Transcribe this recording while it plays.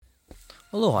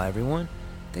Aloha, everyone.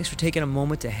 Thanks for taking a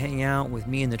moment to hang out with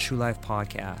me in the True Life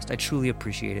podcast. I truly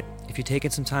appreciate it. If you're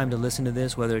taking some time to listen to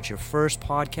this, whether it's your first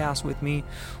podcast with me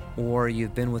or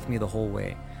you've been with me the whole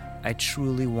way, I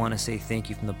truly want to say thank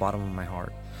you from the bottom of my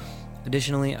heart.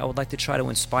 Additionally, I would like to try to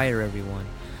inspire everyone.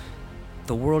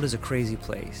 The world is a crazy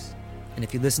place, and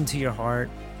if you listen to your heart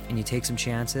and you take some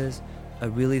chances, I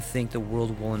really think the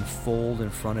world will unfold in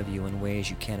front of you in ways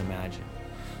you can't imagine.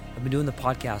 I've been doing the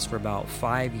podcast for about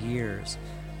 5 years.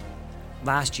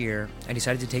 Last year, I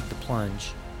decided to take the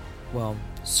plunge. Well,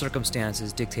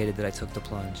 circumstances dictated that I took the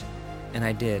plunge, and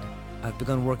I did. I've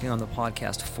begun working on the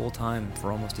podcast full-time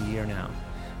for almost a year now,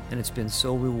 and it's been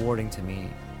so rewarding to me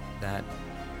that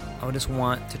I would just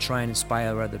want to try and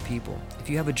inspire other people. If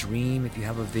you have a dream, if you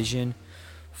have a vision,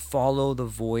 follow the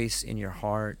voice in your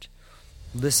heart,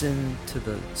 listen to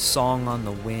the song on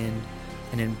the wind,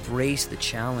 and embrace the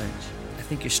challenge.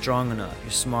 I think you're strong enough,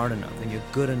 you're smart enough, and you're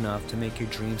good enough to make your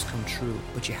dreams come true,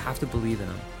 but you have to believe in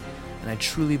them. And I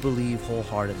truly believe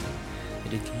wholeheartedly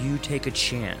that if you take a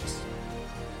chance,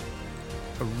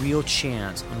 a real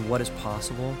chance on what is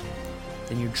possible,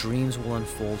 then your dreams will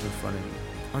unfold in front of you.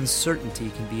 Uncertainty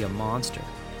can be a monster.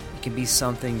 It can be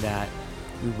something that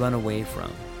we run away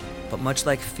from. But much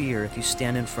like fear, if you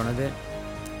stand in front of it,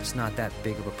 it's not that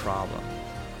big of a problem.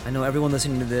 I know everyone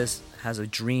listening to this has a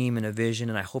dream and a vision,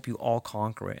 and I hope you all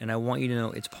conquer it. And I want you to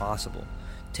know it's possible.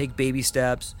 Take baby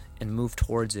steps and move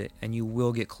towards it, and you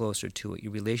will get closer to it.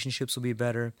 Your relationships will be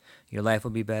better. Your life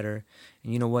will be better.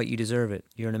 And you know what? You deserve it.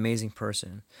 You're an amazing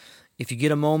person. If you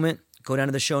get a moment, go down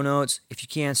to the show notes. If you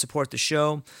can, support the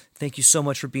show. Thank you so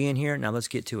much for being here. Now let's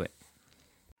get to it.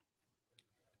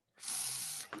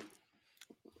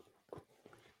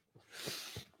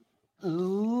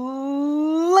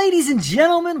 Ladies and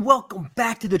gentlemen, welcome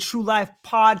back to the True Life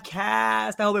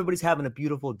podcast. I hope everybody's having a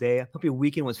beautiful day. I hope your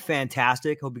weekend was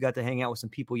fantastic. Hope you got to hang out with some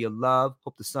people you love.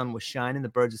 Hope the sun was shining, the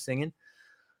birds are singing.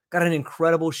 Got an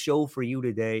incredible show for you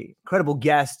today. Incredible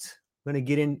guest. We're going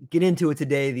to get into it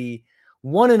today. The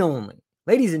one and only,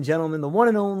 ladies and gentlemen, the one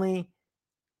and only.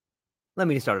 Let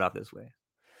me start it off this way.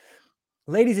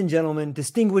 Ladies and gentlemen,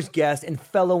 distinguished guest and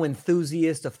fellow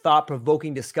enthusiast of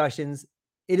thought-provoking discussions,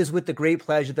 it is with the great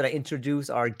pleasure that I introduce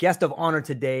our guest of honor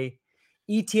today.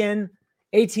 Etienne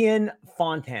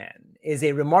Fontan is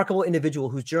a remarkable individual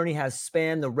whose journey has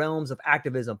spanned the realms of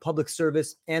activism, public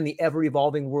service, and the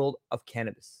ever-evolving world of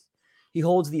cannabis. He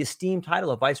holds the esteemed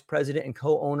title of Vice President and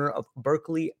co-owner of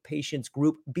Berkeley Patients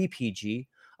Group, BPG,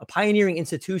 a pioneering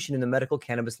institution in the medical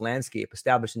cannabis landscape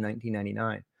established in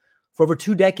 1999. For over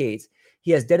 2 decades, he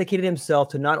has dedicated himself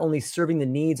to not only serving the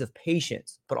needs of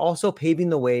patients, but also paving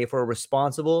the way for a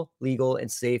responsible, legal,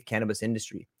 and safe cannabis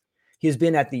industry. He has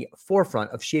been at the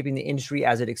forefront of shaping the industry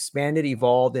as it expanded,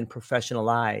 evolved, and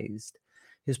professionalized.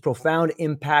 His profound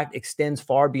impact extends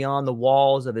far beyond the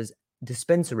walls of his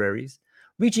dispensaries,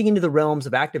 reaching into the realms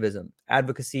of activism,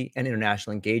 advocacy, and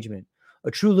international engagement. A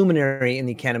true luminary in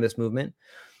the cannabis movement,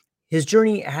 his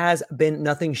journey has been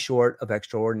nothing short of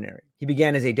extraordinary. He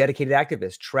began as a dedicated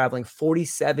activist, traveling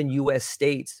 47 U.S.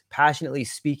 states, passionately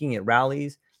speaking at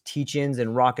rallies, teach-ins,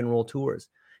 and rock and roll tours.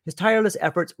 His tireless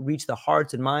efforts reached the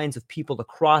hearts and minds of people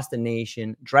across the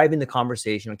nation, driving the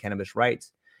conversation on cannabis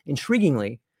rights.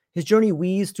 Intriguingly, his journey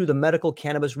weaves through the medical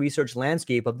cannabis research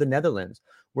landscape of the Netherlands,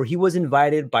 where he was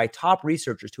invited by top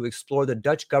researchers to explore the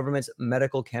Dutch government's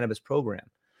medical cannabis program.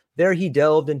 There, he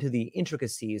delved into the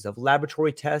intricacies of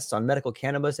laboratory tests on medical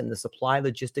cannabis and the supply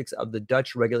logistics of the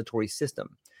Dutch regulatory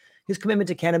system. His commitment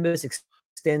to cannabis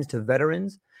extends to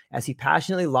veterans as he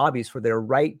passionately lobbies for their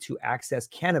right to access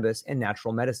cannabis and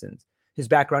natural medicines. His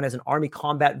background as an Army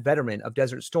combat veteran of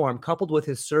Desert Storm, coupled with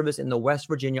his service in the West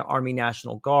Virginia Army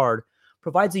National Guard,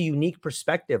 provides a unique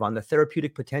perspective on the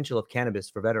therapeutic potential of cannabis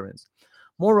for veterans.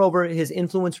 Moreover, his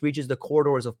influence reaches the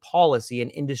corridors of policy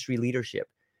and industry leadership.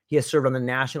 He has served on the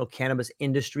National Cannabis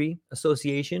Industry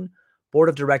Association, Board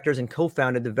of Directors, and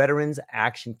co-founded the Veterans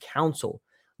Action Council,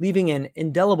 leaving an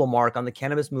indelible mark on the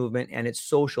cannabis movement and its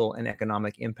social and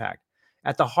economic impact.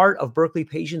 At the heart of Berkeley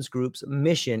Patients Group's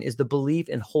mission is the belief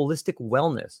in holistic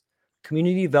wellness,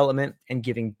 community development, and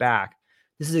giving back.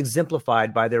 This is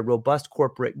exemplified by their robust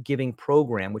corporate giving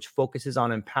program, which focuses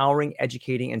on empowering,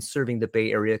 educating, and serving the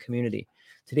Bay Area community.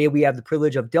 Today, we have the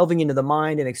privilege of delving into the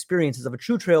mind and experiences of a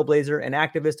true trailblazer, an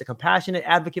activist, a compassionate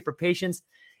advocate for patients,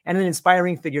 and an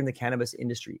inspiring figure in the cannabis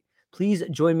industry. Please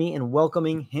join me in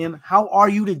welcoming him. How are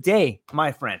you today,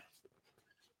 my friend?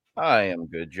 I am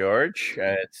good, George.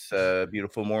 It's a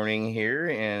beautiful morning here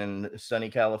in sunny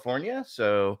California.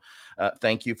 So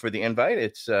thank you for the invite.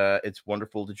 It's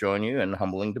wonderful to join you and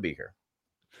humbling to be here.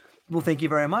 Well, thank you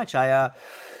very much. I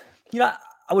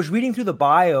I was reading through the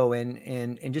bio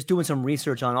and just doing some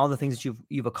research on all the things that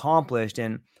you've accomplished,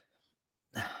 and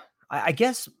I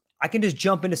guess I can just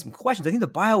jump into some questions. I think the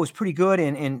bio was pretty good,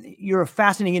 and you're a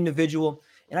fascinating individual,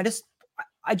 and I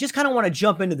just kind of want to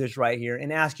jump into this right here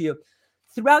and ask you,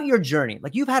 throughout your journey,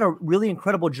 like you've had a really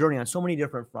incredible journey on so many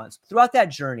different fronts. Throughout that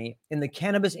journey in the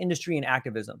cannabis industry and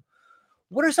activism,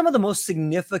 what are some of the most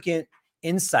significant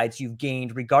insights you've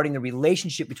gained regarding the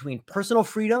relationship between personal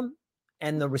freedom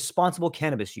and the responsible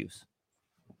cannabis use?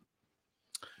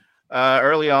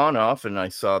 Early on, often I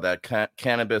saw that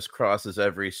cannabis crosses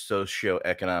every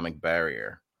socioeconomic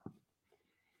barrier.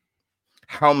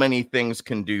 How many things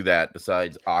can do that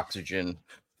besides oxygen,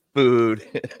 food,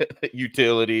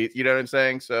 utilities? You know what I'm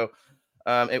saying? So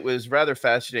it was rather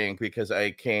fascinating because I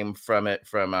came from it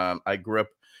I grew up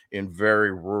in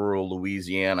very rural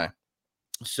Louisiana.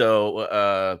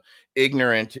 So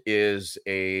ignorant is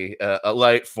a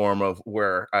light form of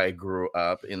where I grew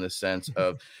up, in the sense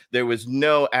of there was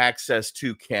no access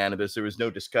to cannabis. There was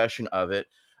no discussion of it.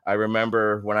 I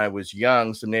remember when I was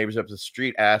young, some neighbors up the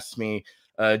street asked me,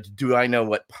 do I know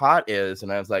what pot is?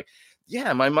 And I was like,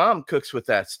 yeah, my mom cooks with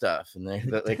that stuff. And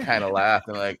they kind of laughed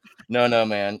and like, no,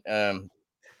 man. Do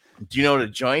you know what a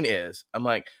joint is? I'm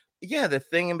like, yeah, the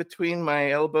thing in between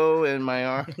my elbow and my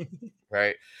arm.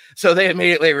 Right. So they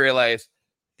immediately realized,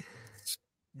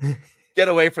 get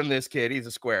away from this kid. He's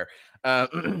a square.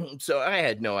 So I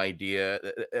had no idea,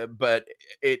 but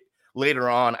it later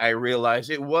on, I realized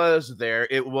it was there.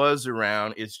 It was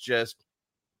around. It's just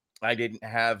I didn't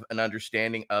have an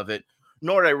understanding of it,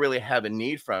 nor did I really have a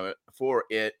need for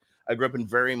it. I grew up in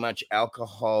very much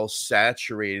alcohol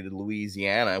saturated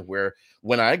Louisiana, where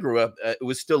when I grew up, it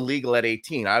was still legal at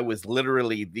 18. I was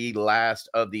literally the last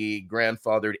of the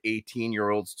grandfathered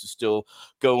 18-year-olds to still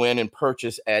go in and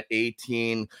purchase at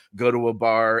 18, go to a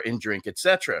bar and drink,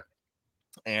 etc.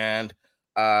 And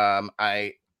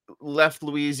I left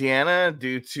Louisiana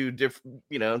due to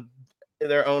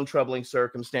their own troubling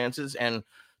circumstances, and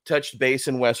touched base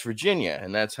in West Virginia.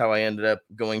 And that's how I ended up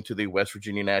going to the West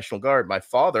Virginia National Guard. My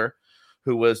father,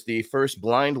 who was the first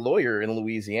blind lawyer in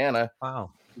Louisiana,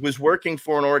 Wow. was working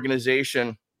for an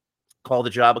organization called the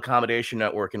Job Accommodation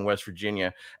Network in West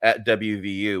Virginia at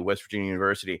WVU, West Virginia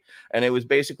University. And it was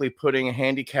basically putting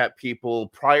handicapped people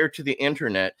prior to the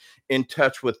internet in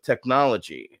touch with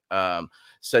technology,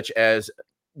 such as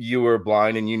you were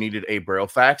blind and you needed a Braille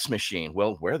fax machine.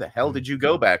 Well, where the hell did you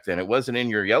go back then? It wasn't in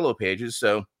your yellow pages.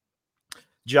 So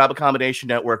Job Accommodation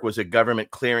Network was a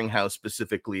government clearinghouse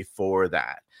specifically for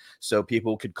that. So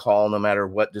people could call no matter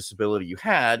what disability you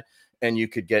had, and you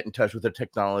could get in touch with the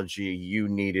technology you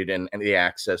needed and the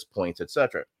access points,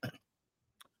 etc.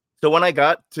 So when I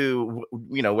got to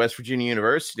West Virginia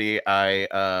University, I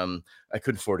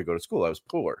couldn't afford to go to school. I was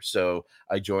poor, so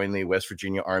I joined the West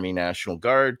Virginia Army National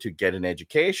Guard to get an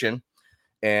education,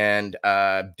 and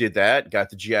did that.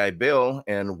 Got the GI Bill,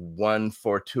 and one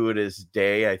fortuitous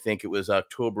day, I think it was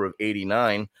October of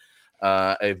 '89,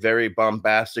 a very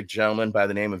bombastic gentleman by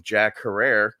the name of Jack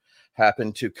Herrera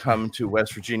happened to come to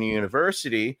West Virginia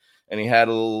University. And he had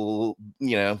a little,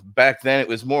 back then it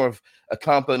was more of a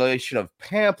compilation of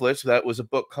pamphlets. That was a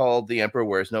book called The Emperor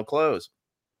Wears No Clothes.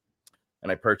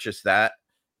 And I purchased that,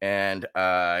 and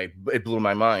it blew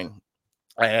my mind.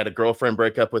 I had a girlfriend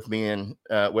break up with me in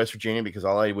West Virginia because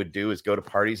all I would do is go to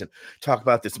parties and talk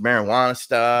about this marijuana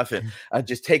stuff. And I'd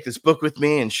just take this book with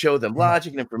me and show them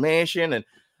logic and information. And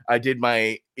I did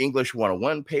my English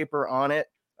 101 paper on it.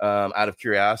 Out of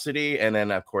curiosity. And then,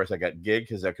 of course, I got gigged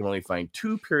because I could only find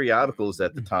two periodicals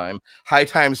at the time, High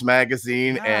Times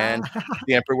Magazine and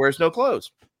The Emperor Wears No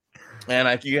Clothes.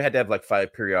 And you had to have like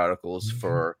 5 periodicals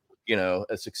for,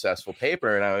 a successful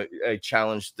paper. And I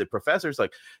challenged the professors,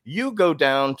 like, you go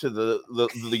down to the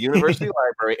university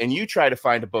library and you try to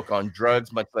find a book on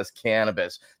drugs, much less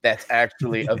cannabis, that's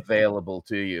actually available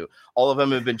to you. All of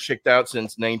them have been checked out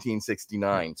since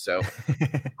 1969. So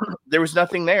there was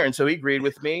nothing there. And so he agreed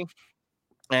with me.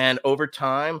 And over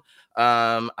time,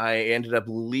 I ended up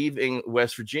leaving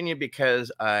West Virginia because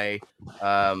I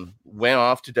went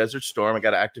off to Desert Storm. I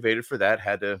got activated for that,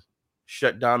 had to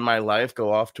shut down my life,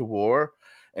 go off to war.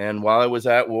 And while I was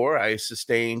at war, I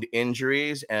sustained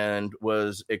injuries and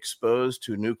was exposed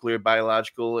to nuclear,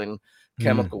 biological, and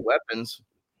chemical weapons.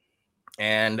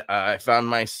 And I found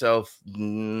myself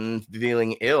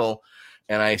feeling ill.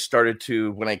 And I started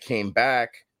to, when I came back,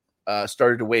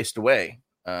 started to waste away.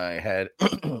 I had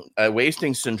a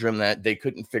wasting syndrome that they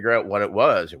couldn't figure out what it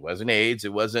was. It wasn't AIDS.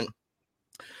 It wasn't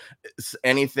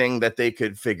anything that they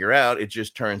could figure out. It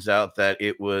just turns out that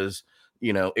it was,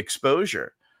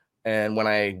 exposure. And when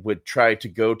I would try to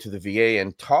go to the VA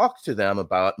and talk to them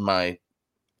about my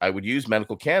I would use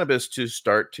medical cannabis to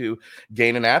start to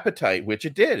gain an appetite, which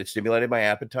it did. It stimulated my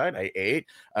appetite. I ate.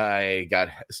 I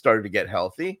started to get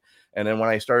healthy. And then when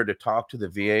I started to talk to the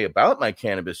VA about my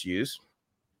cannabis use,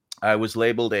 I was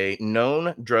labeled a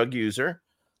known drug user.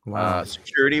 Wow.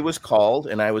 Security was called,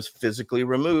 and I was physically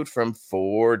removed from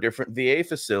 4 different VA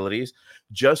facilities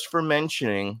just for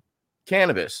mentioning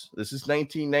cannabis. This is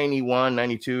 1991,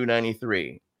 92,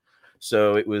 93.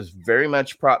 So it was very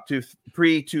much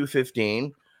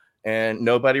pre-215, and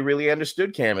nobody really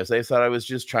understood cannabis. They thought I was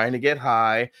just trying to get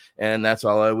high, and that's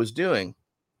all I was doing.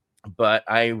 But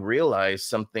I realized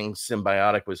something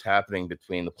symbiotic was happening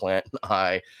between the plant and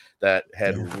I that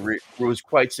was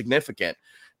quite significant.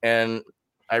 And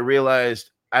I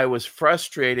realized I was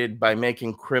frustrated by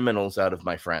making criminals out of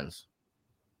my friends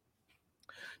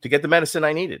to get the medicine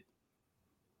I needed.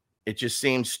 It just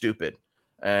seemed stupid.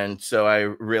 And so I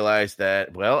realized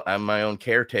that, well, I'm my own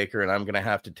caretaker and I'm going to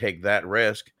have to take that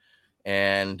risk.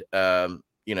 And,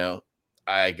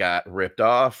 I got ripped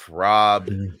off,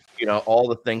 robbed, all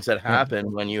the things that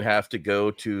happen when you have to go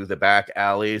to the back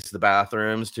alleys, the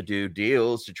bathrooms to do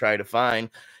deals to try to find,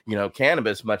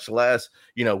 cannabis, much less,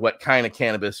 what kind of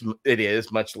cannabis it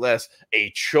is, much less a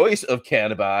choice of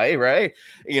cannabis, right?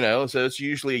 So it's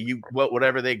usually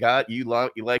whatever they got, you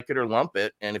like it or lump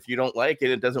it. And if you don't like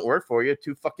it, it doesn't work for you,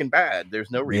 too fucking bad.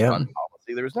 There's no refund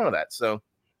policy. There was none of that. So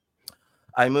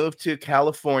I moved to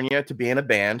California to be in a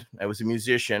band. I was a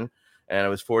musician. And I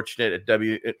was fortunate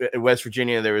at West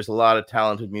Virginia. There was a lot of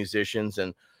talented musicians,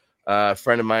 and a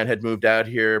friend of mine had moved out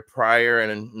here prior,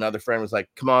 and another friend was like,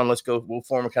 "Come on, let's go. We'll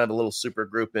form a kind of a little super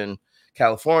group in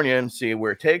California and see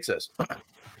where it takes us."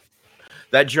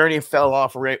 That journey fell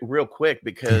off real quick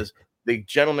because the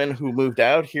gentleman who moved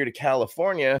out here to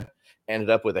California ended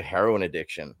up with a heroin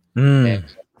addiction. And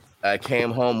I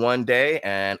came home one day,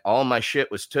 and all my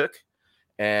shit was took,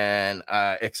 and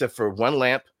except for one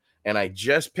lamp. And I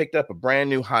just picked up a brand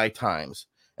new High Times.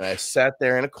 And I sat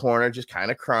there in a corner, just kind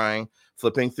of crying,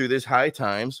 flipping through this High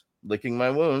Times, licking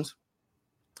my wounds.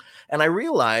 And I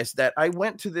realized that I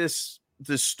went to this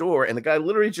store, and the guy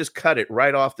literally just cut it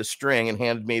right off the string and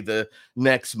handed me the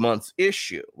next month's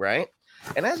issue, right?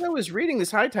 And as I was reading this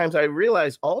High Times, I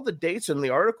realized all the dates in the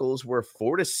articles were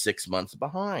 4 to 6 months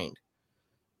behind.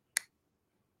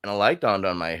 And a light dawned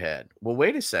on my head. Well,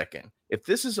 wait a second. If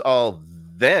this is all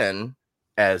then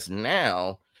as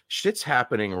now, shit's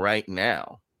happening right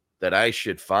now that I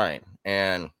should find.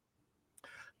 And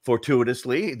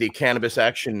fortuitously, the Cannabis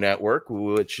Action Network,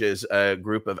 which is a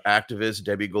group of activists,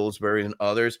 Debbie Goldsberry and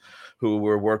others who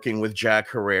were working with Jack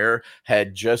Herrera,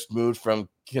 had just moved from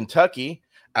Kentucky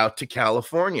out to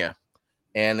California.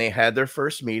 And they had their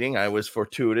first meeting. I was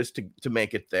fortuitous to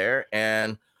make it there.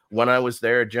 And when I was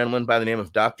there, a gentleman by the name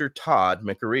of Dr. Todd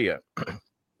Micarea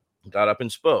got up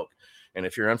and spoke. And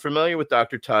if you're unfamiliar with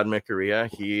Dr. Todd Micarea,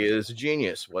 he is a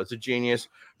genius, was a genius,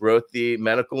 wrote the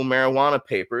Medical Marijuana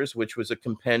Papers, which was a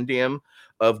compendium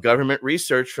of government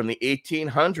research from the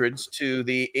 1800s to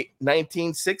the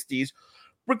 1960s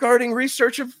regarding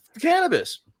research of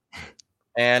cannabis.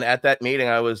 And at that meeting,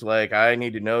 I was like, I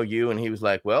need to know you. And he was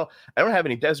like, well, I don't have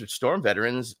any Desert Storm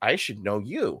veterans. I should know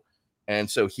you.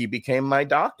 And so he became my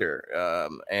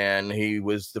doctor. And he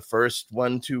was the first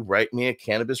one to write me a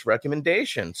cannabis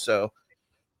recommendation. So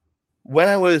when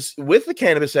I was with the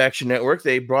Cannabis Action Network,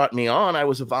 they brought me on. I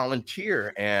was a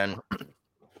volunteer, and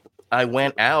I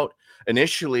went out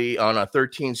initially on a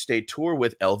 13-state tour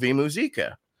with LV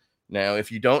Musica. Now,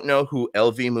 if you don't know who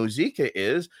LV Musica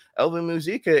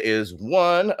is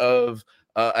one of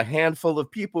a handful of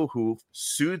people who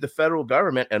sued the federal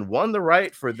government and won the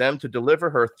right for them to deliver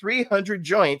her 300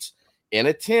 joints in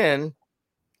a tin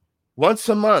once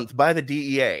a month by the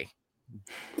DEA.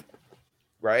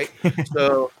 Right?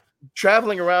 So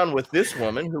traveling around with this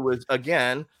woman who was,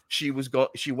 again, she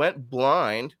went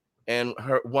blind and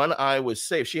her one eye was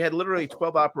saved. She had literally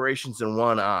 12 operations in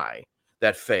one eye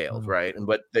that failed, right?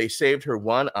 But they saved her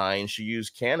one eye, and she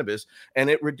used cannabis, and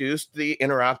it reduced the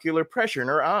intraocular pressure in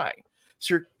her eye.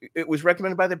 So it was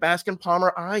recommended by the Baskin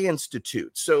Palmer Eye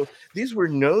Institute. So these were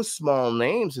no small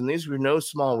names, and these were no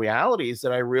small realities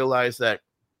that I realized that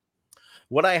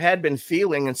what I had been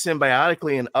feeling, and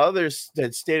symbiotically, and others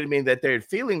that stated to me that they're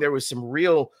feeling, there was some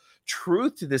real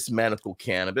truth to this medical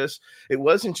cannabis. It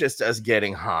wasn't just us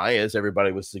getting high, as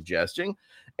everybody was suggesting.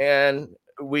 And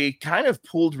we kind of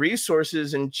pooled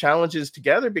resources and challenges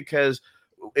together, because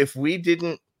if we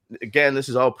didn't, again, this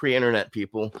is all pre-internet,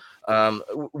 people,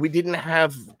 we didn't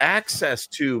have access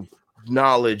to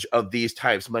knowledge of these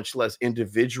types, much less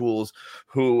individuals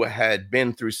who had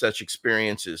been through such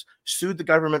experiences. Sued the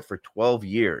government for 12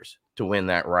 years to win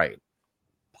that right.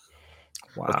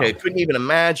 Wow. Okay, couldn't even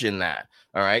imagine that.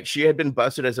 All right, she had been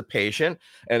busted as a patient,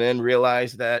 and then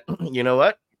realized that you know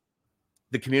what,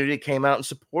 the community came out and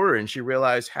supported her, and she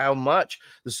realized how much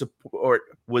the support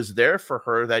was there for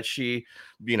her, that she,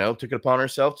 took it upon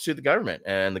herself to sue the government.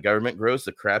 And the government grows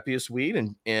the crappiest weed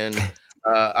in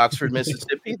Oxford,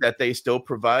 Mississippi, that they still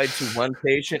provide to one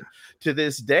patient to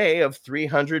this day of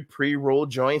 300 pre-rolled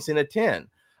joints in a tin.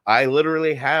 I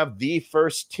literally have the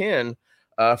first tin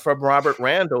from Robert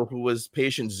Randall, who was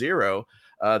patient zero,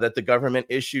 that the government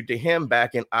issued to him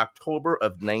back in October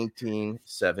of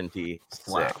 1976.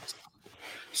 Wow.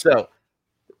 So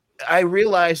I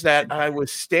realized that I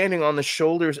was standing on the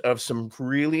shoulders of some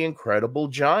really incredible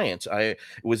giants. I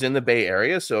was in the Bay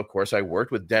Area, so of course I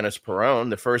worked with Dennis Perone.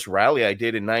 The first rally I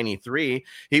did in '93,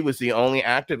 he was the only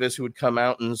activist who would come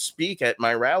out and speak at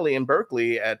my rally in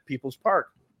Berkeley at People's Park.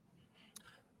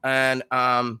 And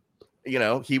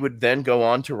he would then go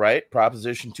on to write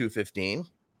Proposition 215.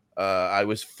 I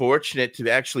was fortunate to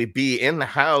actually be in the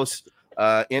House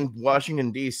in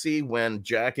Washington, D.C. when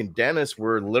Jack and Dennis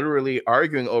were literally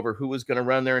arguing over who was going to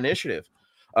run their initiative.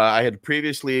 I had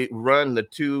previously run the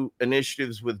two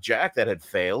initiatives with Jack that had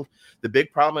failed. The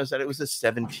big problem is that it was a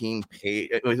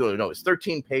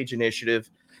 13-page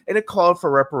initiative, and it called for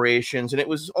reparations, and it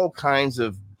was all kinds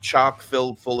of chock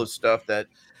filled full of stuff that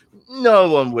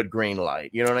no one would green light.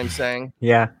 You know what I'm saying?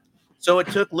 Yeah. So it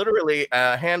took literally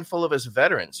a handful of us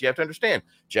veterans. You have to understand,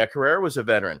 Jack Herrera was a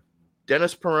veteran.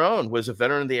 Dennis Perone was a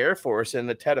veteran of the Air Force in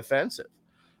the Tet Offensive.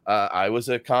 I was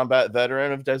a combat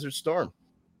veteran of Desert Storm.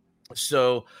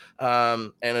 So,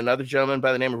 and another gentleman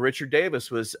by the name of Richard Davis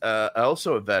was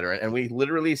also a veteran. And we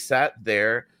literally sat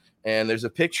there, and there's a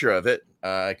picture of it.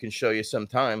 I can show you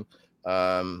sometime.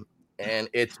 And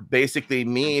it's basically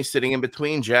me sitting in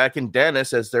between Jack and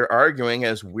Dennis as they're arguing,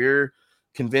 as we're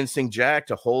convincing Jack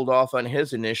to hold off on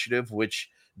his initiative, which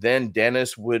then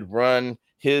Dennis would run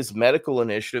his medical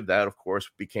initiative. That, of course,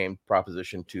 became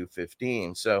Proposition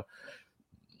 215. So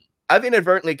I've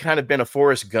inadvertently kind of been a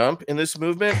Forrest Gump in this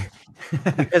movement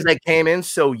because I came in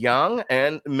so young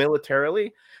and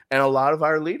militarily, and a lot of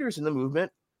our leaders in the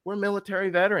movement were military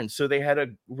veterans. So they had a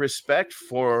respect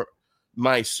for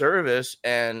my service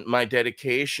and my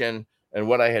dedication and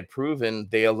what I had proven.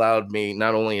 They allowed me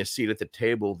not only a seat at the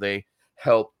table, they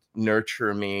helped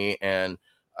nurture me, and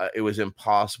it was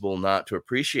impossible not to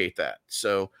appreciate that.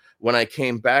 So when I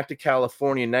came back to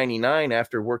California in '99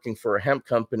 after working for a hemp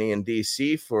company in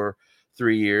DC for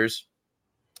 3 years,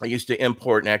 I used to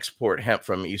import and export hemp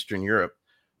from Eastern Europe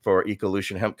for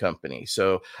Ecolution Hemp Company.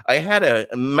 So I had a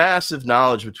massive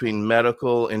knowledge between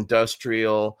medical,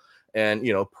 industrial, and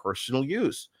personal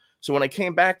use. So when I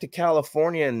came back to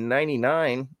California in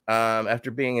 '99,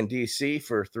 after being in DC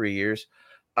for 3 years,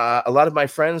 a lot of my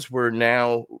friends were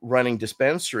now running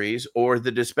dispensaries, or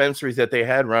the dispensaries that they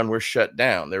had run were shut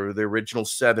down. There were the original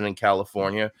 7 in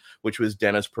California, which was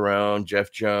Dennis Perone, Jeff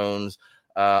Jones,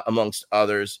 amongst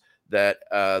others, that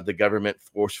the government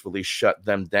forcefully shut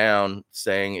them down,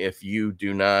 saying, if you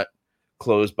do not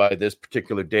close by this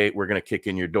particular date, we're going to kick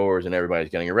in your doors and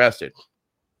everybody's getting arrested.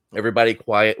 Everybody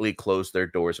quietly closed their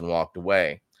doors and walked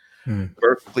away.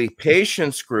 Berkeley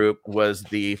Patients Group was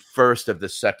the first of the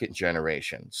second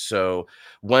generation. So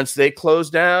once they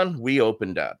closed down, we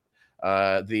opened up.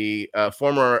 The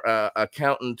former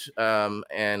accountant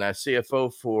and a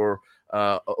CFO for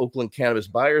Oakland Cannabis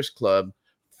Buyers Club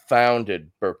founded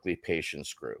Berkeley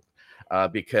Patients Group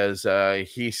because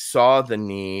he saw the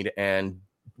need, and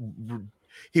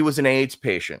he was an AIDS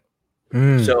patient.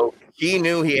 So he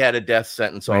knew he had a death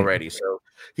sentence already. Right. So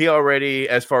he already,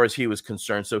 as far as he was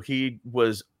concerned, so he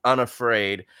was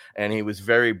unafraid, and he was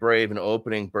very brave in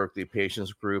opening Berkeley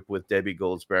Patients Group with Debbie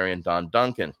Goldsberry and Don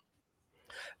Duncan.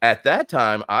 At that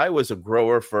time, I was a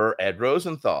grower for Ed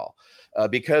Rosenthal.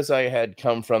 Because I had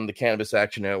come from the Cannabis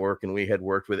Action Network and we had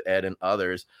worked with Ed and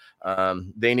others,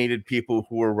 they needed people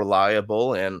who were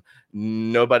reliable, and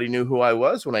nobody knew who I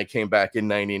was when I came back in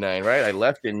 '99, right? I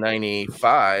left in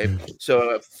 '95.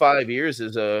 So 5 years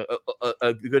is a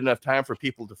good enough time for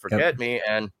people to forget me.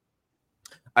 And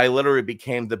I literally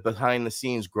became the behind the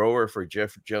scenes grower for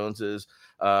Jeff Jones's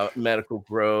medical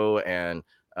grow, and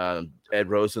Ed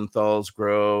Rosenthal's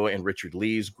grow, and Richard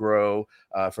Lee's grow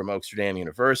from Amsterdam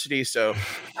University. So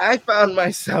I found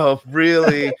myself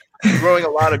really growing a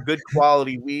lot of good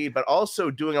quality weed, but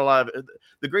also doing a lot of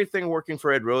the great thing working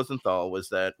for Ed Rosenthal was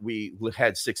that we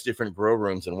had 6 different grow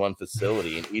rooms in one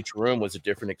facility, and each room was a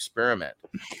different experiment.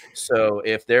 So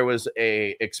if there was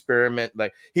a experiment,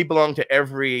 like he belonged to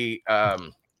every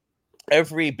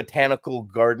every botanical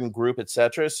garden group,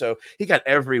 etc. So he got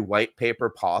every white paper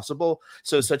possible.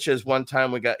 So such as one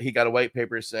time he got a white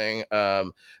paper saying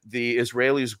the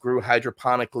Israelis grew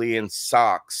hydroponically in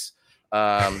socks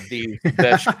these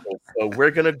vegetables. So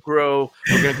we're gonna go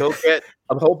get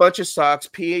a whole bunch of socks,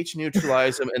 pH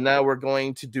neutralize them, and now we're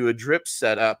going to do a drip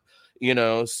setup.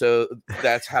 So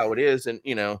that's how it is, and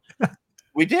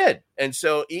we did. And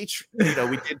so we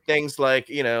did things like,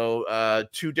 2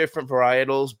 different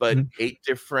varietals, but 8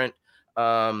 different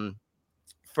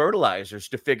fertilizers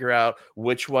to figure out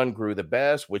which one grew the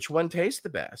best, which one tastes the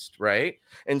best, right?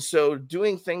 And so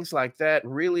doing things like that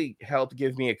really helped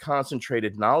give me a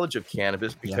concentrated knowledge of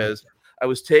cannabis because I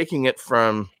was taking it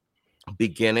from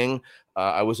beginning.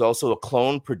 I was also a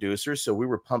clone producer, so we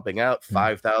were pumping out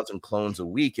 5,000 clones a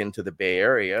week into the Bay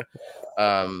Area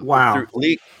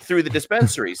through the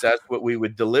dispensaries. That's what we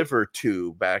would deliver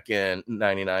to back in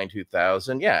 99,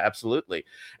 2000. Yeah, absolutely.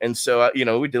 And so,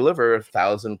 we deliver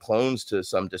 1,000 clones to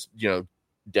some,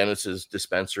 Dennis's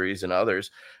dispensaries and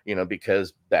others,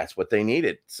 because that's what they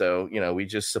needed. So, we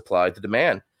just supplied the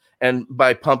demand. And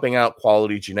by pumping out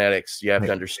quality genetics, you have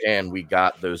to understand we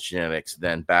got those genetics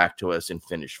then back to us in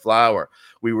finished flower.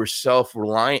 We were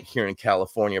self-reliant here in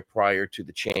California prior to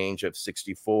the change of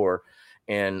 64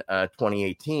 in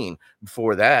 2018.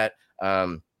 Before that,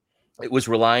 it was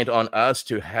reliant on us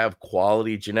to have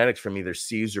quality genetics from either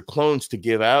seeds or clones to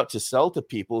give out to sell to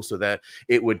people so that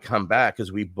it would come back,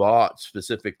 because we bought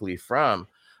specifically from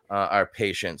our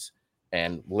patients.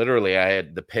 And literally, I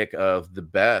had the pick of the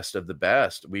best of the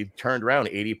best. We turned around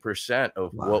 80%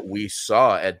 of what we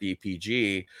saw at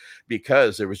BPG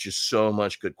because there was just so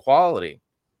much good quality.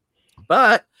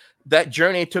 But that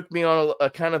journey took me on a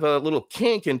kind of a little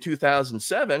kink in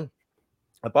 2007.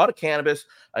 I bought a cannabis,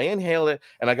 I inhaled it,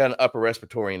 and I got an upper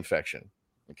respiratory infection.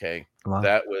 Okay. Wow.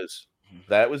 That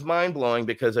was mind-blowing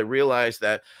because I realized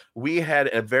that we had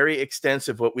a very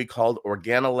extensive, what we called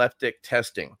organoleptic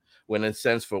testing. When in a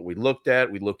sense, what we looked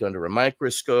under a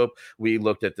microscope, we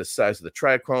looked at the size of the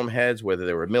trichrome heads, whether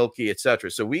they were milky,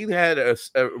 etc. So we had a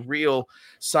real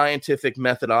scientific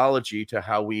methodology to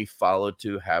how we followed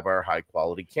to have our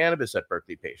high-quality cannabis at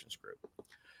Berkeley Patients Group.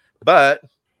 But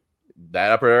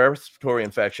that upper respiratory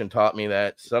infection taught me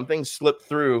that something slipped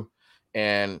through,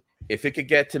 and if it could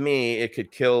get to me, it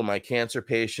could kill my cancer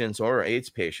patients or AIDS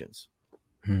patients.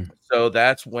 So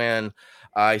that's when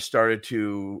I started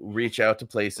to reach out to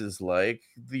places like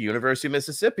the University of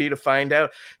Mississippi to find out,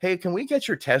 hey, can we get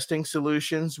your testing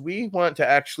solutions? We want to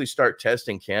actually start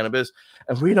testing cannabis,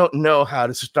 and we don't know how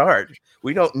to start.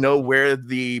 We don't know where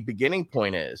the beginning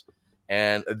point is.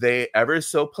 And they ever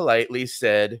so politely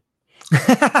said,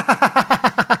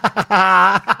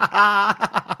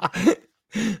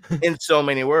 in so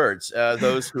many words,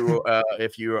 those who,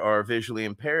 if you are visually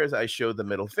impaired, I showed the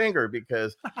middle finger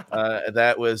because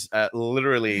that was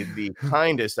literally the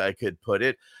kindest I could put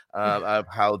it, of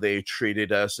how they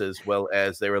treated us, as well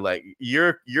as they were like,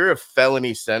 you're a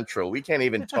felony central. We can't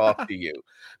even talk to you,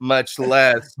 much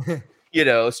less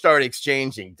start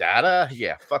exchanging data.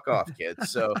 Yeah, fuck off,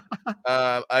 kids. So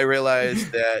I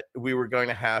realized that we were going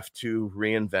to have to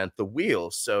reinvent the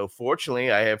wheel. So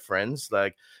fortunately, I have friends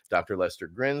like Dr. Lester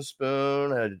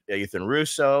Grinspoon, Ethan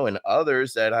Russo, and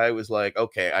others that I was like,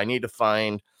 okay, I need to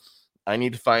find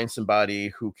somebody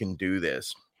who can do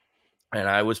this. And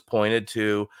I was pointed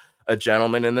to a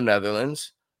gentleman in the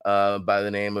Netherlands by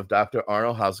the name of Dr.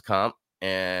 Arno Hazekamp,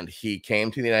 and he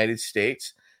came to the United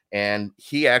States. And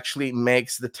he actually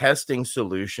makes the testing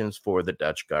solutions for the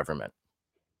Dutch government,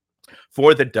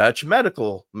 for the Dutch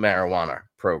medical marijuana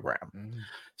program.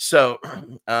 So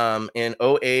in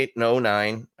 08 and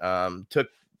 09,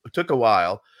 took a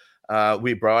while.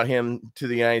 We brought him to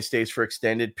the United States for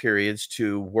extended periods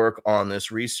to work on this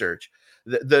research.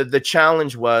 The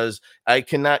challenge was I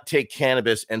cannot take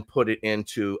cannabis and put it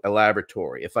into a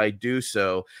laboratory. If I do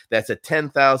so, that's a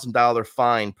 $10,000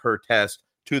 fine per test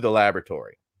to the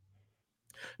laboratory.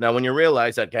 Now, when you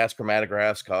realize that gas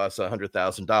chromatographs cost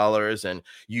 $100,000 and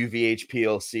UVH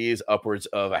PLCs upwards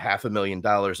of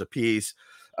 $500,000 a piece,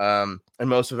 and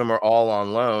most of them are all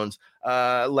on loans,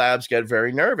 labs get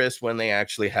very nervous when they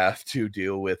actually have to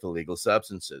deal with illegal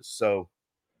substances. So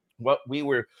what we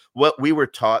were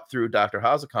taught through Dr.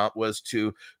 Hazekamp was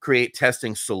to create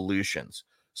testing solutions.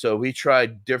 So we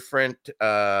tried different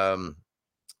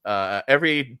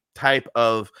every type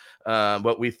of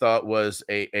what we thought was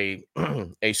a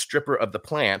stripper of the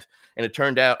plant, and it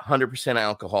turned out 100%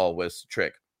 alcohol was the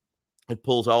trick. It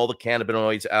pulls all the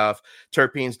cannabinoids off,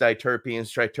 terpenes,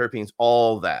 diterpenes, triterpenes,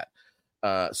 all that.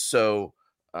 So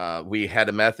we had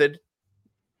a method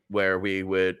where we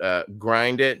would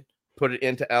grind it, put it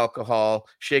into alcohol,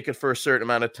 shake it for a certain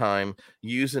amount of time,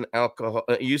 use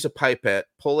a pipette,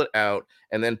 pull it out,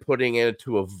 and then putting it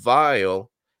into a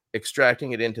vial,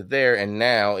 extracting it into there, and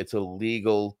now it's a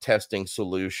legal testing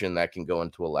solution that can go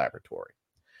into a laboratory.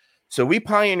 So we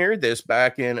pioneered this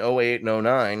back in 08 and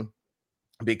 09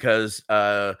 because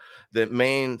the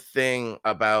main thing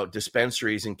about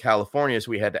dispensaries in California is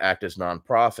we had to act as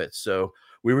nonprofits. So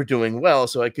we were doing well,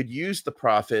 so I could use the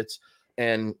profits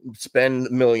and spend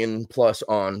 $1 million plus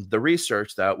on the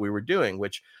research that we were doing,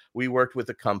 which we worked with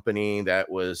a company that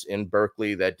was in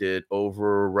Berkeley that did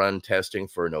overrun testing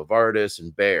for Novartis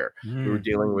and Bayer. We were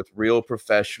dealing with real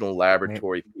professional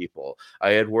laboratory people.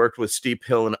 I had worked with Steep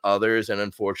Hill and others, and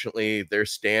unfortunately their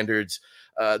standards,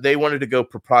 they wanted to go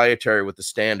proprietary with the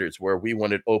standards, where we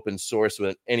wanted open source so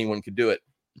that anyone could do it.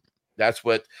 That's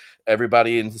what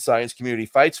everybody in the science community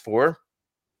fights for.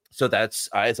 So that's,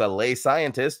 as a lay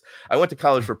scientist, I went to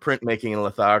college for printmaking and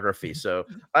lithography. So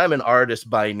I'm an artist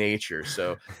by nature.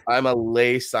 So I'm a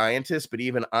lay scientist, but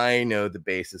even I know the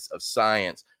basis of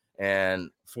science. And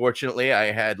fortunately,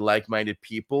 I had like-minded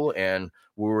people, and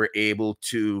we were able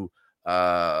to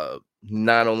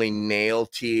not only nail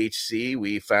THC,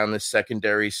 we found the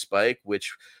secondary spike,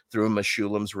 which through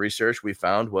Meshulam's research we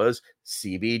found was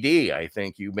CBD. I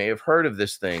think you may have heard of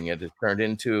this thing. It has turned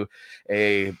into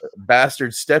a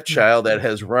bastard stepchild that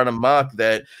has run amok,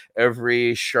 that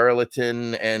every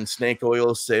charlatan and snake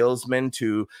oil salesman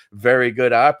to very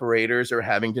good operators are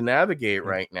having to navigate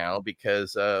right now,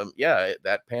 because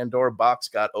that Pandora box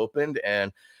got opened,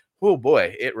 and oh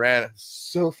boy, it ran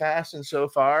so fast and so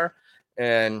far.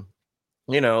 And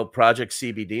Project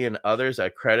CBD and others, I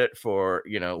credit for,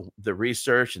 the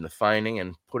research and the finding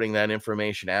and putting that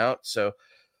information out. So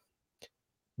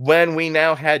when we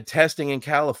now had testing in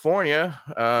California,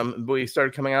 we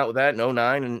started coming out with that in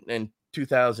 09 and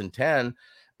 2010.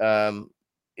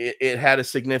 It had a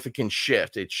significant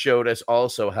shift. It showed us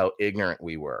also how ignorant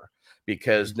we were,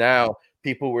 because now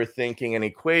people were thinking and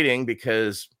equating,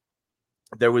 because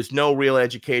there was no real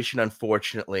education,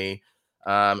 unfortunately.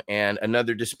 And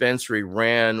another dispensary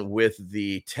ran with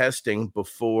the testing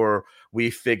before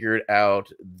we figured out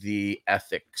the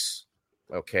ethics.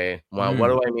 Okay. Well, what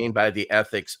do I mean by the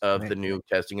ethics of the new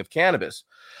testing of cannabis?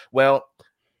 Well,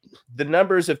 the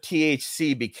numbers of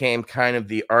THC became kind of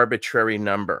the arbitrary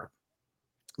number.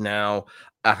 Now,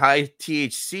 a high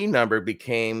THC number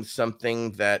became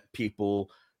something that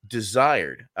people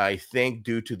desired, I think,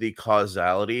 due to the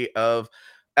causality of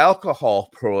alcohol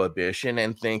prohibition,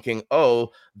 and thinking, oh,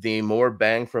 the more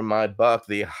bang for my buck,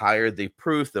 the higher the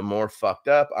proof, the more fucked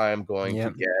up I'm going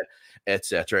to get,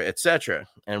 etc., etc.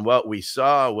 And what we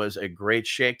saw was a great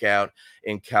shakeout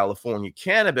in California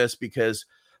cannabis, because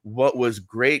what was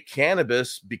great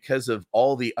cannabis, because of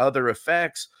all the other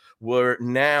effects, were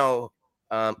now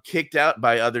kicked out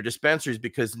by other dispensaries,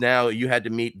 because now you had to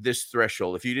meet this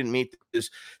threshold. If you didn't meet this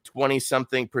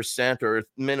 20-something% or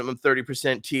minimum 30%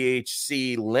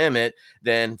 THC limit,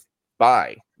 then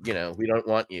bye. We don't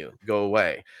want you. Go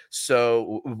away.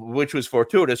 So, which was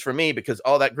fortuitous for me, because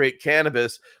all that great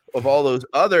cannabis of all those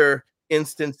other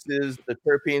instances, the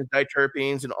terpenes,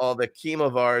 diterpenes, and all the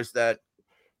chemovars that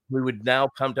we would now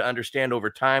come to understand over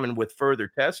time and with further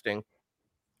testing,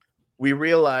 we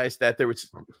realized that there was,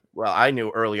 well, I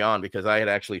knew early on, because I had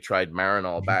actually tried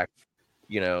Marinol back,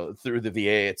 through the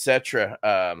VA, etc.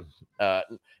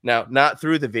 Now, not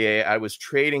through the VA. I was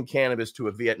trading cannabis to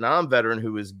a Vietnam veteran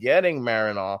who was getting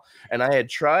Marinol, and I had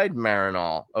tried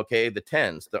Marinol, okay, the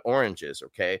 10s, the oranges,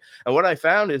 okay. And what I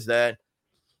found is that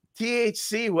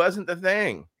THC wasn't the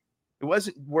thing. It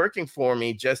wasn't working for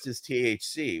me just as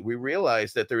THC. We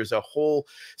realized that there was a whole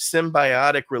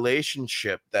symbiotic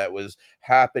relationship that was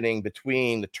happening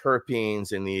between the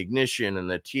terpenes and the ignition and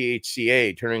the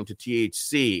THCA turning to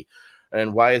THC.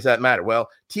 And why does that matter? Well,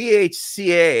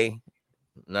 THCA,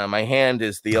 now my hand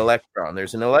is the electron.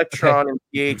 There's an electron in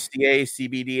THCA,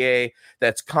 CBDA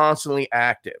that's constantly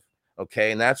active.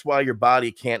 Okay. And that's why your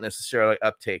body can't necessarily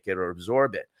uptake it or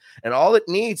absorb it. And all it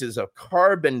needs is a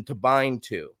carbon to bind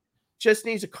to. Just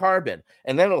needs a carbon,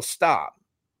 and then it'll stop.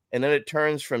 And then it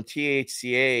turns from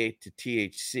THCA to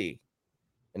THC.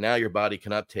 And now your body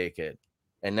can uptake it.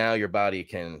 And now your body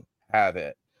can have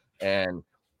it. And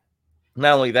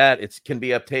not only that, it can be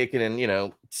uptaken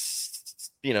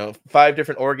in, 5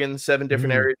 different organs, 7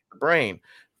 different areas of the brain,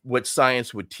 what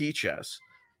science would teach us.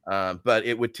 But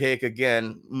it would take,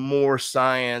 again, more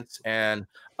science and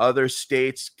other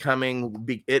states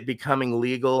becoming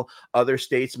legal, other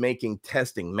states making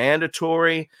testing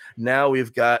mandatory. Now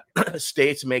we've got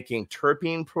states making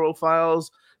terpene profiles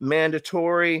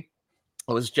mandatory.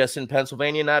 I was just in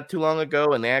Pennsylvania not too long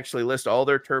ago, and they actually list all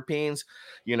their terpenes,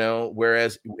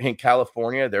 whereas in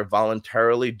California, they're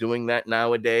voluntarily doing that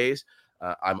nowadays.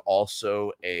 I'm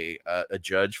also a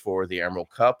judge for the Emerald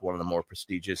Cup, one of the more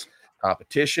prestigious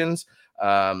competitions,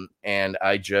 and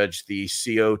I judge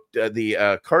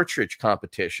the cartridge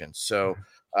competition. So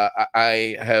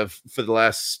I have, for the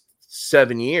last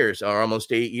 7 years or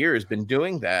almost 8 years, been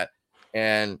doing that,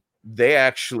 and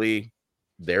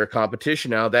they're a competition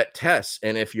now that tests,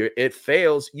 and if it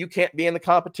fails, you can't be in the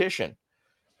competition.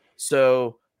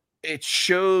 So it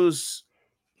shows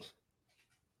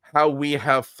how we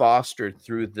have fostered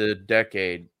through the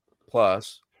decade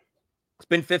plus. It's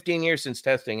been 15 years since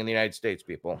testing in the United States,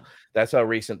 people. That's how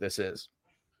recent this is.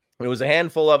 It was a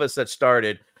handful of us that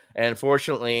started, and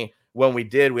fortunately, when we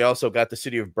did, we also got the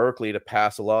city of Berkeley to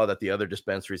pass a law that the other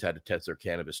dispensaries had to test their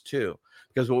cannabis too.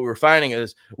 Because what we were finding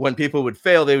is when people would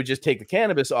fail, they would just take the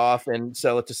cannabis off and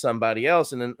sell it to somebody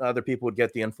else, and then other people would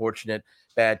get the unfortunate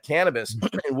bad cannabis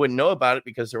and wouldn't know about it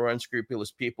because there were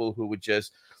unscrupulous people who would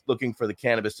just looking for the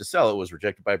cannabis to sell. It was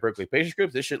rejected by Berkeley patient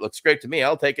groups. This shit looks great to me.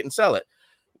 I'll take it and sell it.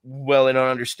 Well, they don't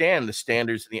understand the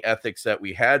standards and the ethics that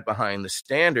we had behind the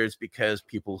standards because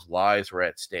people's lives were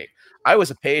at stake. I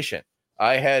was a patient.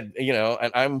 I had,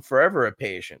 and I'm forever a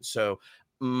patient. So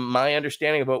my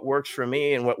understanding of what works for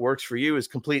me and what works for you is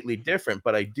completely different.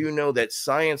 But I do know that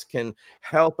science can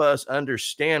help us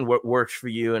understand what works for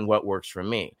you and what works for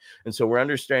me. And so we're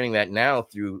understanding that now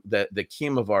through the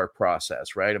chemovar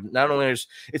process, right? Not only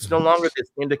it's no longer this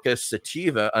indica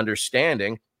sativa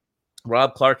understanding.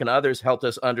 Rob Clark and others helped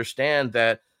us understand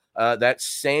that that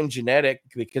same genetic,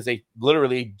 because they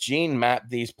literally gene mapped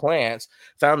these plants,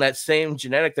 found that same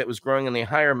genetic that was growing in the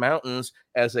higher mountains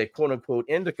as a quote unquote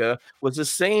indica was the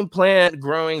same plant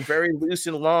growing very loose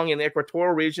and long in the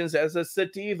equatorial regions as a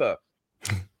sativa.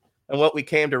 And what we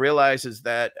came to realize is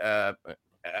that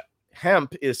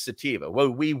hemp is sativa.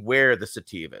 Well, we wear the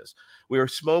sativas. We were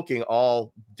smoking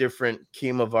all different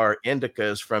chemovar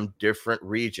indicas from different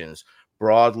regions,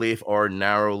 broadleaf or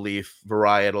narrowleaf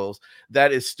varietals.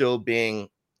 That is still being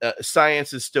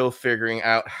science is still figuring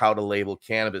out how to label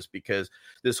cannabis, because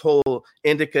this whole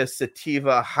indica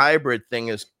sativa hybrid thing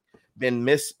has been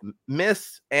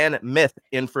myth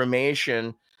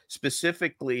information,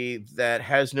 specifically, that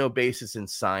has no basis in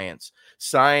science.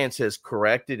 Science has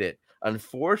corrected it.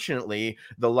 Unfortunately,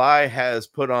 the lie has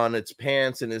put on its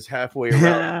pants and is halfway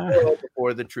around the world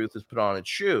before the truth is put on its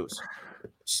shoes.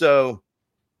 So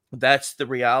that's the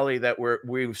reality that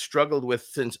we've struggled with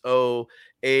since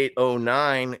 08,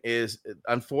 09 is,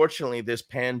 unfortunately, this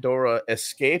Pandora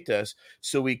escaped us.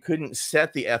 So we couldn't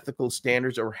set the ethical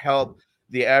standards or help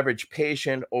the average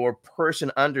patient or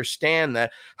person understand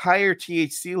that higher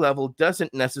THC level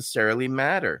doesn't necessarily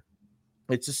matter.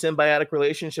 It's a symbiotic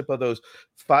relationship of those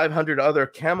 500 other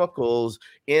chemicals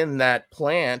in that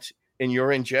plant in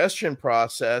your ingestion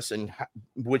process, and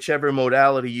whichever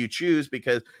modality you choose,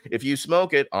 because if you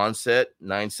smoke it, onset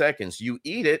 9 seconds. You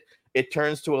eat it, it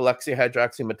turns to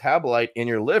alexihydroxy metabolite in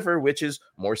your liver, which is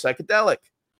more psychedelic.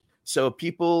 So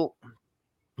people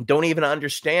don't even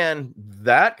understand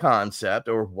that concept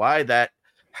or why that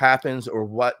happens or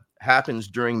what happens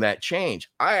during that change.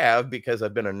 I have, because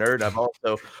I've been a nerd. I've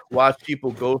also watched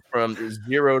people go from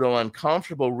zero to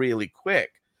uncomfortable really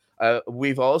quick.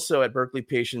 We've also at Berkeley,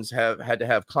 patients have had to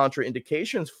have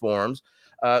contraindications forms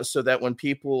so that when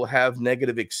people have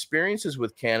negative experiences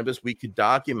with cannabis, we could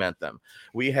document them.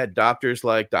 We had doctors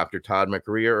like Dr. Todd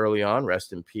McRae early on,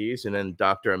 rest in peace, and then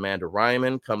Dr. Amanda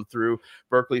Ryman come through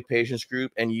Berkeley Patients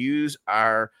Group and use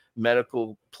our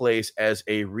medical place as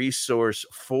a resource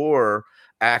for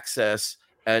access.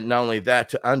 And not only that,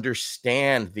 to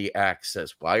understand the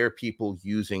access. Why are people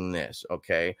using this?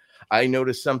 Okay. I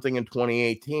noticed something in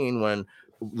 2018 when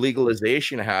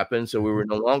legalization happened. So we were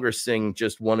no longer seeing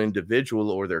just one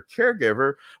individual or their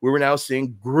caregiver. We were now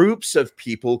seeing groups of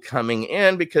people coming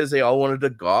in because they all wanted to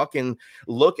gawk and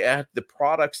look at the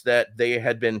products that they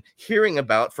had been hearing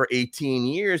about for 18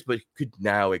 years, but could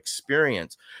now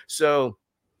experience. So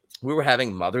we were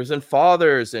having mothers and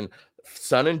fathers and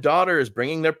son and daughters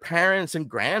bringing their parents and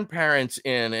grandparents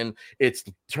in, and it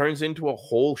turns into a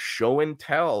whole show and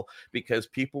tell because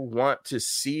people want to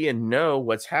see and know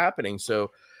what's happening.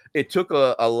 So it took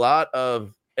a lot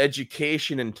of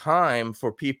education and time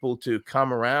for people to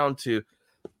come around to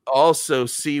also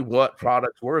see what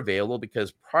products were available,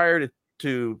 because prior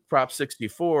to Prop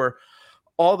 64,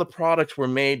 all the products were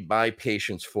made by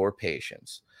patients for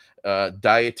patients.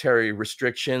 Dietary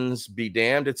restrictions be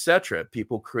damned, etc.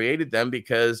 People created them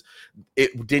because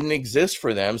it didn't exist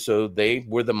for them. So they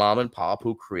were the mom and pop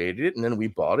who created it, and then we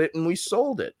bought it and we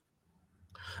sold it.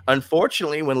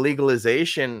 Unfortunately, when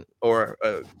legalization or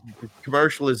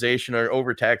commercialization or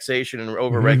overtaxation and Mhm.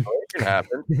 overregulation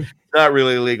happened, it's not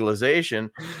really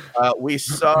legalization. We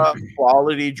saw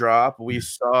quality drop. We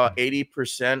saw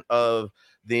 80% of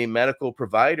the medical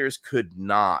providers could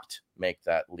not make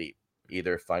that leap,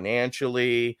 either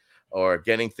financially or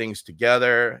getting things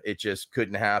together. It just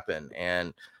couldn't happen.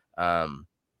 And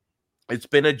it's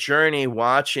been a journey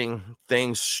watching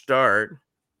things start,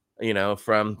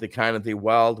 from the kind of the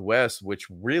Wild West, which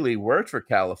really worked for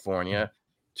California,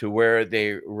 to where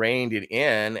they reined it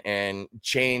in and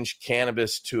changed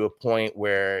cannabis to a point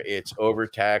where it's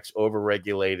overtaxed,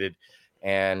 overregulated,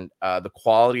 and the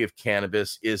quality of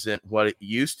cannabis isn't what it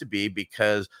used to be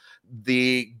because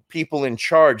the people in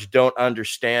charge don't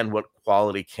understand what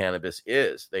quality cannabis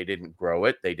is. They didn't grow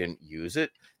it, they didn't use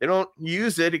it. They don't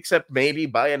use it except maybe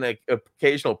buy an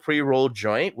occasional pre-rolled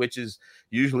joint, which is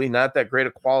usually not that great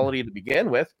a quality to begin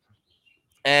with,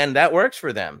 and that works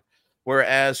for them.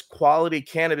 Whereas quality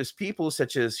cannabis people,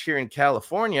 such as here in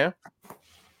California,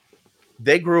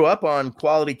 they grew up on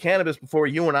quality cannabis before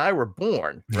you and I were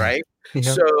born, right? Yep.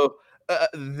 So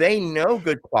they know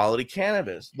good quality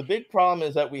cannabis. The big problem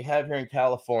is that we have here in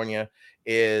California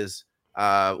is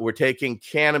we're taking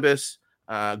cannabis,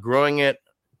 growing it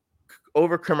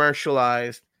over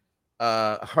commercialized,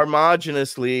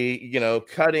 homogeneously,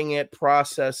 cutting it,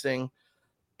 processing,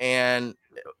 and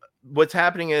what's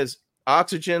happening is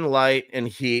oxygen, light, and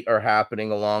heat are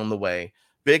happening along the way.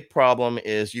 Big problem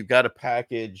is you've got a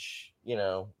package,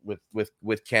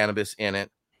 with cannabis in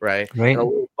it, right? Right.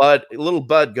 And a little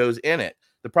bud goes in it.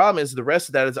 The problem is the rest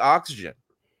of that is oxygen.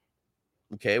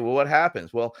 Okay, well, what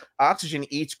happens? Well, oxygen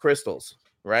eats crystals,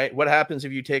 right? What happens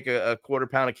if you take a quarter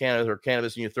pound of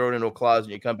cannabis and you throw it into a closet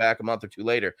and you come back a month or two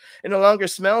later? It no longer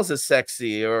smells as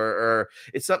sexy, or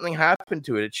it's something happened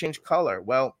to it. It changed color.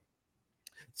 Well,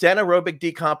 it's anaerobic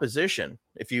decomposition.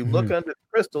 If you look Mhm. under the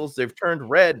crystals, they've turned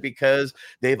red because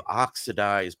they've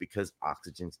oxidized because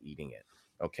oxygen's eating it.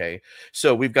 Okay.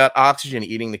 So we've got oxygen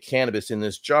eating the cannabis in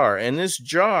this jar, and this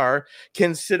jar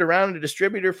can sit around a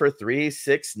distributor for 3,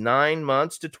 6, 9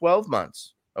 months to 12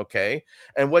 months. Okay.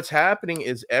 And what's happening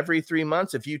is every 3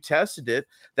 months, if you tested it,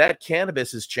 that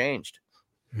cannabis has changed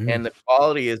Mhm. and the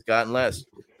quality has gotten less.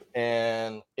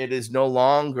 And it is no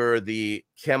longer the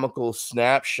chemical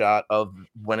snapshot of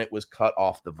when it was cut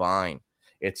off the vine.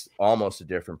 It's almost a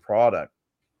different product.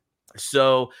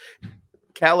 So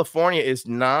California is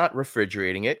not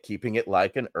refrigerating it, keeping it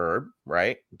like an herb,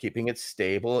 right? Keeping it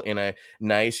stable in a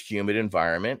nice, humid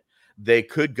environment. They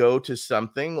could go to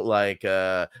something like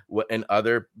what in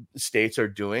other states are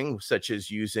doing, such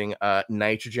as using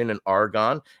nitrogen and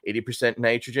argon, 80%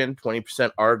 nitrogen,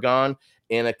 20% argon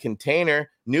in a container,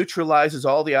 neutralizes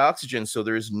all the oxygen. So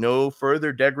there's no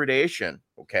further degradation.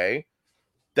 Okay.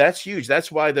 That's huge.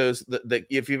 That's why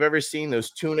if you've ever seen those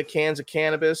tuna cans of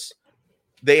cannabis,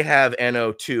 they have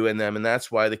NO2 in them, and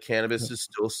that's why the cannabis is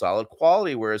still solid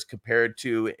quality. Whereas compared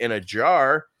to in a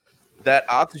jar, that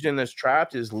oxygen that's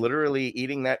trapped is literally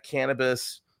eating that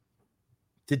cannabis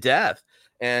to death.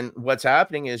 And what's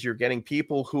happening is you're getting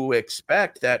people who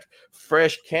expect that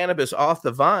fresh cannabis off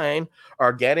the vine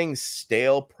are getting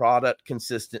stale product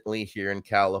consistently here in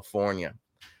California.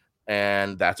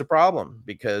 And that's a problem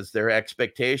because their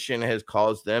expectation has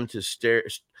caused them to stare,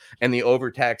 and the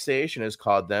overtaxation has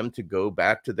caused them to go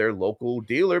back to their local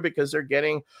dealer because they're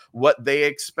getting what they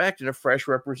expect in a fresh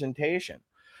representation.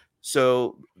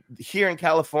 So here in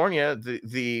California,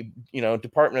 the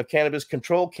Department of Cannabis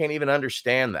Control can't even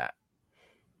understand that.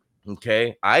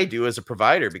 Okay, I do as a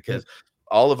provider because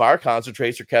all of our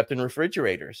concentrates are kept in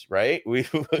refrigerators, right? We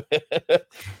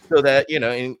so that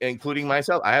including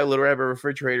myself, I literally have a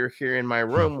refrigerator here in my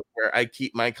room where I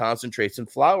keep my concentrates and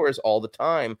flowers all the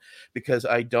time because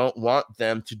I don't want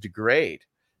them to degrade.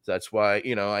 So that's why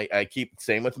I keep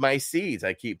same with my seeds.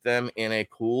 I keep them in a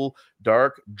cool,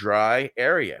 dark, dry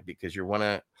area because you want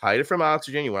to hide it from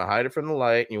oxygen, you want to hide it from the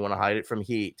light, and you want to hide it from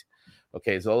heat.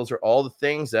 Okay, so those are all the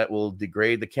things that will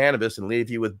degrade the cannabis and leave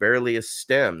you with barely a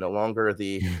stem, no longer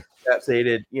the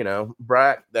capsated,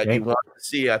 bract that you Right. want to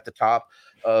see at the top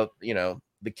of,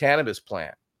 the cannabis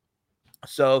plant.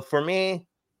 So for me,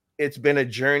 it's been a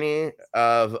journey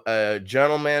of a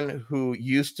gentleman who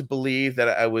used to believe that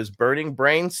I was burning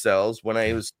brain cells when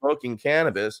I was smoking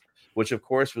cannabis, which of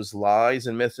course was lies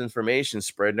and misinformation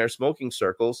spread in our smoking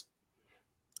circles,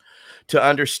 to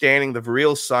understanding the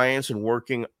real science and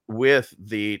working with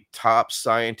the top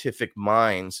scientific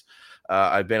minds.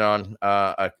 I've been on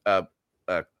a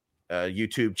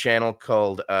YouTube channel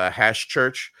called Hash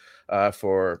Church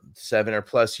for 7 or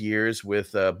plus years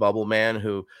with Bubble Man,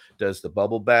 who does the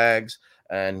bubble bags.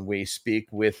 and we speak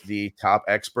with the top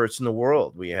experts in the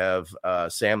world. We have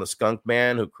Sam the Skunk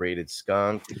Man, who created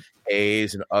skunk,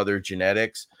 haze, and other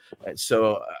genetics. And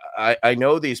so I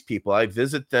know these people. I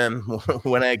visit them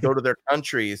when I go to their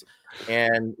countries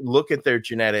and look at their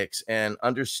genetics and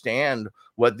understand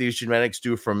what these genetics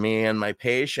do for me and my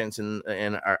patients and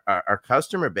our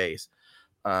customer base.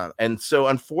 And so,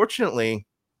 unfortunately,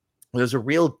 there's a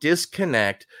real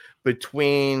disconnect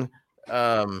between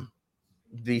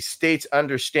the state's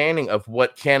understanding of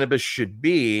what cannabis should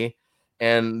be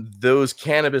and those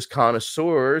cannabis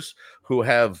connoisseurs who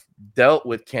have dealt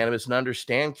with cannabis and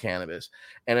understand cannabis.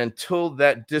 And until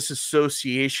that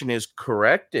disassociation is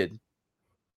corrected,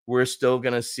 we're still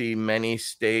going to see many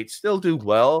states still do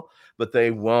well, but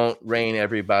they won't rein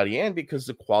everybody in because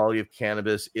the quality of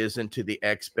cannabis isn't to the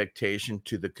expectation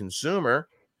to the consumer.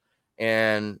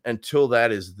 And until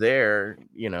that is there,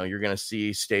 you're going to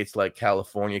see states like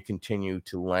California continue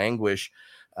to languish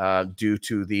due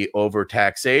to the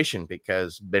overtaxation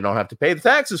because they don't have to pay the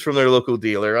taxes from their local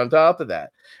dealer on top of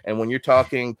that. And when you're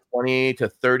talking 20 to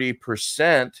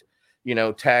 30%,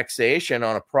 taxation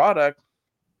on a product,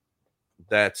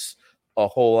 that's a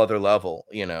whole other level,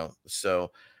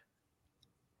 So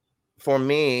for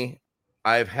me,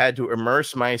 I've had to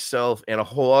immerse myself in a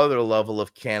whole other level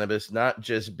of cannabis, not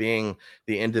just being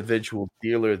the individual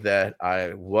dealer that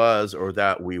I was or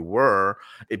that we were.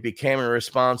 It became a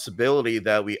responsibility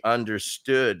that we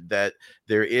understood that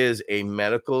there is a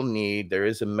medical need, there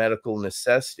is a medical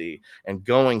necessity, and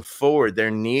going forward, there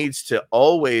needs to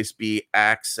always be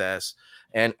access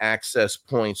and access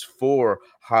points for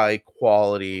high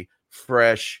quality,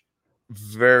 fresh,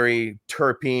 very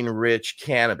terpene rich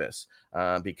cannabis,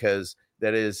 because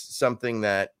that is something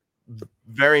that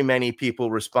very many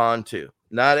people respond to.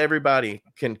 Not everybody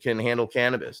can handle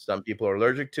cannabis. Some people are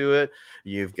allergic to it.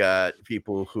 You've got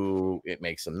people who it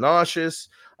makes them nauseous.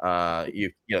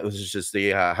 This is just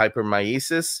the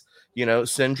hypermeiosis,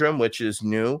 syndrome, which is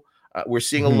new. We're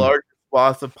seeing a large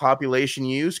swath of population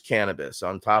use cannabis.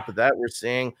 On top of that, we're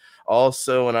seeing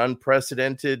also an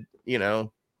unprecedented,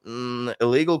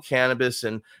 illegal cannabis,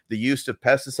 and the use of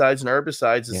pesticides and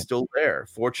herbicides is still there.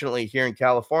 Fortunately, here in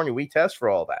California, we test for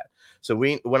all that. So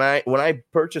when I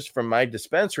purchase from my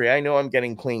dispensary, I know I'm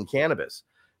getting clean cannabis.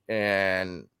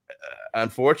 And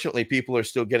unfortunately, people are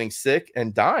still getting sick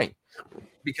and dying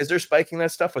because they're spiking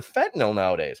that stuff with fentanyl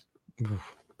nowadays.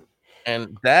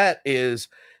 And that is,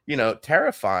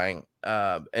 terrifying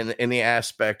in the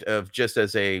aspect of just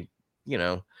as a,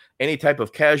 any type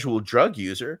of casual drug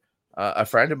user. A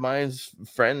friend of mine's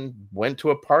friend went to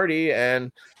a party and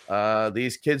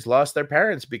these kids lost their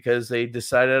parents because they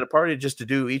decided at a party just to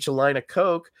do each a line of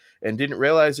coke and didn't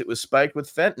realize it was spiked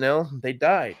with fentanyl. They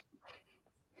died.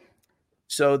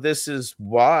 So this is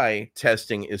why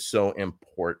testing is so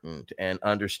important and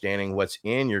understanding what's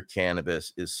in your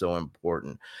cannabis is so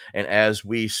important. And as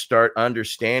we start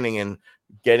understanding and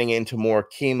getting into more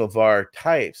chemovar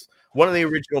types, one of the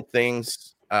original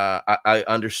things I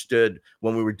understood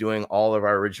when we were doing all of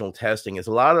our original testing is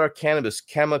a lot of our cannabis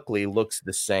chemically looks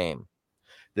the same.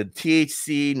 The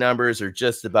THC numbers are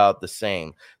just about the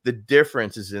same. The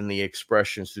difference is in the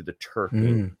expressions through the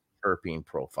terpene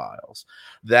profiles.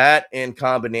 That in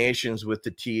combinations with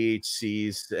the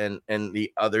THCs and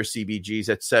the other CBGs,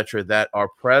 etc., that are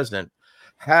present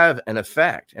have an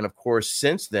effect. And of course,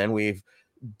 since then,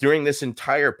 during this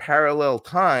entire parallel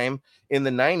time in the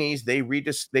 90s,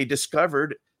 they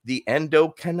discovered the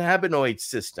endocannabinoid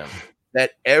system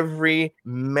that every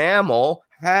mammal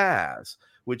has,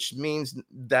 which means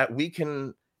that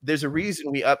there's a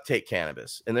reason we uptake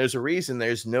cannabis, and there's a reason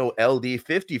there's no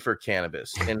LD50 for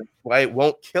cannabis, and why it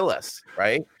won't kill us,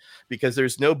 right? Because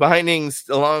there's no bindings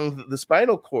along the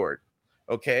spinal cord.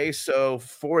 Okay, so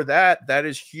for that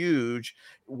is huge.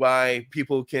 Why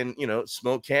people can,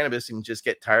 smoke cannabis and just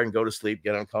get tired and go to sleep,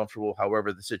 get uncomfortable,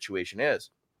 however the situation is.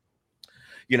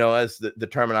 As the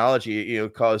terminology,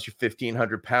 calls you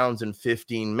 1,500 pounds in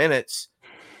 15 minutes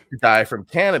to die from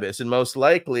cannabis. And most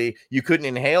likely you couldn't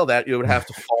inhale that. It would have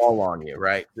to fall on you,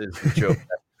 right? Is the joke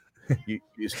that you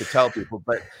used to tell people.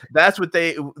 But that's what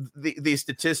these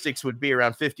statistics would be,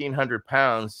 around 1,500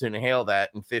 pounds to inhale that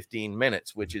in 15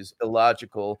 minutes, which is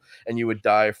illogical. And you would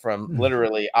die from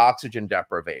literally oxygen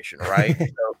deprivation, right?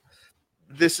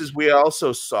 So we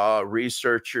also saw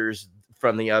researchers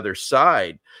from the other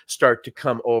side start to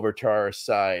come over to our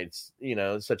sides,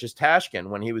 such as Tashkin,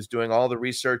 when he was doing all the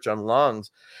research on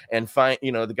lungs and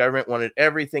the government wanted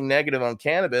everything negative on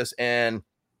cannabis and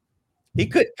he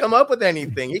couldn't come up with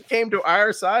anything. He came to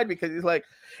our side because he's like,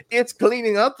 It's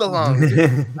cleaning up the lungs. You're a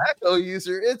tobacco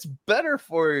user, it's better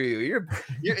for you.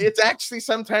 It's actually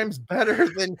sometimes better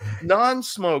than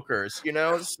non-smokers, you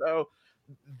know. So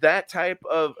that type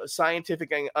of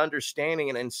scientific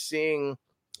understanding and seeing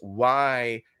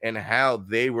why and how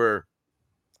they were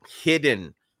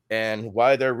hidden and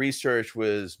why their research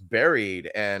was buried,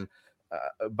 and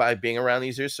by being around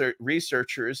these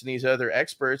researchers and these other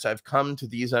experts, I've come to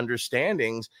these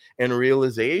understandings and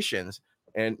realizations.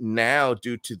 And now,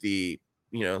 due to the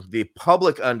the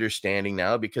public understanding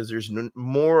now, because there's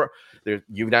more there,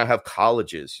 you now have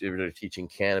colleges that are teaching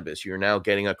cannabis. You're now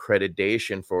getting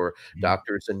accreditation for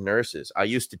doctors and nurses. I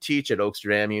used to teach at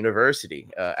Oaksterdam University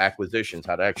acquisitions,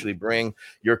 how to actually bring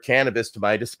your cannabis to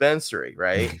my dispensary,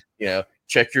 right?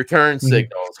 Check your turn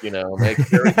signals, make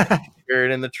sure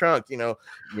it in the trunk,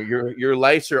 your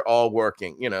lights are all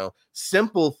working,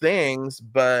 simple things,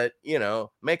 but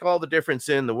make all the difference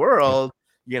in the world.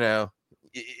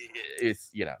 It's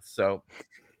so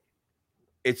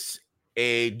it's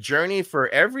a journey for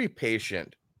every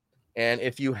patient, and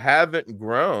if you haven't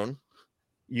grown,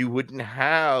 you wouldn't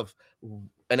have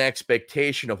an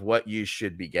expectation of what you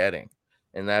should be getting.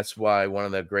 And that's why one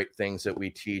of the great things that we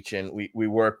teach and we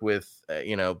work with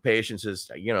patients is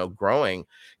growing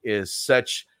is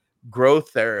such growth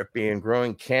therapy, and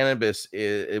growing cannabis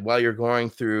while you're going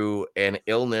through an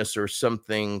illness or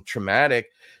something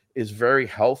traumatic is very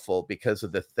helpful, because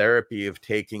of the therapy of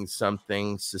taking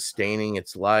something, sustaining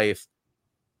its life,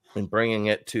 and bringing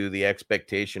it to the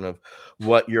expectation of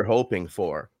what you're hoping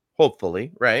for, hopefully,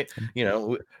 right?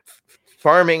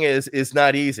 Farming is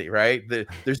not easy, right?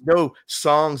 There's no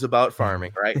songs about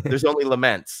farming, right? There's only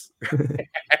laments.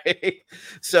 Right?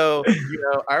 So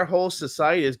our whole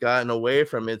society has gotten away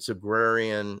from its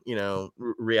agrarian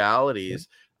realities,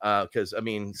 because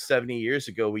 70 years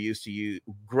ago we used to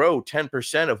grow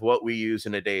 10% of what we use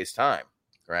in a day's time.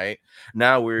 Right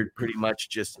now we're pretty much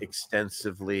just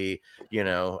extensively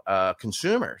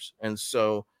consumers, and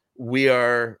so we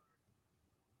are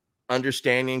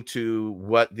understanding to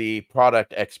what the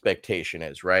product expectation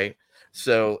is, right?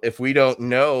 So if we don't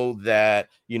know that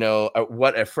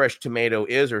what a fresh tomato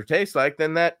is or tastes like,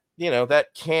 then that that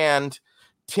canned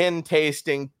tin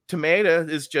tasting tomato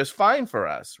is just fine for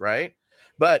us, right?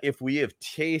 But if we have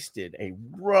tasted a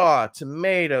raw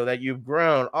tomato that you've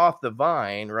grown off the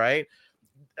vine, right,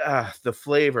 the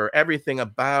flavor, everything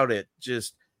about it,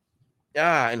 just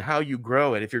and how you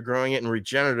grow it, if you're growing it in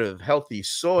regenerative healthy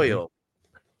soil,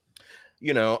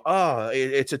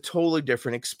 it's a totally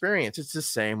different experience. It's the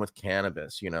same with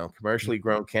cannabis. Commercially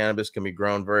grown cannabis can be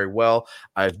grown very well.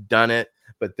 I've done it,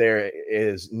 but there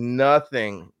is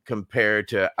nothing compared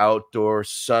to outdoor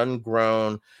sun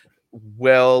grown,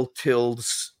 well-tilled,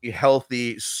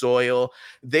 healthy soil.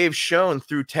 They've shown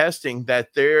through testing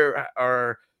that there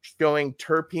are showing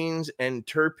terpenes and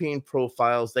terpene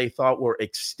profiles they thought were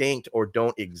extinct or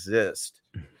don't exist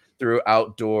through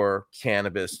outdoor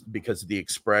cannabis because of the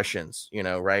expressions,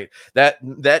 right?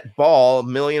 That ball a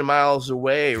million miles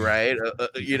away, right?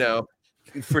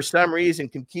 For some reason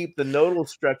can keep the nodal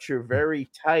structure very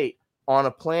tight on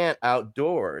a plant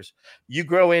outdoors. You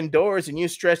grow indoors and you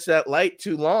stretch that light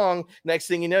too long, next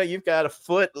thing you know, you've got a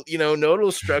foot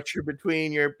nodal structure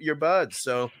between your buds.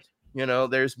 So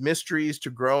there's mysteries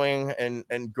to growing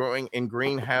and growing in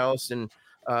greenhouse, and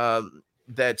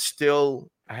that still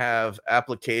have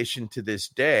application to this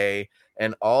day,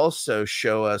 and also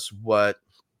show us what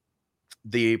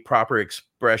the proper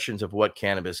expressions of what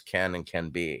cannabis can and can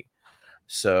be.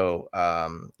 So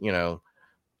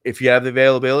if you have the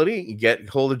availability, you get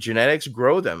hold of genetics,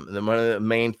 grow them. And one of the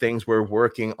main things we're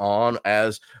working on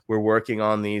as we're working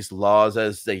on these laws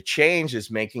as they change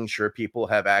is making sure people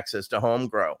have access to home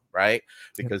grow, right?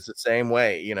 Because the same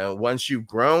way, once you've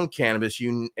grown cannabis,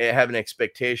 you have an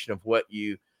expectation of what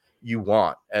you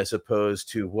want as opposed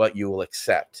to what you will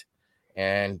accept.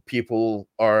 And people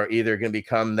are either going to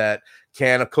become that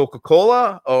can of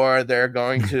Coca-Cola, or they're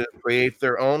going to create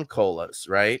their own colas,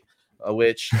 right?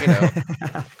 Which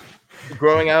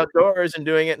growing outdoors and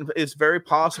doing it is very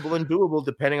possible and doable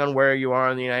depending on where you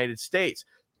are in the United States.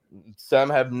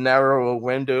 Some have narrower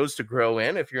windows to grow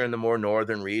in if you're in the more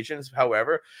northern regions.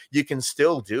 However, you can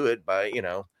still do it by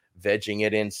vegging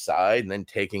it inside and then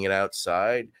taking it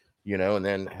outside, and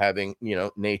then having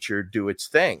nature do its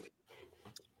thing.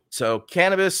 So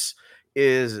cannabis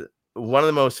is one of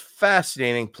the most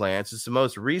fascinating plants. It's the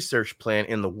most researched plant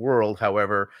in the world.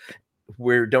 However,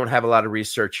 we don't have a lot of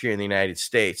research here in the United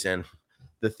States. And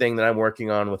the thing that I'm working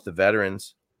on with the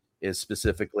veterans is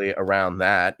specifically around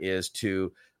that, is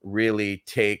to really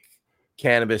take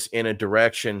cannabis in a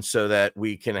direction so that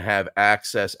we can have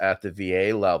access at the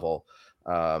VA level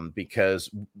because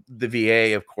the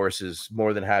VA, of course, is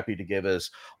more than happy to give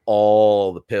us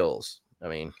all the pills. I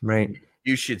mean, Right.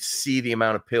 you should see the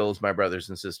amount of pills my brothers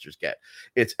and sisters get.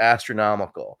 It's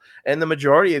astronomical. And the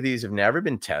majority of these have never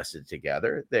been tested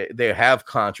together. They have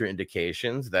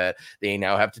contraindications that they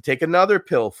now have to take another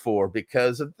pill for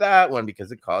because of that one,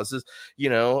 because it causes,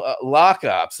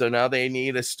 lockup. So now they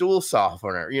need a stool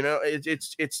softener.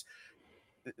 It's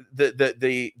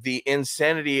the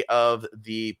insanity of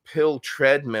the pill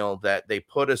treadmill that they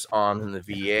put us on in the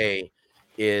VA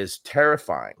is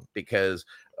terrifying, because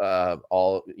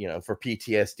for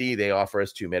PTSD they offer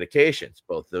us 2 medications.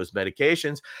 Both those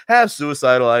medications have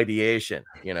suicidal ideation.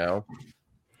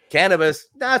 Cannabis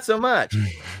not so much.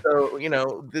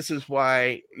 So this is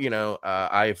why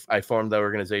I formed the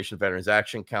organization Veterans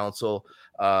Action Council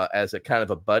as a kind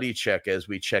of a buddy check as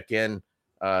we check in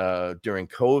during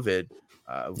COVID,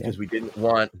 because we didn't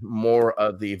want more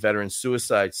of the veteran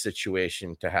suicide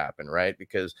situation to happen, right?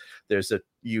 Because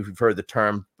you've heard the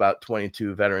term about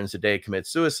 22 veterans a day commit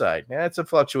suicide. Yeah, it's a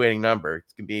fluctuating number. It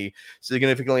can be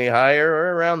significantly higher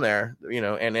or around there,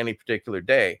 in any particular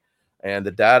day. And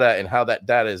the data and how that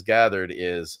data is gathered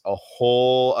is a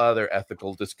whole other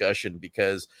ethical discussion,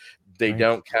 because they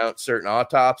don't count certain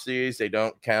autopsies. They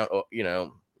don't count,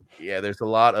 there's a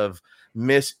lot of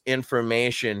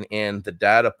misinformation in the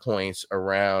data points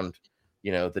around,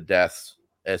 the deaths,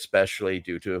 especially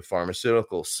due to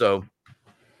pharmaceuticals. So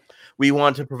we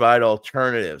want to provide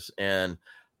alternatives, and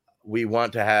we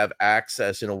want to have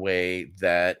access in a way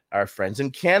that our friends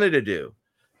in Canada do.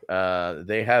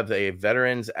 They have a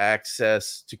Veterans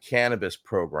Access to Cannabis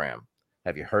program.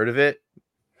 Have you heard of it?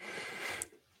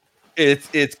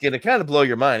 It's going to kind of blow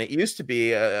your mind. It used to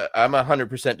be, I'm a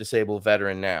 100% disabled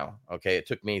veteran now. Okay. It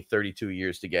took me 32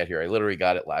 years to get here. I literally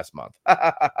got it last month.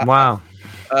 Wow.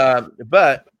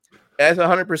 But as a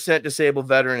 100% disabled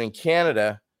veteran in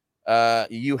Canada,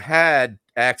 you had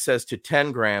access to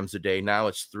 10 grams a day. Now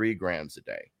it's 3 grams a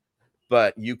day.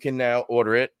 But you can now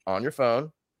order it on your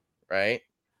phone, right?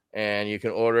 And you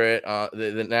can order it.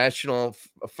 The National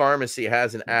Pharmacy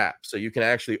has an app, so you can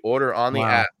actually order on the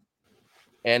app.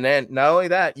 And then not only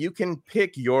that, you can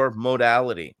pick your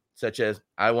modality, such as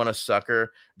I want a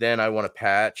sucker, then I want a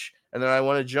patch, and then I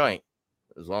want a joint.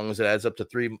 As long as it adds up to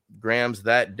 3 grams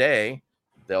that day,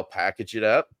 they'll package it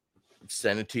up,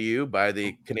 send it to you by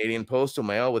the Canadian Postal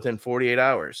Mail within 48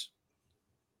 hours.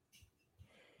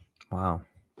 Wow.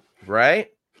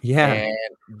 Right? Yeah. And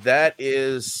that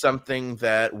is something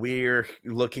that we're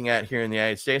looking at here in the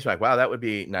United States. Like, wow, that would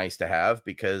be nice to have,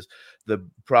 because the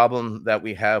problem that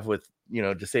we have with,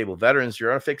 disabled veterans,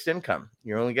 you're on a fixed income.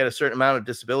 You only get a certain amount of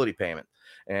disability payment.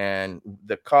 And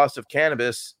the cost of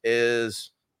cannabis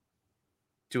is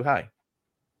too high.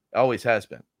 Always has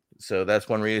been. So that's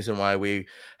one reason why we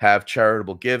have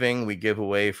charitable giving. We give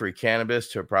away free cannabis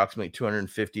to approximately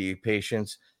 250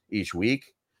 patients each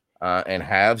week. And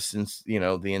have since,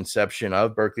 the inception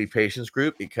of Berkeley Patients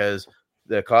Group, because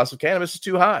the cost of cannabis is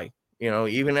too high.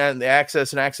 Even at the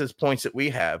access points that we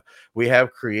have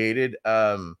created,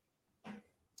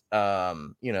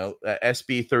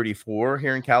 SB 34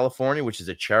 here in California, which is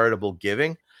a charitable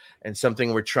giving, and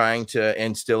something we're trying to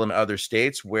instill in other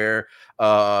states, where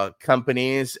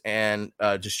companies and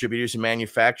distributors and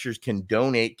manufacturers can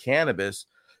donate cannabis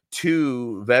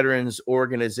to veterans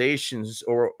organizations,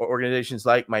 or organizations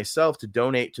like myself, to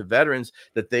donate to veterans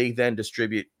that they then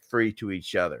distribute free to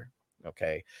each other.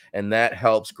 Okay. And that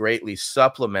helps greatly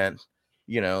supplement,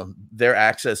 their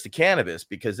access to cannabis,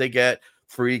 because they get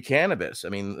free cannabis. I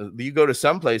mean, you go to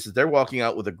some places, they're walking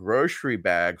out with a grocery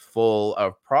bag full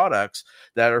of products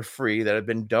that are free, that have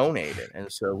been donated. And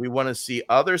so we want to see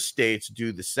other states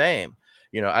do the same.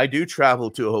 I do travel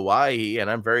to Hawaii,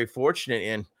 and I'm very fortunate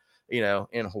in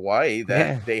Hawaii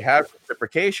that they have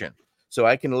reciprocation. So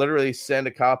I can literally send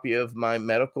a copy of my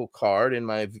medical card and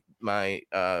my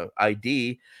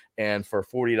ID, and for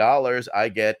 $40, I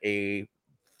get a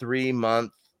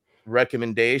 3-month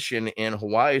recommendation in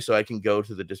Hawaii, so I can go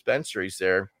to the dispensaries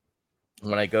there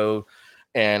when I go,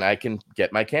 and I can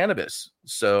get my cannabis.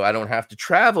 So I don't have to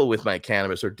travel with my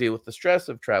cannabis or deal with the stress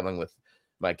of traveling with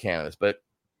my cannabis. But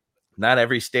not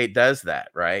every state does that,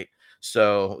 right?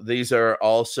 So these are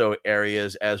also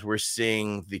areas, as we're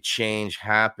seeing the change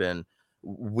happen,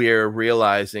 we're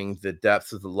realizing the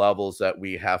depths of the levels that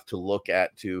we have to look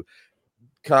at to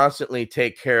constantly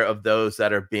take care of those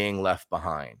that are being left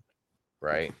behind,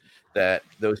 right? That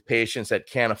those patients that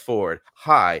can't afford.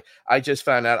 Hi, I just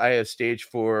found out I have stage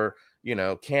 4,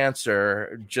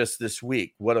 cancer just this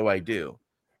week. What do I do?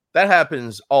 That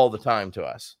happens all the time to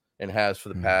us, and has for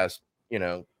the past,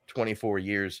 24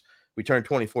 years. We turned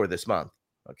 24 this month.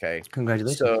 Okay.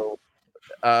 Congratulations. So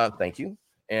Thank you.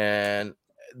 And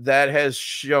that has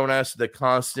shown us the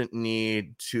constant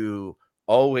need to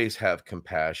always have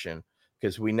compassion,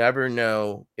 because we never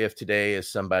know if today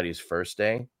is somebody's first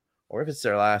day or if it's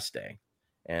their last day.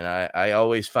 And I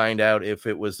always find out if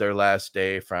it was their last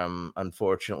day from,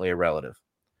 unfortunately, a relative,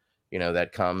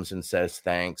 that comes and says,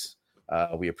 thanks.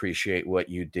 We appreciate what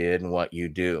you did and what you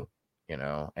do,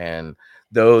 and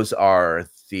those are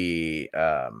the,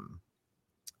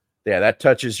 that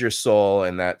touches your soul.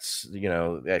 And that's,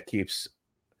 that keeps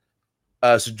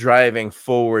us driving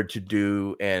forward to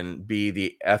do and be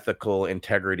the ethical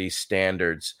integrity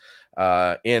standards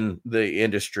in the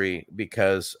industry,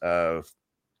 because of,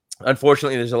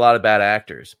 unfortunately, there's a lot of bad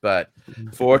actors, but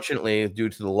fortunately, due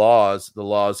to the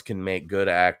laws can make good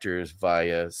actors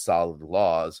via solid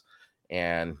laws,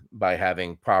 and by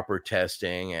having proper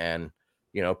testing and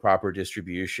proper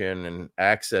distribution and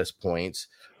access points,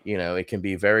 it can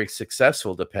be very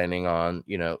successful depending on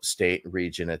state,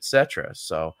 region, etc.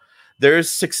 So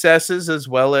there's successes as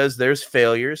well as there's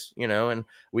failures, and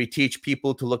we teach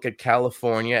people to look at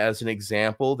California as an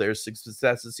example. There's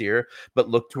successes here, but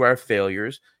look to our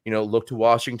failures. Look to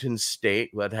Washington State,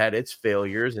 that had its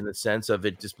failures in the sense of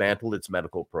it dismantled its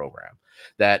medical program.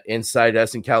 That inside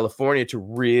us in California to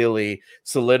really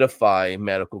solidify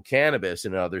medical cannabis,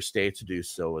 in other states to do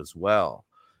so as well.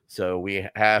 So we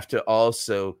have to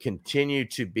also continue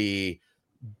to be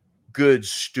good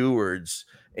stewards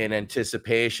in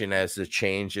anticipation as the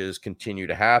changes continue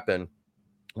to happen.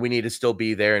 We need to still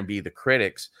be there and be the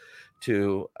critics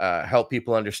to help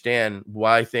people understand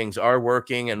why things are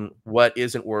working and what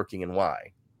isn't working and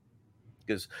why.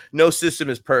 Because no system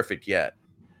is perfect yet.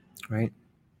 Right.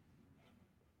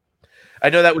 I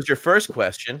know that was your first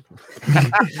question.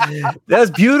 That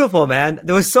was beautiful, man.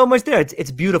 There was so much there.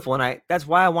 It's beautiful. And that's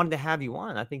why I wanted to have you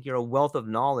on. I think you're a wealth of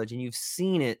knowledge, and you've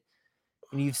seen it,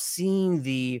 and you've seen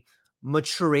the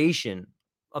maturation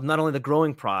of not only the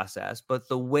growing process, but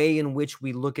the way in which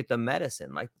we look at the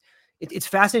medicine. Like it's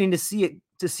fascinating to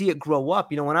see it grow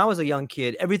up. When I was a young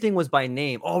kid, everything was by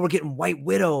name. Oh, we're getting White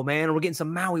Widow, man. Or we're getting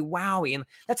some Maui Wowie. And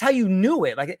that's how you knew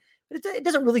it. Like it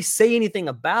doesn't really say anything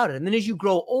about it. And then as you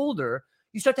grow older,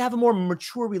 you start to have a more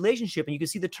mature relationship, and you can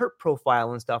see the terp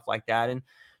profile and stuff like that. And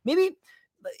maybe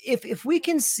if we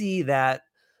can see that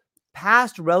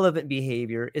past relevant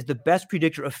behavior is the best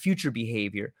predictor of future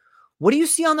behavior, what do you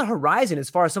see on the horizon as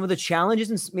far as some of the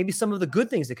challenges and maybe some of the good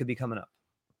things that could be coming up?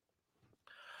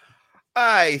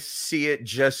 I see it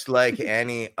just like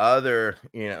any other,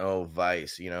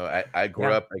 vice. I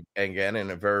grew up again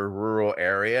in a very rural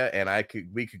area, and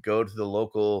we could go to the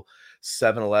local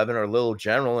 7-Eleven or Little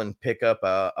General and pick up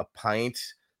a pint,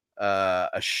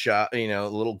 a shot, a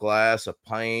little glass, a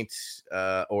pint,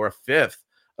 or a fifth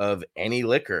of any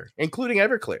liquor, including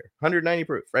Everclear, 190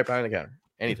 proof, right behind the counter,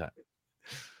 anytime.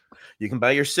 You can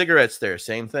buy your cigarettes there,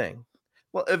 same thing.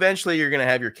 Well, eventually you're going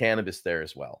to have your cannabis there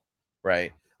as well,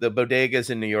 right? The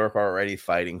bodegas in New York are already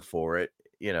fighting for it.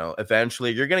 Eventually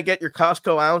you're going to get your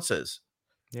Costco ounces,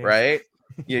 right?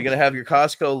 You're going to have your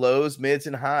Costco lows, mids,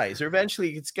 and highs. Or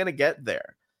eventually it's going to get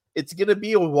there. It's going to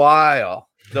be a while.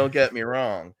 Don't get me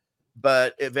wrong.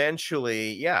 But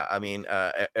eventually, yeah, I mean,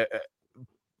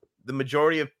 the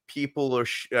majority of people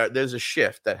there's a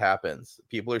shift that happens.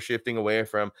 People are shifting away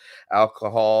from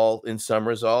alcohol in some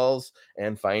resolves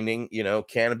and finding,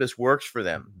 cannabis works for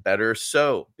them better.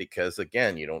 So, because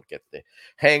again, you don't get the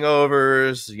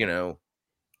hangovers,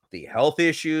 the health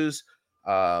issues,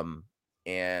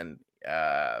 and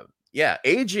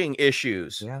aging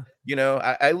issues.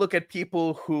 I look at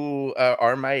people who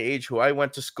are my age, who I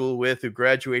went to school with, who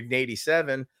graduated in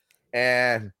 87,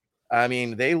 and I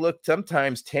mean, they look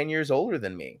sometimes 10 years older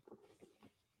than me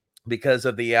because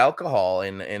of the alcohol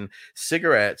and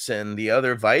cigarettes and the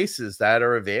other vices that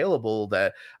are available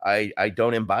that I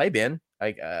don't imbibe in.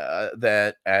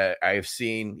 I've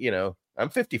seen, I'm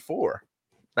 54.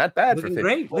 Not bad for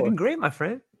 54. Looking great, my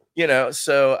friend.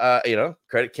 So,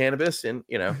 credit cannabis and,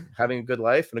 having a good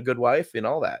life and a good wife and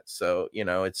all that. So,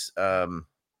 it's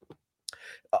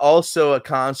also a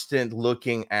constant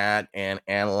looking at and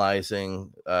analyzing,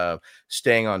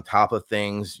 staying on top of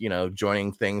things,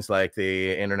 joining things like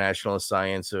the International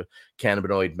Science of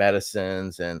Cannabinoid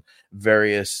Medicines and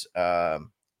various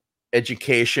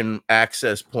education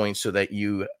access points so that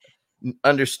you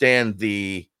understand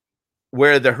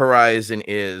where the horizon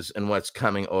is and what's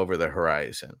coming over the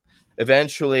horizon.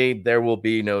 Eventually, there will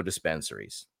be no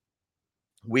dispensaries.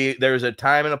 There's a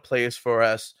time and a place for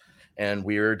us. And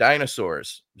we're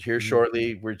dinosaurs. Here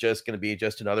shortly, we're just going to be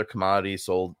just another commodity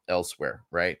sold elsewhere,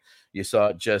 right? You saw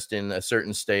it just in a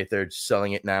certain state. They're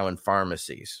selling it now in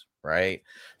pharmacies, right?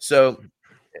 So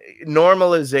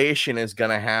normalization is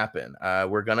going to happen.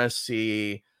 We're going to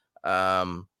see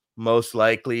most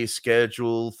likely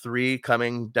Schedule 3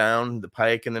 coming down the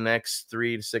pike in the next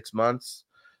 3 to 6 months,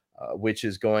 which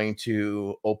is going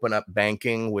to open up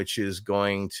banking, which is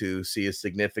going to see a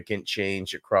significant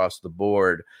change across the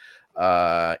board,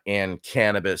 and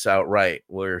cannabis outright.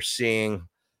 We're seeing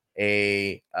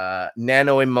a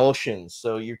nano emulsions,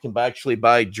 so you can actually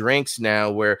buy drinks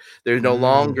now where there's no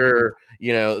longer,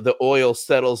 the oil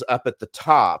settles up at the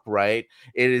top, right?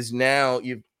 It is now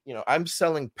I'm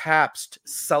selling Pabst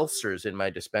seltzers in my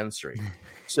dispensary.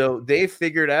 So they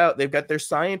figured out, they've got their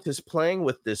scientists playing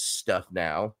with this stuff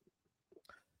now,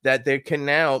 that they can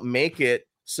now make it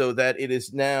so that it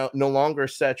is now no longer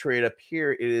saturated up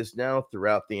here. It is now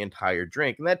throughout the entire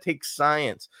drink. And that takes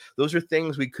science. Those are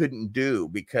things we couldn't do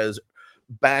because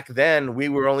back then we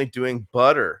were only doing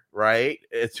butter, right?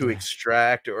 To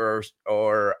extract or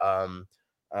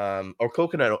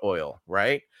coconut oil,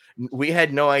 right? We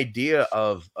had no idea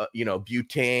of,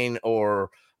 butane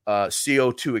or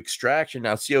CO2 extraction.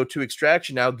 Now, CO2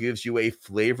 extraction now gives you a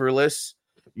flavorless,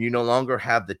 you no longer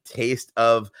have the taste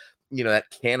of, that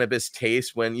cannabis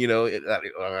taste when,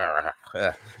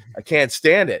 I can't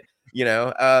stand it,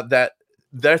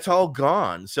 that's all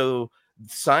gone. So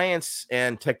science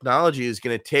and technology is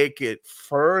going to take it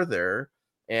further,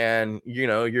 and,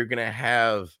 you're going to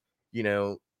have,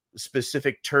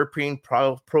 specific terpene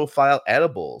profile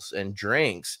edibles and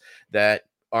drinks that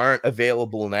aren't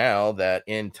available now, that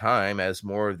in time, as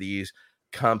more of these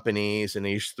companies and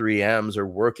these 3Ms are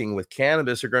working with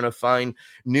cannabis, are going to find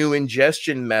new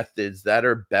ingestion methods that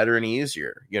are better and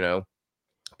easier.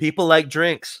 People like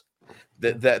drinks.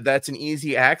 That's an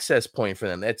easy access point for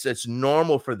them. That's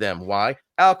normal for them. Why?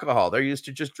 Alcohol. They're used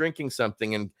to just drinking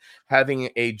something, and having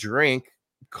a drink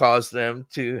cause them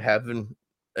to have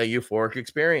a euphoric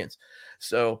experience.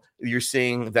 So you're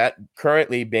seeing that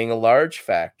currently being a large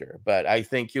factor. But I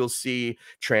think you'll see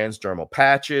transdermal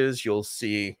patches. You'll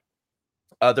see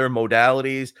other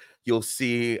modalities. You'll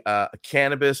see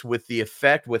cannabis with the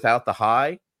effect without the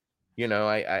high.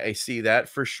 I see that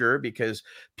for sure, because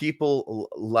people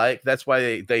like, that's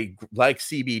why they like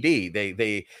CBD.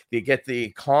 They get the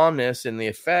calmness and the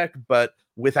effect, but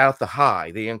without the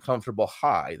high, the uncomfortable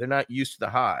high. They're not used to the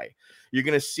high. You're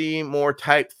going to see more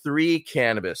type 3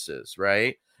 cannabises,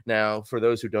 right? Now, for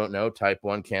those who don't know, type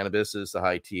 1 cannabis is the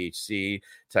high THC.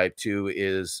 Type 2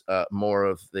 is more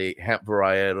of the hemp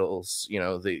varietals,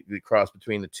 the cross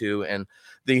between the two. And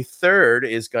the third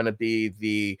is going to be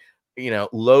the,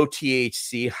 low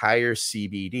THC, higher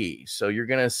CBD. So you're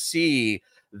going to see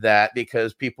that,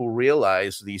 because people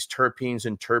realize these terpenes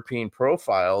and terpene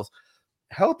profiles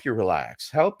help you relax,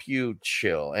 help you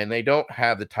chill, and they don't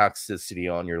have the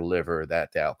toxicity on your liver that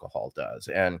the alcohol does.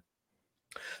 And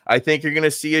I think you're going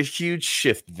to see a huge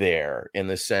shift there, in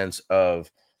the sense of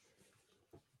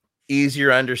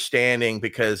easier understanding,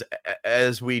 because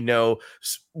as we know,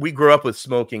 we grew up with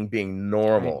smoking being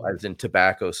normal, as in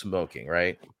tobacco smoking,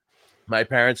 right? My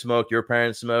parents smoked, your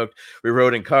parents smoked, we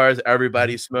rode in cars,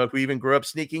 everybody smoked. We even grew up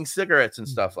sneaking cigarettes and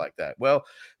stuff like that. Well,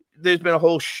 there's been a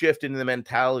whole shift in the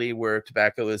mentality where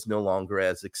tobacco is no longer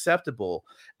as acceptable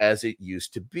as it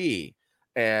used to be.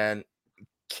 And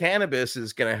cannabis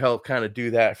is going to help kind of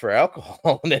do that for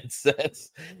alcohol in its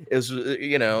sense, is,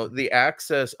 the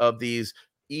access of these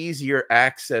easier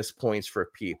access points for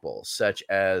people, such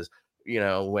as,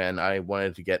 when I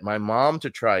wanted to get my mom to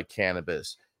try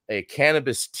cannabis, a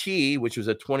cannabis tea, which was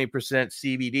a 20%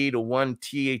 CBD to 1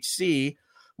 THC,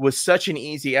 was such an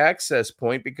easy access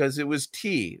point, because it was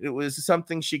tea. It was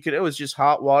something it was just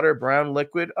hot water, brown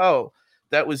liquid. Oh,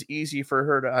 that was easy for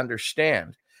her to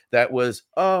understand. That was,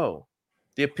 the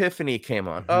epiphany came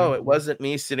on. Oh, it wasn't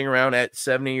me sitting around at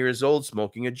 70 years old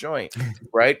smoking a joint,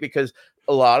 right? Because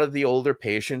a lot of the older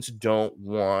patients don't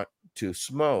want to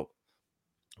smoke.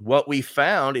 What we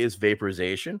found is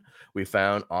vaporization. We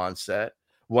found onset.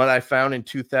 What I found in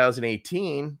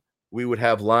 2018, we would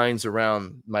have lines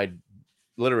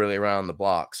literally around the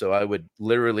block. So I would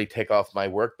literally take off my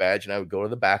work badge and I would go to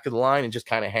the back of the line and just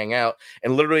kind of hang out,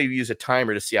 and literally use a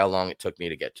timer to see how long it took me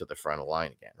to get to the front of the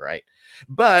line again, right?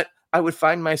 But I would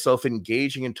find myself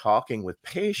engaging and talking with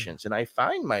patients, and I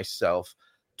find myself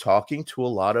talking to a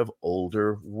lot of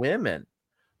older women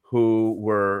who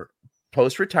were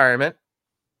post-retirement,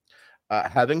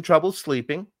 having trouble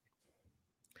sleeping,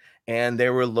 and they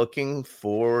were looking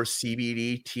for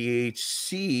CBD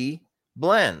THC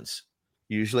blends,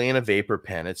 usually in a vapor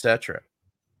pen, etc.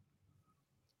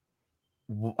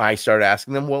 I started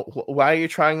asking them, well, why are you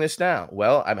trying this now?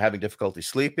 Well, I'm having difficulty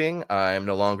sleeping. I'm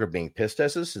no longer being pissed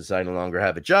at this since I no longer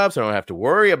have a job, so I don't have to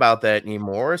worry about that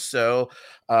anymore. So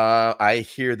I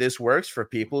hear this works for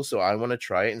people, so I want to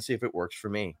try it and see if it works for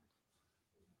me.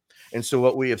 And so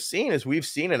what we have seen is we've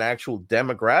seen an actual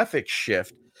demographic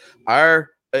shift. Our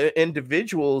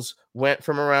individuals went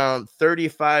from around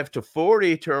 35 to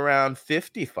 40 to around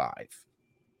 55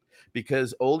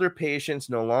 because older patients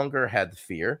no longer had the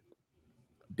fear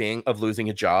of losing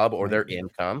a job or their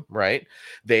income, right?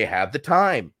 They have the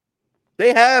time.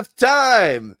 They have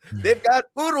time. They've got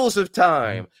oodles of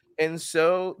time. And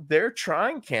so they're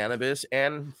trying cannabis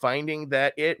and finding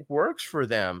that it works for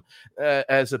them,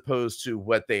 as opposed to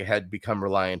what they had become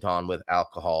reliant on with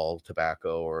alcohol,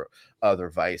 tobacco, or other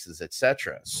vices,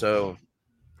 etc. So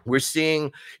we're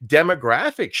seeing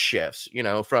demographic shifts,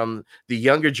 from the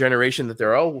younger generation that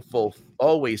they're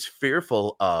always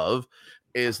fearful of,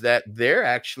 is that they're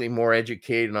actually more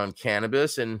educated on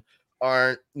cannabis and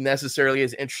aren't necessarily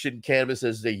as interested in cannabis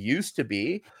as they used to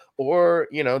be, or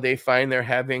they find they're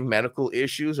having medical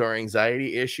issues or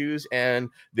anxiety issues and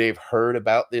they've heard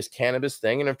about this cannabis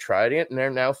thing and have tried it and they're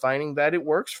now finding that it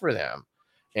works for them.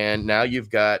 And now you've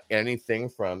got anything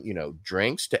from,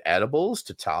 drinks to edibles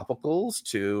to topicals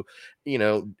to,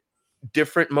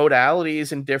 different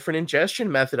modalities and different ingestion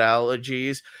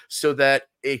methodologies so that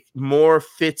it more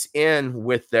fits in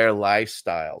with their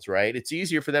lifestyles, right? It's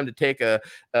easier for them to take a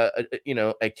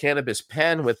cannabis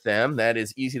pen with them that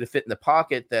is easy to fit in the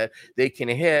pocket that they can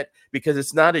hit, because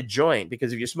it's not a joint.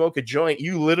 Because if you smoke a joint,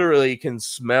 you literally can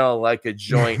smell like a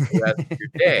joint the rest of your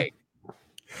day.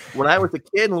 When I was a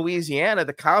kid in Louisiana,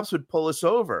 the cops would pull us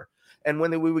over. And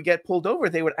when we would get pulled over,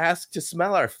 they would ask to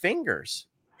smell our fingers.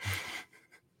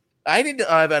 I didn't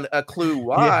have a clue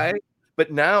why,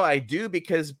 but now I do,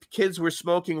 because kids were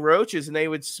smoking roaches and they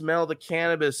would smell the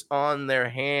cannabis on their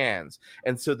hands.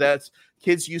 And so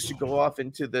kids used to go off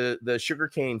into the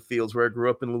sugarcane fields where I grew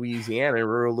up in Louisiana, in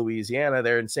rural Louisiana,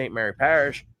 there in St. Mary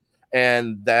Parish.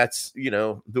 And that's,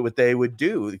 what they would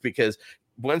do, because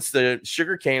once the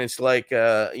sugar cane, it's like,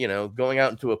 going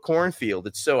out into a cornfield.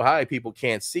 It's so high, people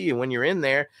can't see. And when you're in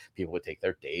there, people would take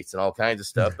their dates and all kinds of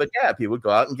stuff. But yeah, people would go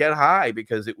out and get high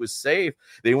because it was safe.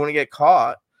 They didn't want to get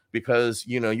caught, because,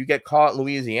 you get caught in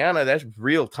Louisiana, that's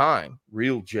real time,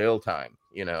 real jail time.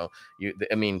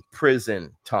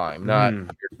 Prison time, not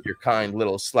your kind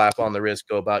little slap on the wrist,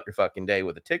 go about your fucking day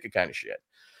with a ticket kind of shit.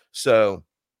 So,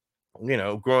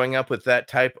 growing up with that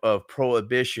type of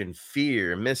prohibition,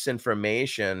 fear,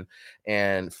 misinformation,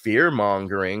 and fear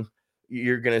mongering,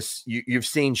 you've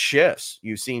seen shifts.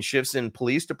 You've seen shifts in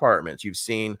police departments. You've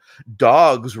seen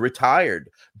dogs retired.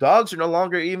 Dogs are no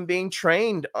longer even being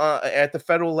trained at the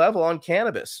federal level on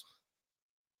cannabis.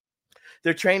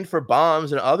 They're trained for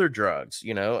bombs and other drugs,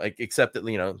 except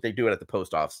that, they do it at the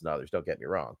post office and others, don't get me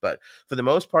wrong. But for the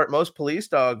most part, most police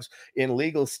dogs in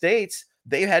legal states,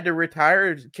 they had to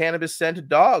retire cannabis scented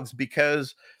dogs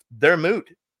because they're moot.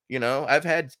 I've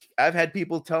had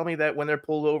people tell me that when they're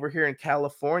pulled over here in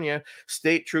California,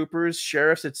 state troopers,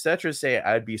 sheriffs, etc., say,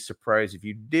 I'd be surprised if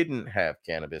you didn't have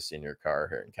cannabis in your car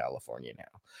here in California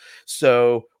now.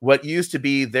 So what used to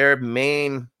be their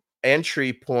main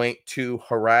entry point to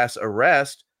harass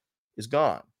arrest is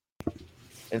gone.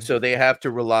 And so they have to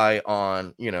rely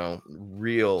on,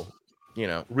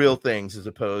 real things, as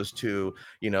opposed to,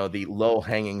 the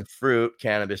low-hanging fruit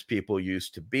cannabis people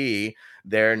used to be.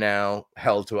 They're now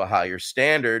held to a higher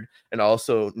standard and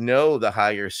also know the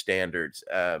higher standards,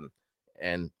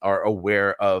 and are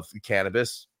aware of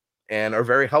cannabis and are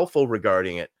very helpful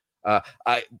regarding it.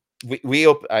 I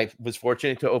was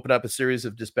fortunate to open up a series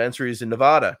of dispensaries in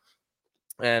Nevada.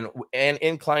 And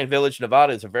Incline Village,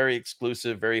 Nevada is a very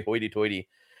exclusive, very hoity-toity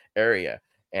area,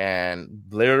 and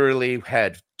literally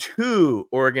had 2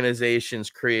 organizations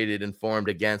created and formed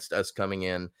against us coming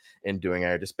in and doing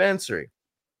our dispensary.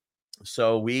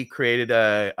 So we created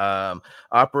a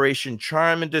Operation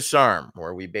Charm and Disarm,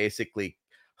 where we basically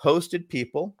hosted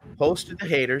the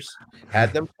haters,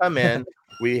 had them come in.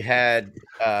 We had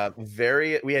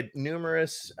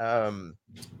numerous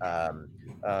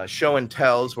show and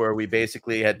tells, where we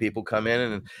basically had people come in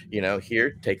and,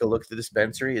 here, take a look at the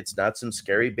dispensary. It's not some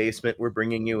scary basement we're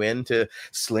bringing you in to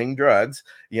sling drugs,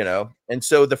 And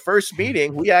so the first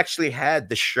meeting, we actually had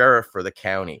the sheriff for the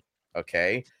county.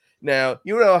 Okay. Now,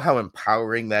 you know how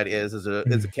empowering that is as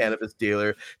a cannabis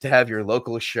dealer, to have your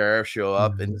local sheriff show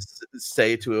up and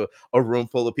say to a room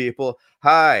full of people,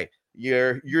 hi,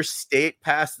 your state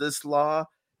passed this law.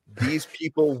 These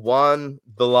people won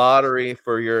the lottery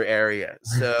for your area.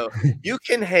 So you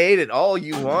can hate it all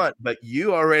you want, but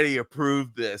you already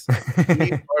approved this.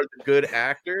 We are the good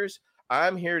actors.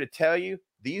 I'm here to tell you,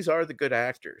 these are the good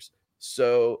actors.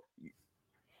 So,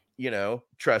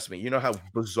 trust me, you know how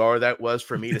bizarre that was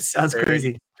for me to sit Sounds there and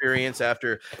crazy. experience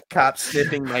after cops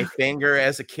sniffing my finger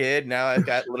as a kid. Now I've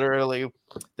got literally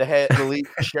the lead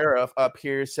sheriff up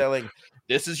here selling,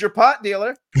 this is your pot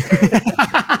dealer.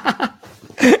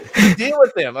 Deal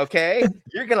with him, okay?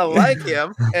 You're gonna like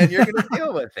him and you're gonna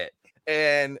deal with it.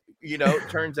 And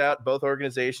turns out both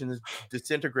organizations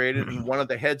disintegrated, and one of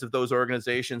the heads of those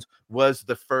organizations was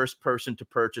the first person to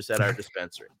purchase at our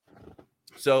dispensary.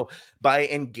 So by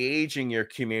engaging your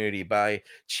community, by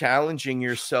challenging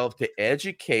yourself to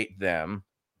educate them,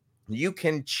 you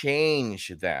can change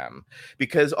them,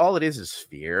 because all it is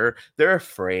fear. They're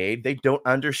afraid. They don't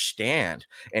understand.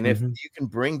 And if Mhm. you can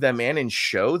bring them in and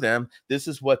show them, this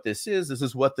is what this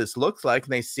is what this looks like,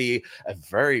 and they see a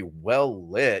very well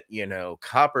lit,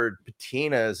 coppered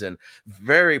patinas and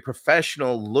very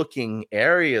professional looking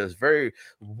areas, very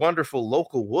wonderful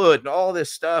local wood and all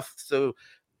this stuff. So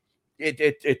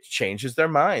it changes their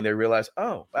mind. They realize,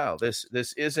 oh wow, this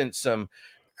isn't some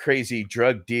crazy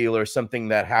drug deal or something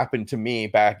that happened to me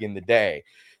back in the day.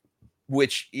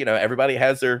 Which everybody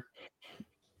has their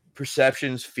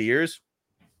perceptions, fears.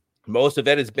 Most of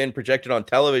it has been projected on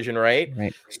television, right?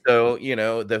 Right. So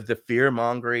the fear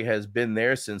mongering has been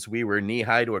there since we were knee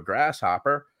high to a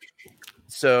grasshopper.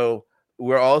 So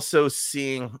we're also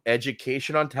seeing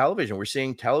education on television. We're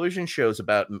seeing television shows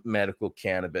about medical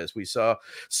cannabis. We saw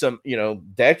some,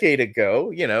 decade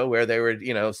ago, where they were,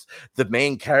 the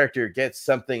main character gets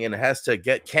something and has to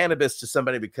get cannabis to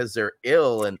somebody because they're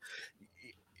ill. And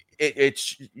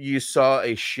you saw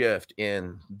a shift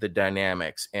in the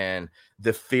dynamics, and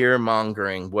the fear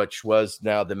mongering, which was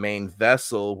now the main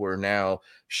vessel, were now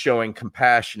showing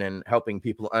compassion and helping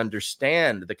people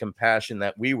understand the compassion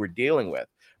that we were dealing with.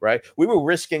 Right? We were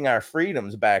risking our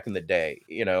freedoms back in the day.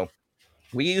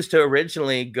 We used to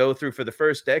originally go through, for the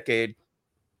first decade,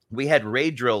 we had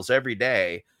raid drills every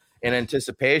day in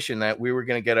anticipation that we were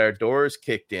going to get our doors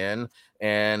kicked in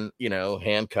and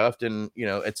handcuffed and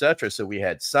etc. So we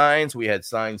had signs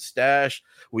stashed,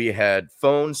 we had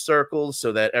phone circles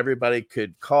so that everybody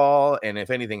could call, and if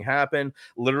anything happened,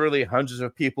 literally hundreds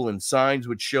of people in signs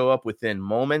would show up within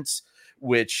moments,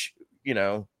 which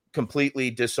completely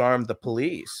disarmed the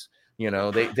police.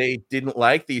 They didn't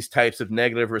like these types of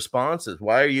negative responses.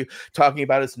 Why are you talking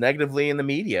about us negatively in the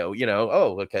media?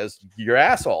 Oh, because you're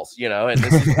assholes, and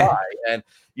this is why. And,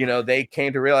 they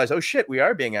came to realize, oh shit, we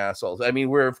are being assholes. I mean,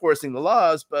 we're enforcing the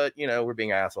laws, but, we're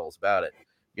being assholes about it,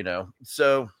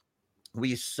 So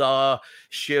we saw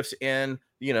shifts in,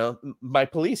 my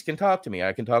police can talk to me.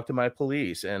 I can talk to my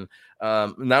police. And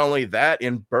not only that,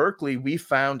 in Berkeley, we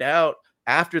found out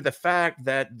after the fact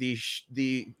that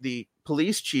the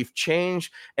police chief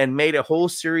changed and made a whole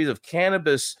series of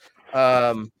cannabis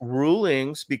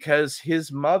rulings because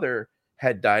his mother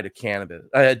had died of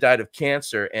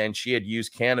cancer, and she had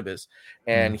used cannabis,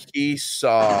 and he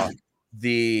saw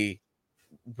the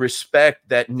respect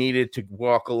that needed to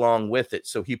walk along with it.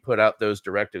 So he put out those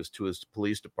directives to his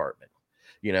police department.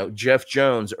 Jeff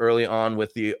Jones, early on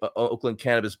with the Oakland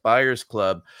Cannabis Buyers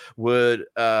Club, would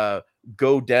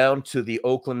go down to the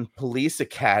Oakland Police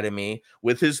Academy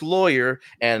with his lawyer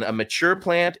and a mature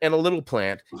plant and a little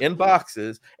plant in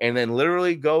boxes, and then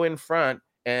literally go in front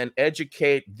and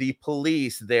educate the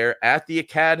police there at the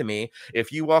academy.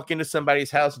 If you walk into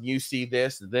somebody's house and you see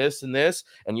this, this, and this,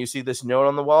 and you see this note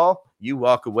on the wall, you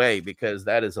walk away, because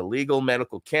that is illegal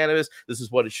medical cannabis. This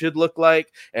is what it should look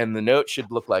like, and the note should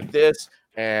look like this.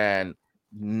 And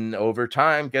over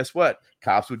time, guess what?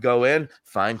 Cops would go in,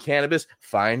 find cannabis,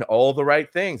 find all the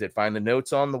right things. They'd find the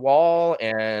notes on the wall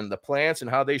and the plants and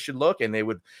how they should look, and they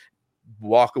would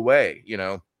walk away.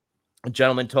 A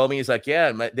gentleman told me, he's like,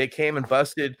 yeah, they came and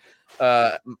busted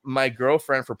my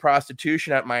girlfriend for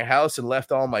prostitution at my house and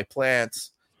left all my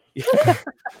plants.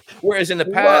 Whereas in the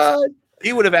past,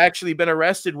 he would have actually been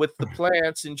arrested with the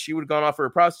plants, and she would have gone off for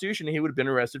a prostitution, and he would have been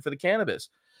arrested for the cannabis.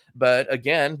 But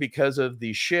again, because of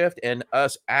the shift and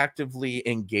us actively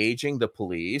engaging the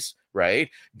police, right,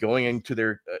 going into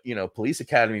their police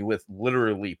academy with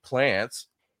literally plants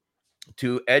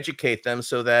to educate them,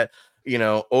 so that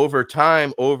over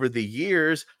time, over the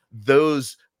years,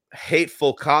 those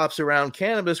hateful cops around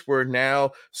cannabis were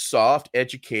now soft,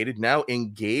 educated, now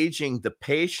engaging the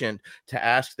patient to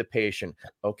ask the patient,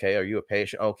 okay, are you a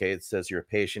patient? Okay, it says you're a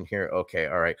patient here. Okay,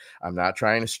 all right, I'm not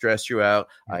trying to stress you out.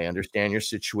 I understand your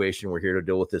situation. We're here to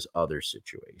deal with this other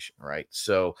situation, right?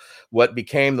 So what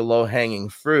became the low-hanging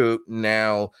fruit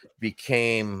now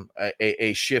became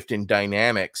a shift in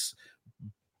dynamics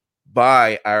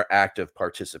by our active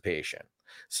participation.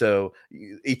 So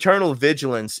eternal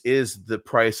vigilance is the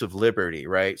price of liberty,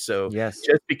 right? So Yes.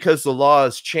 just because the law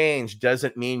has changed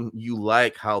doesn't mean you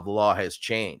like how the law has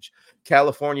changed.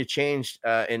 California changed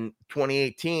in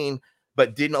 2018,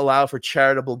 but didn't allow for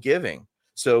charitable giving.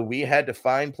 So we had to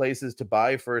find places to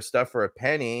buy stuff for a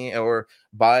penny or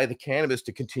buy the cannabis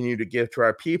to continue to give to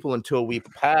our people until we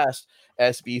passed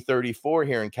SB 34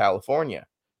 here in California,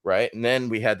 right? And then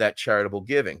we had that charitable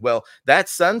giving. Well, that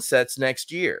sunsets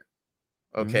next year.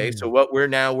 Okay, so what we're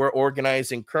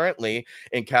organizing currently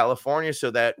in California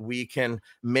so that we can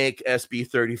make SB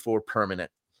 34 permanent.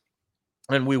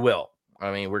 And we will.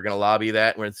 I mean, we're going to lobby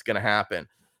that when it's going to happen.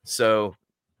 So,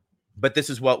 but this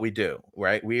is what we do,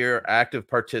 right? We are active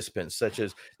participants, such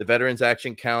as the Veterans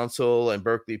Action Council and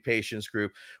Berkeley Patients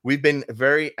Group. We've been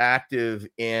very active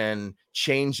in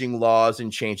changing laws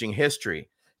and changing history.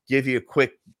 Give you a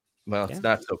quick, well, it's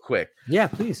not so quick. Yeah,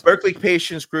 please. Berkeley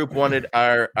Patients Group wanted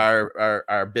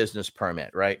our business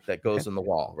permit, right? That goes on the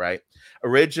wall, right?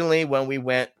 Originally, when we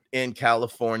went in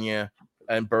California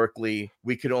and Berkeley,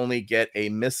 we could only get a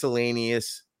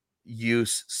miscellaneous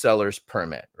use seller's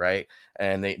permit, right?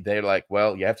 And they're like,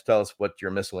 well, you have to tell us what your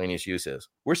miscellaneous use is.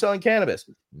 We're selling cannabis,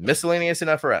 miscellaneous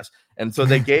enough for us. And so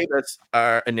they gave us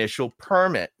our initial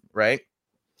permit, right?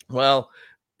 Well,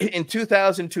 in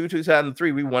 2002,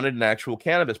 2003, we wanted an actual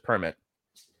cannabis permit.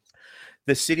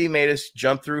 The city made us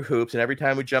jump through hoops, and every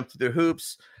time we jumped through the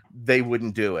hoops, they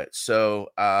wouldn't do it. So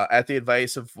at the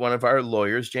advice of one of our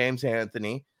lawyers, James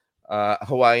Anthony,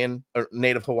 Hawaiian or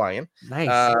native Hawaiian.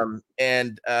 Nice.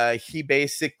 And he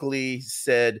basically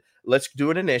said, let's do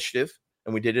an initiative.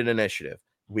 And we did an initiative.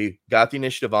 We got the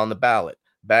initiative on the ballot.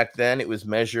 Back then it was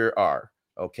Measure R.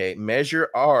 Okay. Measure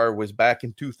R was back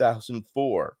in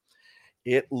 2004.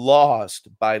 It lost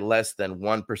by less than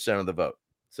 1% of the vote.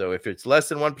 So if it's less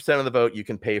than 1% of the vote, you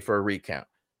can pay for a recount.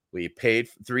 We paid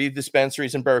 3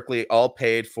 dispensaries in Berkeley, all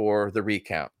paid for the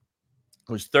recount.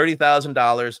 It was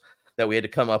 $30,000 that we had to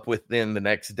come up with in the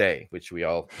next day, which we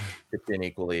all pitched in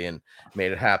equally and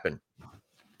made it happen.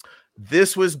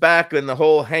 This was back in the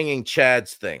whole hanging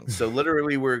chads thing. So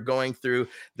literally we're going through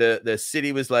the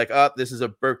city was like, oh, this is a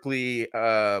Berkeley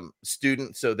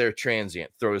student, so they're transient,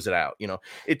 throws it out. You know,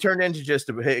 it turned into just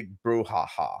a big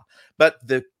brouhaha. But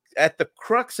at the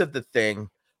crux of the thing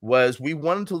was we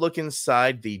wanted to look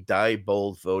inside the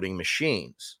Diebold voting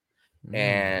machines.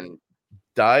 And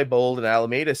Diebold and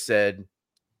Alameda said,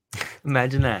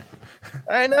 imagine that.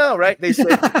 I know, right? They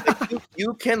said,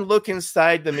 you can look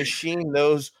inside the machine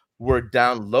those were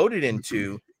downloaded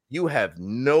into. You have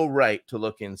no right to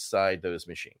look inside those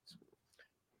machines.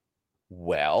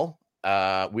 Well,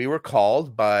 we were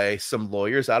called by some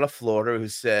lawyers out of Florida who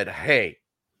said, hey,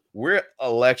 we're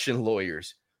election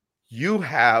lawyers. You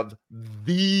have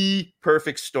the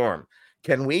perfect storm.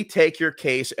 Can we take your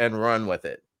case and run with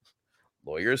it?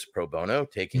 Lawyers pro bono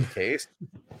taking case.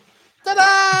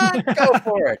 Ta-da! Go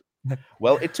for it.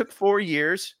 Well, it took 4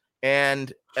 years.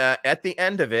 And at the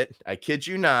end of it, I kid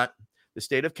you not, the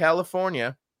state of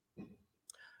California,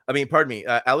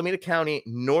 Alameda County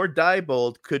nor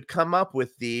Diebold could come up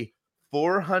with the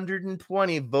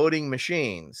 420 voting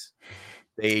machines.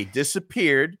 They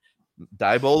disappeared.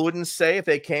 Diebold wouldn't say if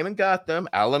they came and got them.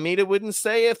 Alameda wouldn't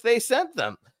say if they sent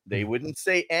them. They wouldn't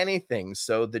say anything.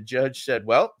 So the judge said,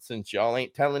 well, since y'all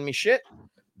ain't telling me shit,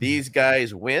 these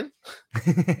guys win.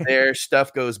 Their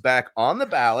stuff goes back on the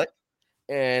ballot.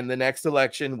 And the next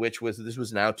election, this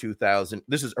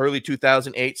is early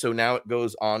 2008. So now it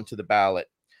goes on to the ballot.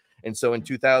 And so in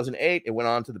 2008, it went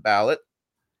on to the ballot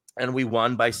and we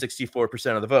won by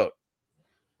 64% of the vote.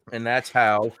 And that's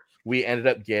how we ended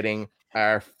up getting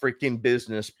our freaking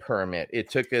business permit. It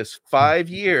took us 5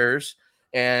 years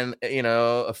and,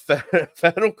 a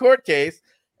federal court case,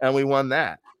 and we won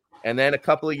that. And then a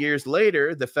couple of years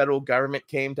later, the federal government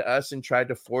came to us and tried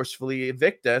to forcefully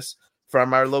evict us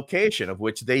from our location, of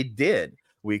which they did.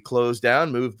 We closed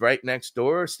down, moved right next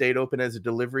door, stayed open as a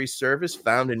delivery service,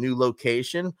 found a new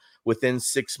location within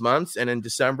 6 months. And in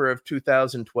December of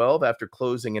 2012, after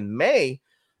closing in May,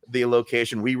 the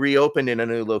location, we reopened in a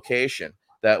new location.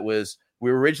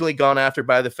 We were originally gone after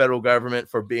by the federal government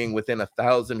for being within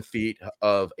 1,000 feet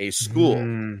of a school.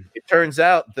 It turns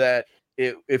out that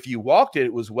if you walked it,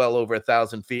 it was well over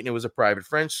 1,000 feet, and it was a private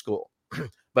French school.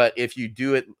 But if you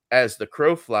do it as the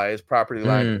crow flies, property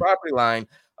line to property line,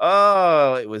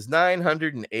 it was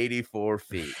 984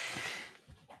 feet.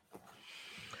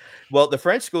 Well, the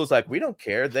French school's like, we don't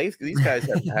care. These guys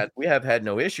have had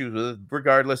no issues with it.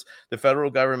 Regardless, the federal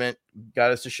government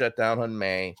got us to shut down on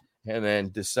May. And then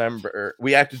December,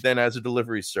 we acted then as a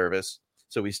delivery service.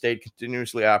 So we stayed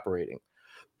continuously operating.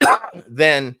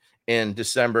 Then in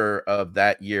December of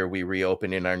that year, we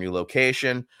reopened in our new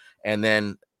location. And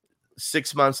then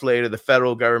 6 months later, the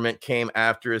federal government came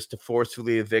after us to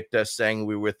forcefully evict us, saying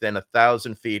we were within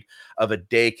 1,000 feet of a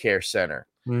daycare center.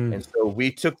 And so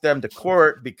we took them to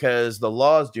court because the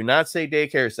laws do not say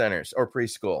daycare centers or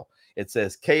preschool. It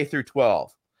says K through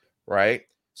 12, right?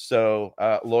 So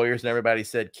lawyers and everybody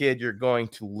said, kid, you're going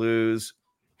to lose.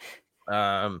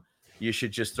 You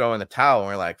should just throw in the towel. And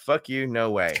we're like, fuck you,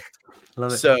 no way.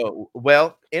 Love it. So,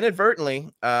 well, inadvertently,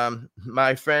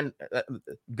 my friend,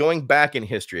 going back in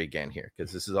history again here,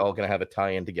 because this is all going to have a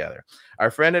tie-in together. Our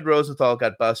friend Ed Rosenthal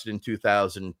got busted in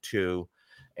 2002.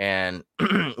 And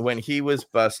when he was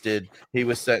busted, he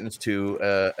was sentenced to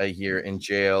a year in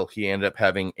jail. He ended up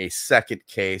having a second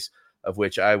case, of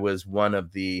which I was one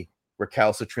of the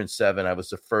recalcitrant 7. I was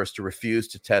the first to refuse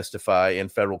to testify in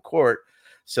federal court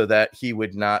so that he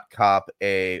would not cop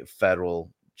a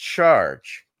federal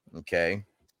charge. Okay.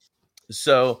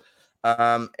 So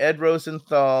Ed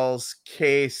Rosenthal's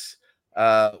case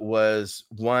was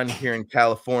one here in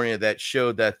California that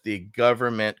showed that the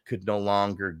government could no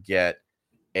longer get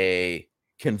a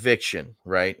conviction,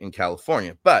 right, in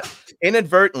California. But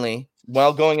inadvertently,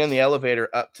 while going in the elevator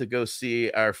up to go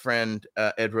see our friend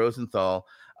Ed Rosenthal,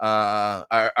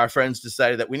 our friends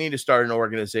decided that we need to start an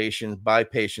organization by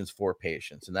patients for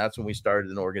patients. And that's when we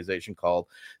started an organization called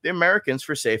the Americans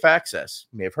for Safe Access.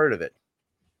 You may have heard of it.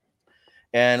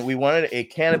 And we wanted a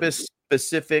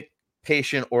cannabis-specific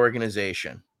patient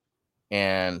organization.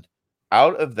 And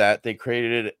out of that, they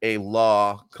created a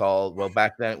law called, well,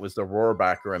 back then it was the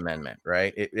Rohrabacher Amendment,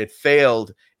 right? It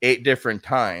failed 8 different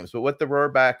times. But what the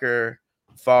Rohrabacher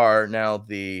FAR, now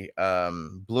the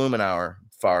Blumenauer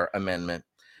FAR Amendment,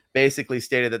 basically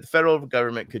stated that the federal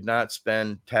government could not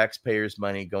spend taxpayers'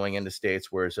 money going into states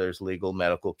where there's legal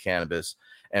medical cannabis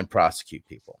and prosecute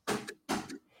people.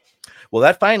 Well,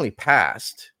 that finally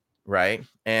passed, right?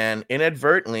 And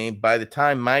inadvertently, by the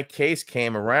time my case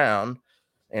came around,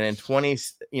 and in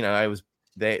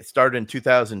they started in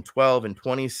 2012 and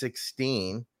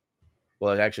 2016.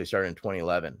 Well, it actually started in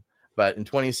 2011, but in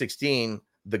 2016,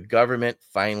 the government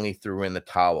finally threw in the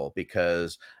towel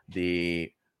because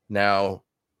the now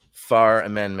FAR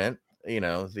amendment, the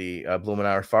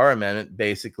Blumenauer FAR amendment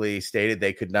basically stated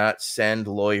they could not send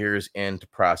lawyers in to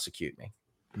prosecute me.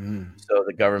 So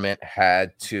the government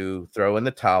had to throw in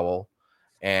the towel,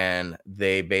 and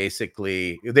they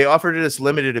offered us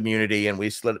limited immunity, and we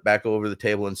slid it back over the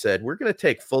table and said, we're going to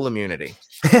take full immunity.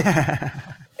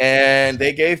 And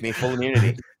they gave me full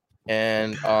immunity.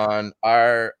 And on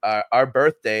our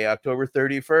birthday, October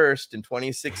 31st in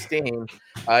 2016,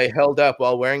 I held up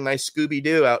while wearing my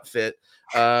Scooby-Doo outfit,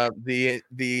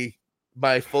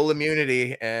 my full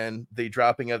immunity and the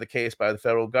dropping of the case by the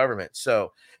federal government.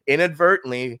 So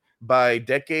inadvertently, by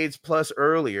decades plus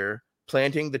earlier,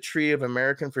 planting the tree of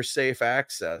American for Safe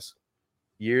Access,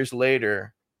 years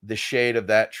later, the shade of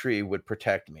that tree would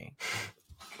protect me.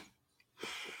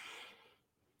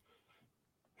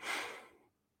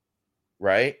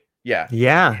 Right? Yeah.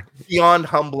 Yeah. Beyond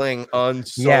humbling on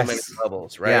so many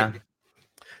levels, right? Yeah.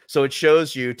 So it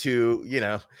shows you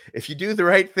to, if you do the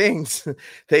right things,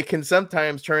 they can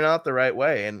sometimes turn out the right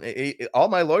way. And all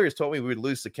my lawyers told me we would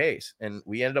lose the case, and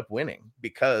we ended up winning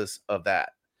because of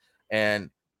that. And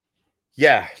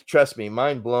yeah, trust me,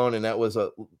 mind blown. And that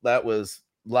was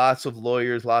lots of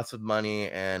lawyers, lots of money.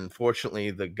 And fortunately,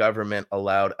 the government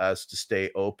allowed us to stay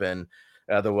open.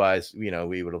 Otherwise, we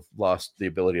would have lost the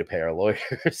ability to pay our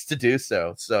lawyers to do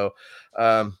so. So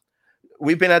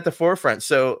we've been at the forefront.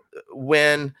 So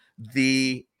when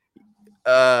the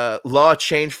law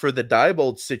changed for the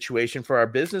Diebold situation for our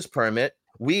business permit,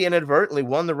 we inadvertently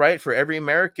won the right for every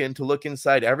American to look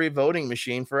inside every voting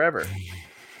machine forever.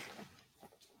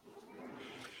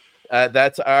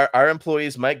 That's our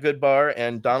employees, Mike Goodbar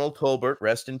and Donald Tolbert,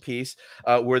 rest in peace,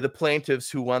 were the plaintiffs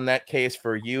who won that case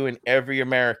for you and every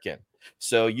American.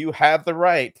 So you have the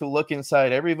right to look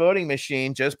inside every voting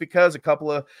machine just because a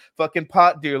couple of fucking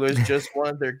pot dealers just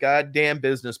wanted their goddamn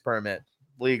business permit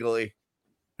legally.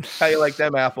 How you like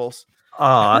them apples? Oh,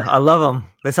 I love them.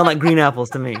 They sound like green apples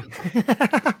to me.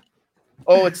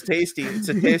 Oh, it's tasty. It's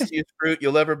the tastiest fruit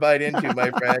you'll ever bite into,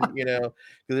 my friend.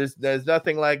 Because there's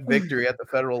nothing like victory at the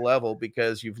federal level,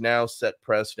 because you've now set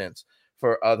precedents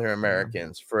for other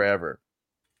Americans forever.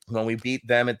 When we beat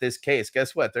them at this case,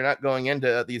 guess what? They're not going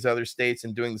into these other states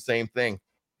and doing the same thing.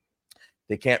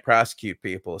 They can't prosecute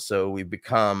people. So we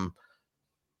become,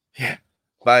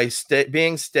 by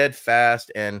being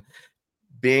steadfast and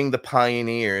being the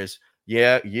pioneers.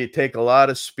 Yeah, you take a lot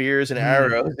of spears and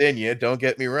arrows in you, don't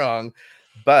get me wrong,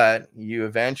 but you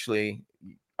eventually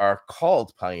are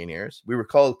called pioneers. We were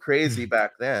called crazy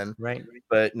back then, Right.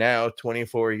 but now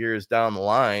 24 years down the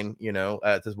line,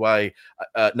 this is why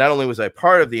not only was I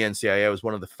part of the NCIA, I was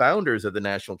one of the founders of the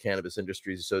National Cannabis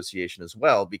Industries Association as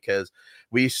well, because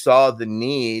we saw the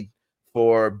need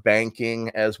for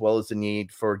banking as well as the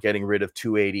need for getting rid of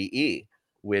 280E,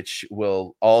 which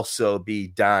will also be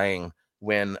dying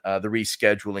when the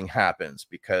rescheduling happens,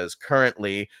 because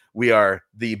currently we are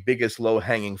the biggest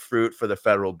low-hanging fruit for the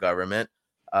federal government.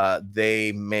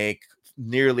 They make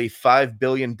nearly $5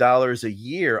 billion a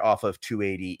year off of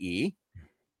 280E.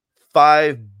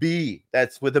 5B,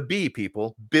 that's with a B,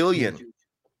 people, billion.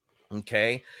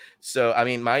 Okay. So, I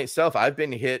mean, myself, I've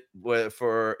been hit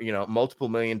for, multiple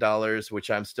 $1 million,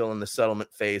 which I'm still in the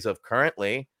settlement phase of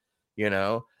currently.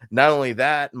 Not only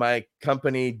that, my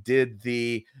company did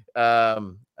there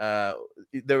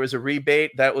was a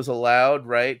rebate that was allowed,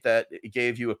 right? That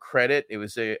gave you a credit. It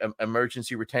was a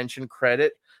emergency retention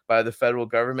credit by the federal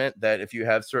government, that if you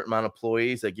have a certain amount of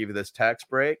employees, they give you this tax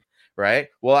break, right?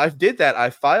 Well, I did that. I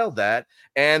filed that,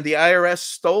 and the IRS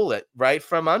stole it right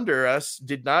from under us,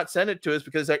 did not send it to us,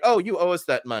 because like, oh, you owe us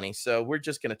that money, so we're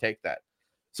just going to take that.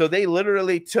 So they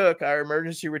literally took our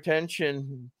emergency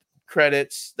retention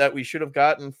credits that we should have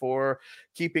gotten for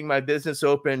keeping my business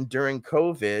open during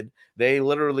COVID. They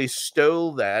literally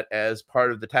stole that as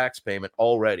part of the tax payment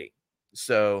already.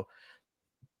 So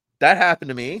that happened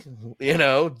to me,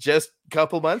 just a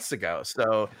couple months ago.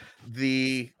 So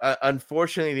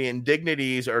unfortunately, the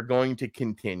indignities are going to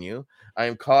continue. I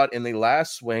am caught in the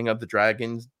last swing of the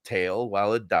dragon's tail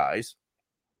while it dies.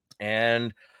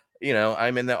 And,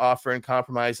 I'm in the offer and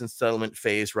compromise and settlement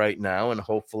phase right now, and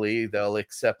hopefully they'll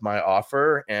accept my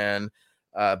offer. And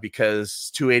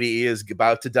because 280E is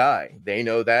about to die. They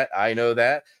know that. I know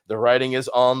that. The writing is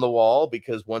on the wall,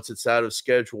 because once it's out of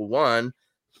Schedule 1,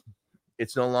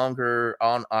 it's no longer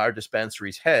on our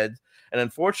dispensary's head. And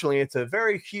unfortunately, it's a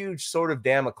very huge sort of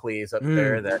Damocles up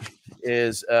there that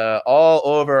is all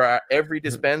over every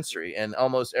dispensary. And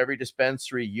almost every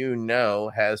dispensary,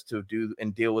 has to do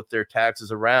and deal with their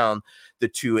taxes around the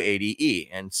 280E.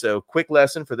 And so, quick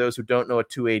lesson for those who don't know what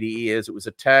 280E is: it was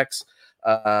a tax.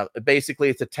 Basically,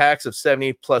 it's a tax of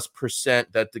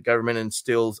 70+% that the government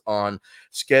instills on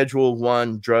Schedule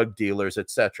 1 drug dealers,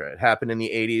 etc. It happened in the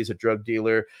 80s. A drug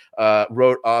dealer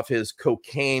wrote off his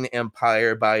cocaine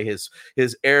empire by his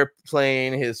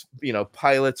airplane, his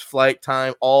pilot's flight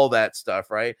time, all that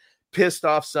stuff, right? Pissed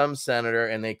off some senator,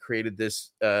 and they created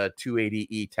this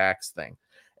 280E tax thing.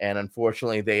 And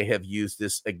unfortunately, they have used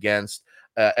this against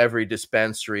every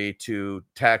dispensary to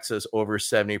tax us over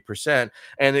 70%.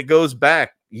 And it goes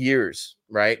back years,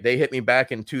 right? They hit me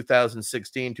back in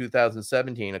 2016,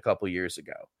 2017, a couple years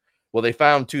ago. Well, they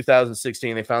found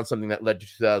 2016, they found something that led to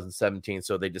 2017.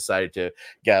 So they decided to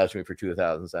gouge me for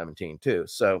 2017 too.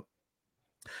 So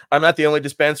I'm not the only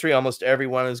dispensary. Almost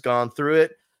everyone has gone through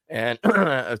it. And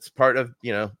it's part of,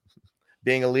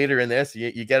 being a leader in this.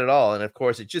 You get it all. And of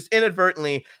course, it just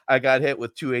inadvertently, I got hit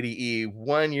with 280E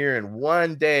 1 year and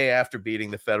 1 day after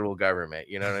beating the federal government.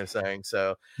 You know what I'm saying?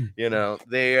 So,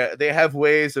 they have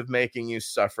ways of making you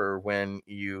suffer when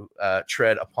you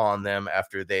tread upon them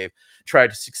after they've tried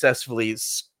to successfully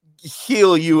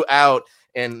heal you out,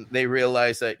 and they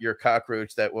realize that you're a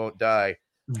cockroach that won't die.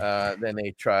 Then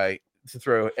they try to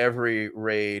throw every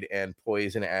raid and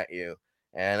poison at you.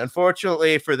 And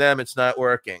unfortunately for them, it's not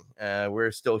working.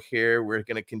 We're still here. We're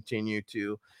going to continue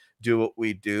to do what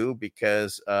we do,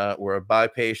 because we're by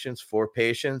patients, for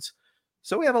patients.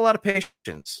 So we have a lot of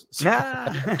patience.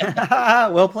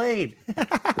 Well played.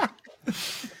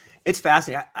 It's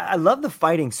fascinating. I love the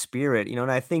fighting spirit,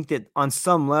 and I think that on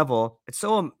some level, it's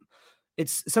something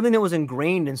that was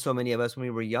ingrained in so many of us when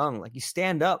we were young. Like, you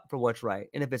stand up for what's right.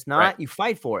 And if it's not, you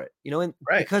fight for it, and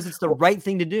because it's the right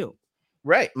thing to do.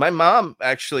 Right. My mom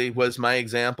actually was my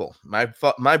example. My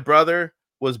brother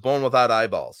was born without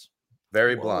eyeballs,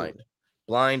 very blind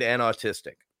and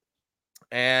autistic.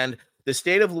 And the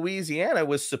state of Louisiana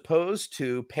was supposed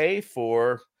to pay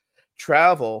for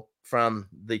travel from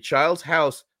the child's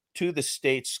house to the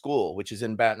state school, which is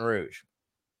in Baton Rouge.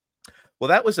 Well,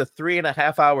 that was a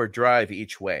 3.5-hour drive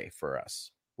each way for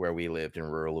us, where we lived in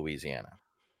rural Louisiana.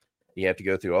 You have to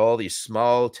go through all these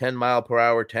small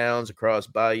 10-mile-per-hour towns across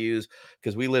bayous,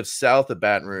 because we live south of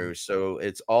Baton Rouge. So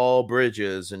it's all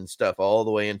bridges and stuff all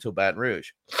the way into Baton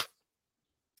Rouge.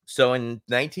 So in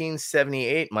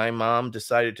 1978, my mom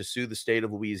decided to sue the state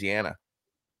of Louisiana.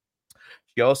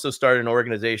 She also started an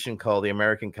organization called the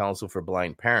American Council for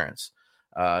Blind Parents.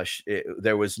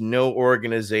 There was no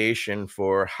organization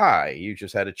for, you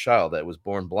just had a child that was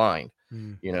born blind.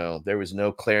 There was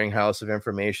no clearinghouse of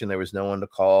information. There was no one to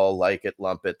call, like it,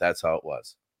 lump it. That's how it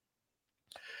was.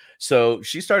 So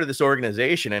she started this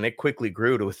organization, and it quickly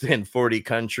grew to within 40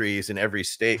 countries in every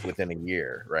state within a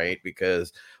year, right?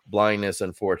 Because blindness,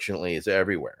 unfortunately, is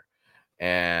everywhere.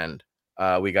 And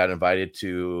we got invited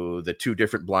to the 2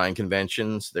 different blind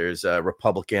conventions. There's a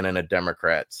Republican and a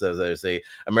Democrat. So there's the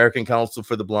American Council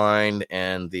for the Blind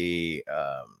and the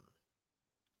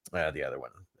other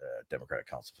one, Democratic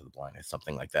Council for the Blind, or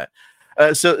something like that.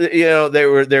 So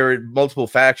there were multiple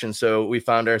factions. So we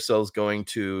found ourselves going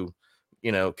to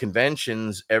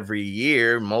conventions every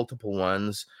year, multiple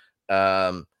ones,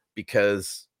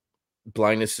 because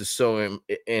blindness is so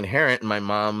inherent. My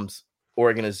mom's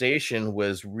organization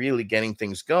was really getting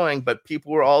things going, but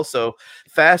people were also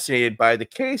fascinated by the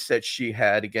case that she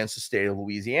had against the state of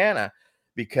Louisiana,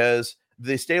 because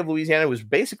the state of Louisiana was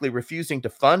basically refusing to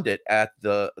fund it at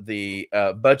the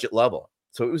budget level.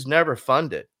 So it was never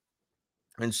funded.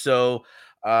 And so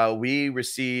we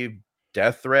received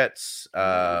death threats,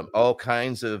 all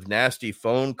kinds of nasty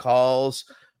phone calls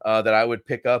that I would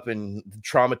pick up and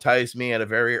traumatize me at a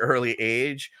very early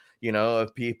age,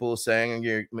 of people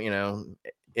saying,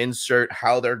 insert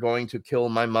how they're going to kill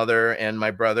my mother and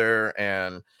my brother,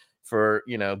 and for,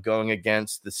 going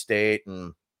against the state.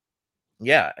 And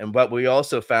yeah, and what we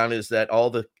also found is that all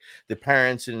the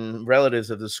parents and relatives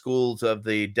of the schools of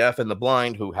the deaf and the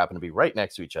blind, who happen to be right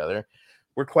next to each other,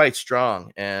 were quite strong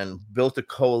and built a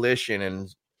coalition.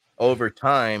 And over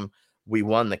time, we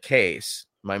won the case.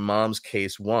 My mom's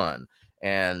case won.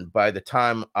 And by the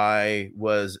time I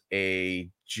was a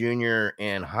junior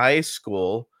in high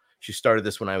school, she started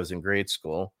this when I was in grade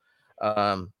school.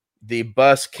 The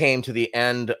bus came to the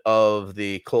end of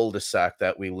the cul-de-sac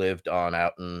that we lived on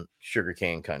out in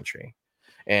sugarcane country.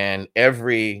 And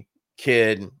every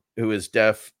kid who is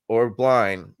deaf or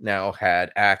blind now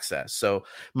had access. So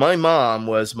my mom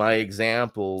was my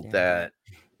example that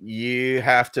you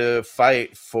have to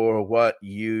fight for what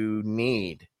you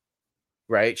need,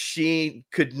 right? She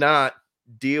could not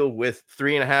deal with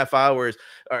 3.5 hours.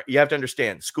 You have to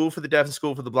understand, school for the deaf and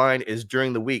school for the blind is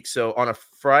during the week. So on a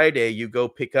Friday, you go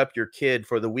pick up your kid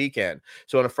for the weekend.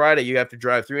 So on a Friday, you have to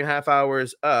drive 3.5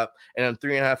 hours up and then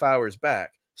 3.5 hours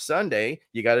back. Sunday,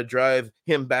 you got to drive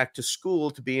him back to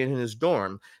school to be in his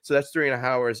dorm. So that's 3.5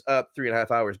 hours up, 3.5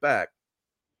 hours back.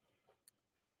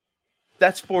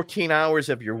 That's 14 hours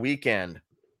of your weekend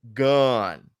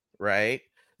gone, right?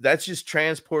 That's just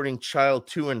transporting child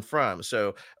to and from.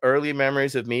 So early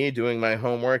memories of me doing my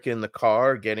homework in the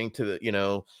car, getting to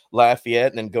the,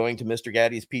 Lafayette, and then going to Mr.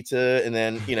 Gaddy's Pizza, and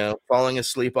then, falling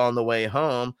asleep on the way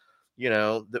home,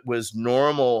 that was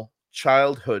normal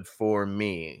childhood for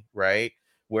me, right?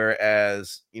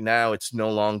 Whereas now it's no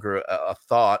longer a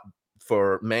thought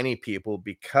for many people,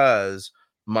 because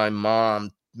my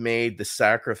mom made the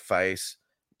sacrifice,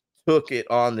 took it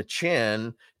on the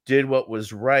chin, did what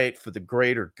was right for the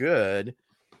greater good.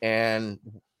 And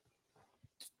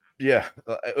yeah,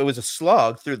 it was a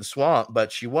slog through the swamp,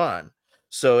 but she won.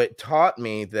 So it taught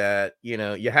me that,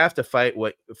 you have to fight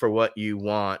for what you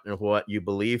want and what you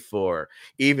believe for.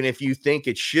 Even if you think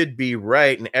it should be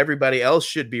right and everybody else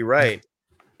should be right,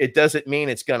 it doesn't mean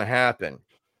it's going to happen.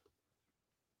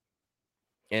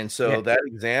 And so that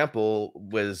example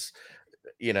was,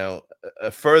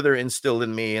 further instilled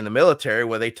in me in the military,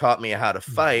 where they taught me how to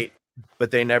fight, but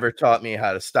they never taught me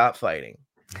how to stop fighting,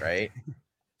 right?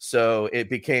 So it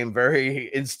became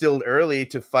very instilled early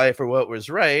to fight for what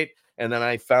was right. And then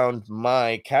I found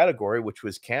my category, which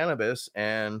was cannabis,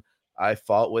 and I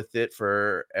fought with it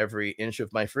for every inch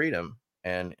of my freedom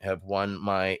and have won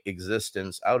my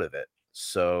existence out of it.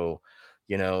 So,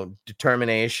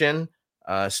 determination,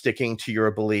 sticking to your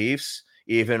beliefs,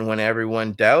 even when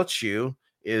everyone doubts you,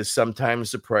 is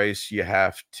sometimes the price you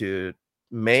have to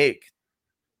make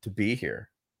to be here.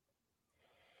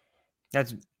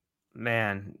 That's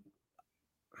one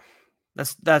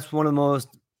of the most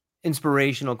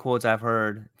inspirational quotes I've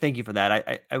heard. Thank you for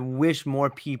that. I wish more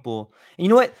people, and you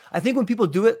know what? I think when people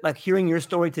do it, like hearing your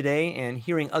story today and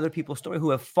hearing other people's story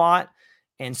who have fought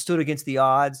and stood against the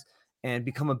odds and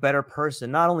become a better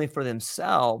person, not only for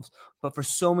themselves, but for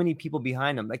so many people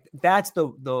behind them. Like that's the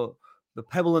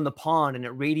pebble in the pond, and it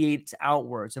radiates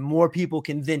outwards, and more people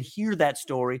can then hear that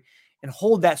story and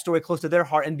hold that story close to their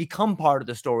heart and become part of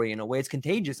the story in a way. It's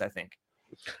contagious, I think.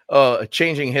 Oh,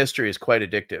 changing history is quite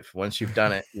addictive. Once you've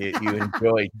done it, you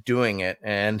enjoy doing it.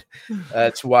 And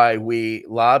that's why we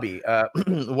lobby.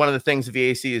 One of the things the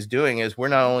VAC is doing is we're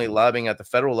not only lobbying at the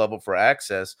federal level for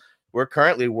access, we're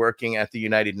currently working at the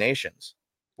United Nations.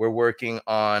 We're working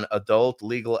on adult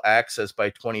legal access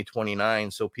by 2029,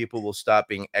 so people will stop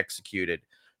being executed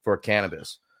for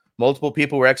cannabis. Multiple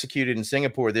people were executed in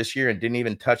Singapore this year and didn't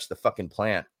even touch the fucking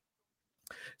plant.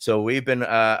 So I've been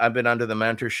under the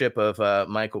mentorship of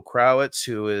Michael Krawitz,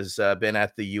 who has been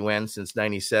at the UN since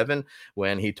 '97,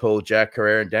 when he told Jack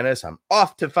Herrera and Dennis, "I'm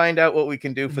off to find out what we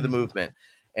can do for the movement."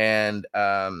 And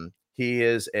he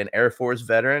is an Air Force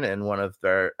veteran and one of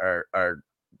our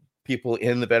people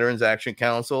in the Veterans Action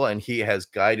Council, and he has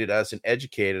guided us and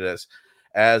educated us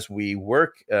as we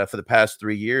work for the past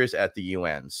 3 years at the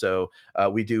UN. So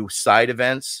we do side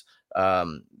events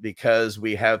because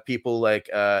we have people like,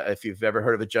 if you've ever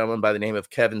heard of a gentleman by the name of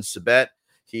Kevin Sabet,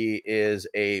 he is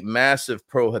a massive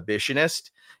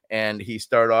prohibitionist, and he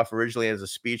started off originally as a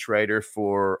speechwriter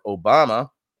for Obama.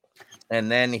 And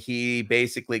then he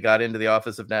basically got into the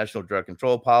Office of National Drug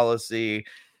Control Policy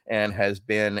and has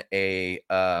been a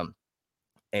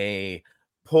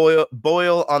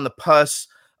boil on the pus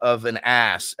of an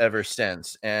ass ever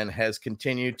since, and has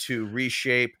continued to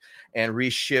reshape and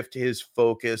reshift his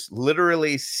focus,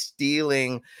 literally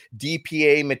stealing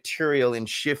DPA material and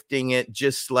shifting it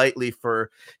just slightly for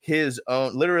his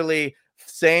own, literally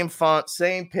same font,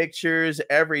 same pictures,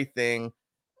 everything.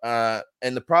 And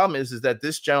the problem is that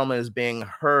this gentleman is being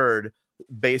heard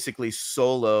basically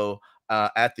solo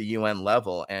at the UN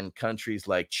level, and countries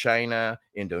like China,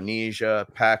 Indonesia,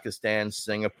 Pakistan,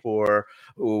 Singapore,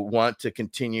 who want to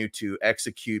continue to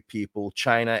execute people,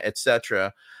 China,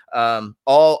 etc.,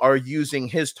 all are using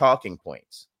his talking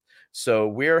points. So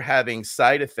we're having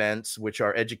side events, which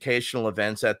are educational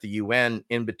events at the UN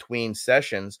in between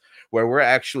sessions, where we're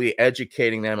actually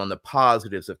educating them on the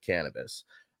positives of cannabis.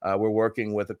 We're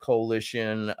working with a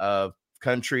coalition of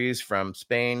countries from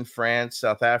Spain, France,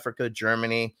 South Africa,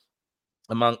 Germany,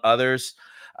 among others,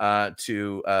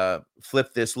 to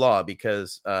flip this law,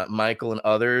 because Michael and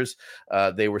others,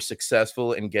 they were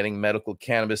successful in getting medical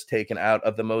cannabis taken out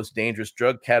of the most dangerous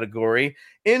drug category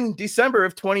in December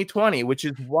of 2020, which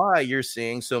is why you're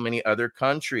seeing so many other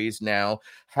countries now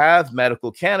have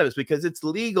medical cannabis, because it's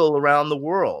legal around the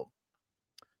world.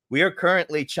 We are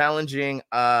currently challenging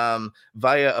via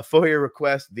a FOIA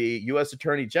request the U.S.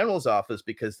 Attorney General's office,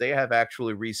 because they have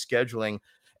actually rescheduling,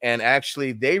 and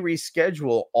actually they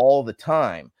reschedule all the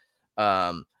time,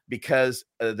 because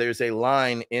there's a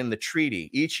line in the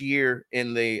treaty each year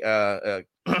in the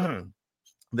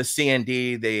the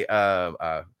CND,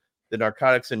 the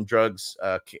Narcotics and Drugs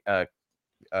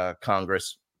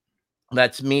Congress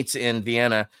that meets in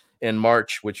Vienna in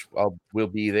March, which will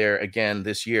be there again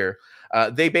this year.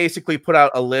 They basically put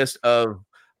out a list of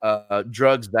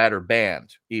drugs that are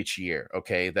banned each year,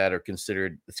 okay, that are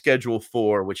considered Schedule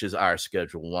 4, which is our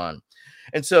Schedule 1.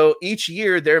 And so each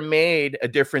year they're made a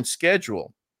different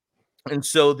schedule. And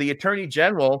so the Attorney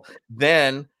General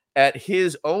then, at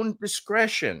his own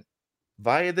discretion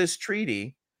via this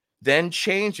treaty, then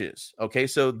changes. Okay,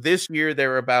 so this year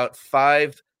there are about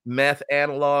 5 meth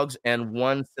analogs and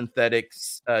 1 synthetic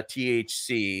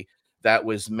THC that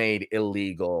was made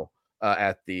illegal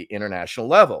at the international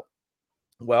level.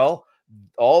 Well,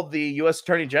 all the U.S.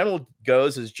 Attorney General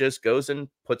goes and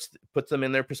puts them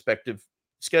in their prospective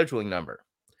scheduling number.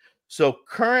 So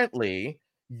currently,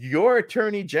 your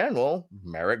Attorney General,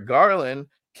 Merrick Garland,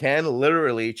 can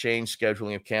literally change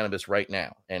scheduling of cannabis right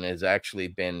now, and has actually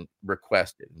been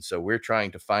requested. And so we're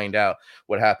trying to find out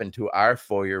what happened to our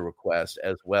FOIA request,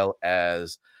 as well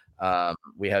as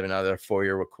we have another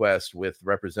FOIA request with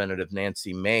Representative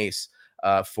Nancy Mace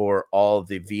for all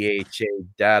the VHA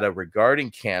data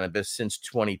regarding cannabis since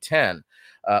 2010.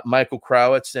 Michael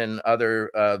Krawitz and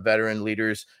other veteran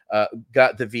leaders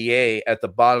got the VA at the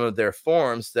bottom of their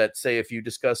forms that say, if you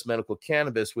discuss medical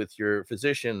cannabis with your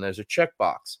physician, there's a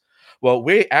checkbox. Well,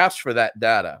 we asked for that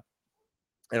data,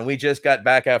 and we just got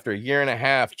back after a year and a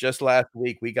half. Just last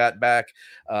week, we got back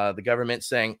the government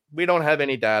saying, we don't have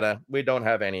any data. We don't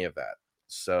have any of that.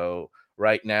 So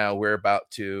right now, we're about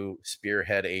to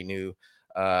spearhead a new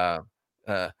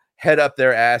head up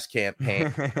their ass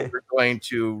campaign. We're going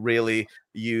to really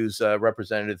use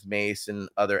Representative Mace and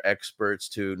other experts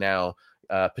to now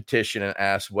petition and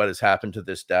ask what has happened to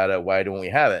this data. Why don't we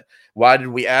have it? Why did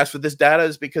we ask for this data?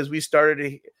 Is because we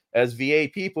started, as VA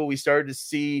people, we started to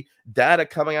see data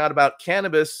coming out about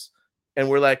cannabis, and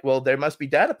we're like, well, there must be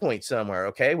data points somewhere.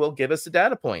 Okay, well, give us the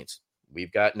data points.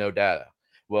 We've got no data.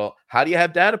 Well, how do you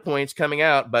have data points coming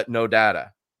out but no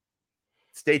data?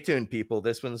 Stay tuned, people.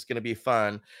 This one's going to be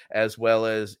fun, as well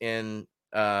as in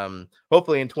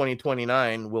hopefully in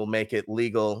 2029 we'll make it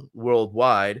legal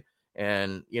worldwide.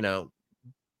 And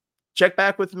check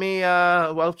back with me.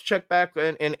 Well, check back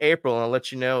in April, and I'll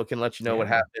let you know. Can let you know what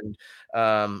happened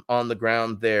on the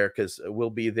ground there, because we'll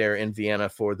be there in Vienna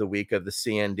for the week of the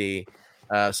CND,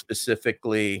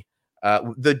 specifically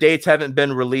The dates haven't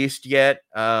been released yet.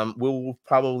 We'll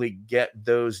probably get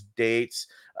those dates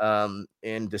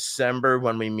in December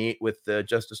when we meet with the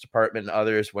Justice Department and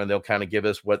others, when they'll kind of give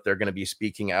us what they're going to be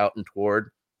speaking out and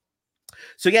toward.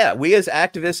 So yeah, we as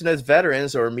activists and as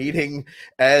veterans are meeting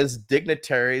as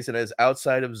dignitaries and as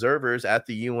outside observers at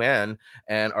the UN,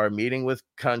 and are meeting with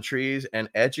countries and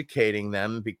educating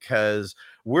them, because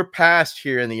we're past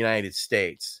here in the United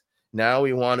States. Now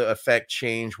we want to affect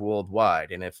change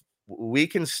worldwide. And if we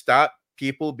can stop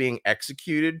people being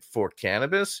executed for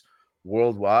cannabis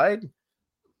worldwide,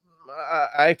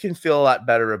 I can feel a lot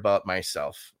better about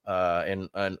myself, and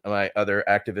my other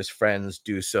activist friends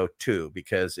do so too,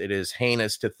 because it is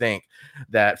heinous to think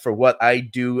that for what I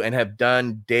do and have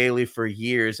done daily for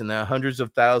years, and the hundreds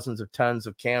of thousands of tons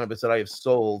of cannabis that I have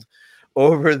sold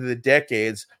over the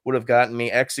decades, would have gotten me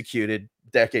executed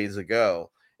decades ago.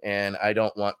 And I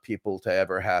don't want people to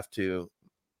ever have to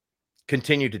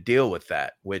continue to deal with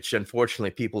that, which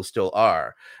unfortunately people still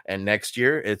are. And next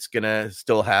year it's gonna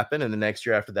still happen, and the next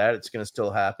year after that it's gonna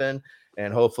still happen,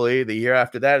 and hopefully the year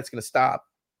after that it's gonna stop.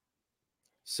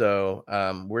 So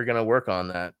we're gonna work on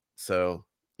that. So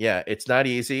yeah, it's not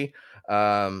easy,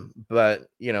 but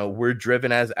we're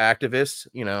driven as activists.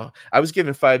 I was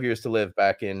given 5 years to live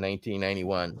back in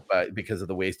 1991, but because of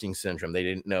the wasting syndrome, they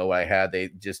didn't know I had. They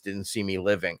just didn't see me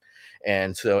living,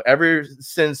 and so ever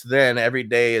since then, every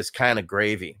day is kind of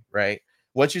gravy, right?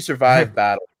 Once you survive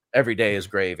battle, every day is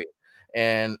gravy.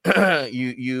 And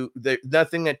there's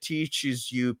nothing that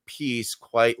teaches you peace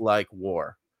quite like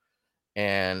war,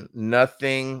 and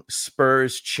nothing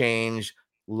spurs change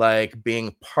like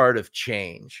being part of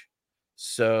change.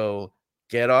 So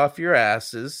get off your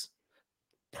asses,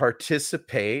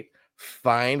 participate,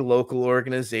 find local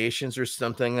organizations or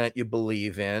something that you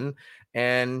believe in,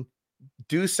 and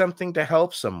do something to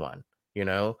help someone.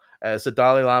 As the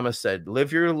Dalai Lama said,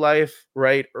 live your life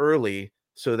right early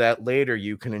so that later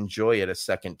you can enjoy it a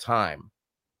second time.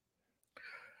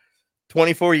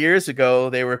 24 years ago,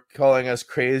 they were calling us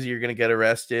crazy. You're going to get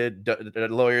arrested. The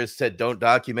lawyers said, don't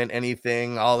document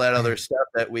anything, all that other stuff,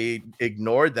 that we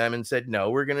ignored them and said, no,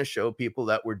 we're going to show people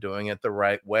that we're doing it the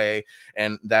right way,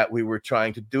 and that we were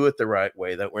trying to do it the right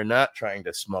way, that we're not trying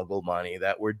to smuggle money,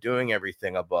 that we're doing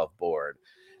everything above board.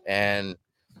 And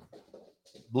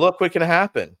look what can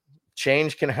happen.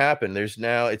 Change can happen.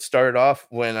 It started off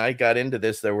when I got into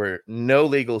this, there were no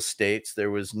legal states, there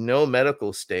was no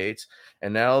medical states,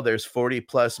 and now there's 40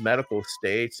 plus medical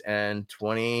states and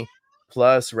 20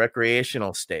 plus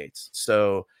recreational states.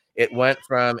 So it went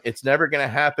from, it's never going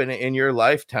to happen in your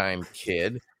lifetime,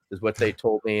 kid, is what they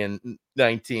told me in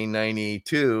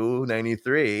 1992,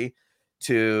 93,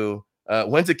 to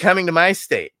when's it coming to my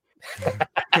state?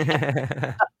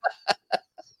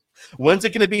 When's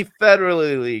it going to be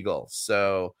federally legal?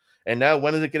 So, and now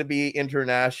when is it going to be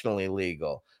internationally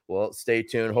legal? Well, stay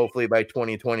tuned. Hopefully by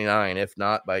 2029, if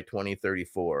not by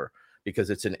 2034, because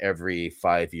it's an every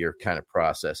 5-year kind of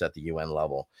process at the UN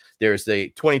level. There's the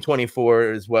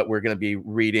 2024 is what we're going to be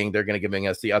reading. They're going to be giving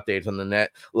us the updates on the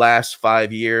last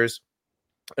 5 years,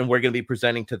 and we're going to be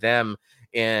presenting to them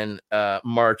in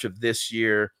March of this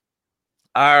year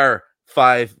our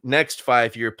next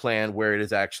 5-year plan, where it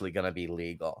is actually going to be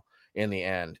legal in the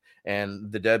end. And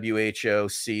the WHO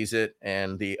sees it,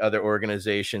 and the other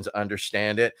organizations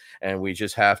understand it, and we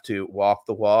just have to walk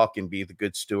the walk and be the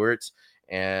good stewards.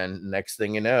 And next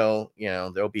thing you know,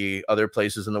 there'll be other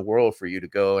places in the world for you to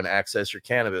go and access your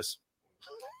cannabis.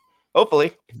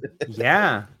 Hopefully.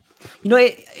 Yeah.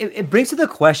 It brings to the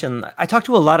question. I talk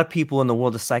to a lot of people in the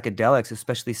world of psychedelics,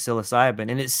 especially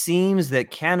psilocybin, and it seems that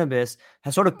cannabis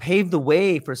has sort of paved the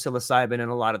way for psilocybin in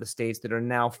a lot of the states that are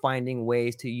now finding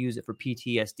ways to use it for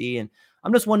PTSD. And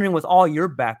I'm just wondering, with all your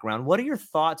background, what are your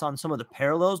thoughts on some of the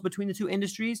parallels between the two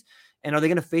industries? And are they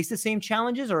going to face the same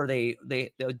challenges, or are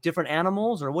they different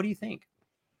animals, or what do you think?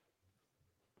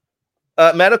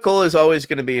 Medical is always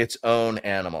going to be its own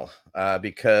animal,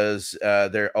 because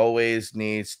there always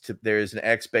there's an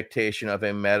expectation of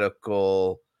a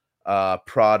medical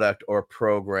product or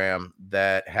program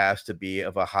that has to be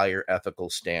of a higher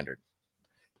ethical standard.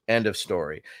 End of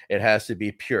story. It has to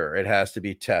be pure. It has to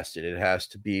be tested. It has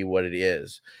to be what it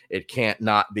is. It can't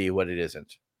not be what it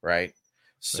isn't, right?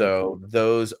 So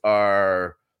those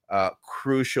are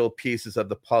crucial pieces of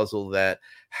the puzzle that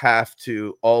have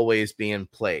to always be in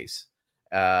place.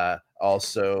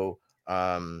 Also,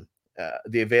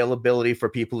 the availability for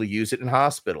people to use it in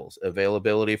hospitals,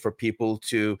 availability for people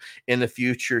to, in the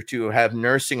future, to have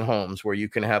nursing homes where you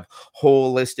can have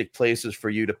holistic places for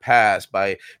you to pass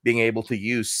by being able to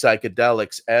use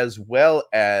psychedelics as well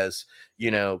as,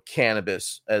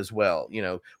 cannabis as well.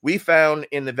 We found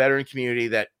in the veteran community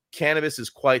that cannabis is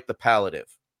quite the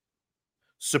palliative.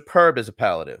 Superb as a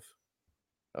palliative.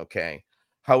 Okay.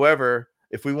 However,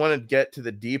 if we want to get to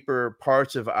the deeper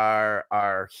parts of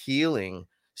our healing,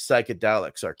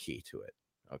 psychedelics are key to it.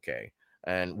 Okay.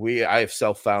 And I've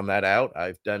found that out.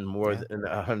 I've done more than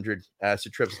 100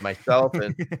 acid trips myself,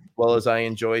 and well as I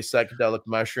enjoy psychedelic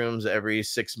mushrooms every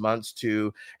 6 months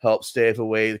to help stave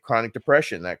away the chronic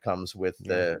depression that comes with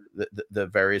the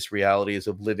various realities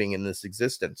of living in this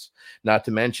existence. Not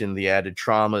to mention the added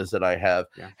traumas that I have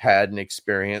had and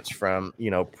experienced from,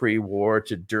 pre-war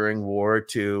to during war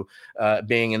to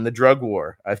being in the drug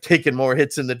war. I've taken more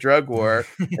hits in the drug war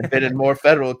and been in more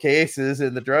federal cases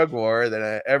in the drug war than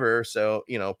I ever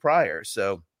prior.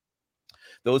 So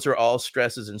those are all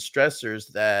stresses and stressors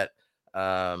that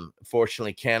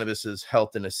fortunately cannabis has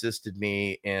helped and assisted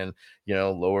me in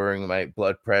lowering my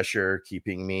blood pressure,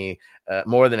 keeping me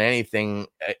more than anything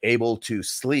able to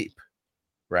sleep,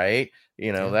 right?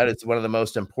 That is one of the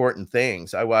most important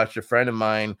things. I watched a friend of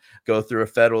mine go through a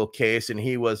federal case, and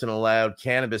he wasn't allowed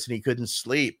cannabis and he couldn't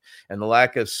sleep, and the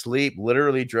lack of sleep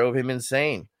literally drove him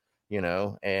insane.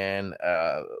 And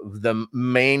the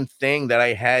main thing that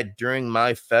I had during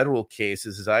my federal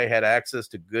cases is I had access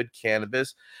to good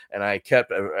cannabis, and I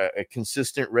kept a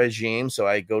consistent regime. So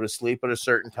I go to sleep at a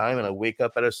certain time and I wake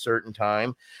up at a certain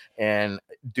time and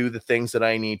do the things that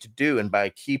I need to do. And by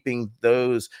keeping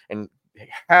those and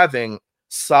having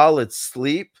solid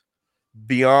sleep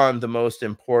beyond the most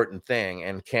important thing,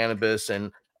 and cannabis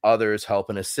and others help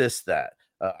and assist that.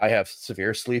 I have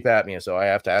severe sleep apnea, so I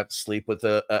have to sleep with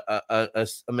a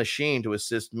machine to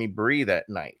assist me breathe at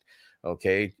night,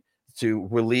 okay, to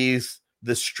release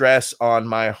the stress on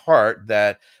my heart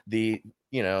that the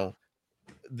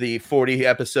 40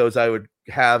 episodes I would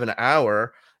have an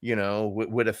hour,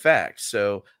 would affect.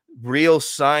 So real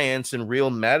science and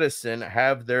real medicine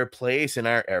have their place in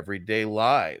our everyday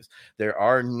lives. There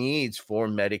are needs for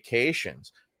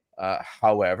medications.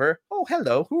 However, oh,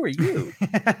 hello, who are you?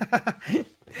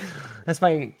 That's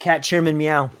my cat, Chairman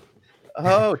Meow.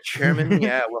 Oh, Chairman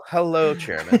Meow. Well, hello,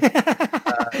 Chairman.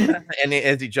 And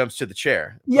as he jumps to the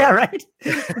chair. Yeah, right.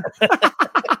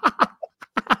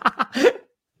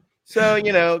 So,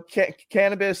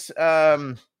 cannabis,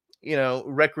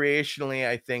 recreationally,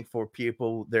 I think for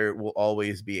people, there will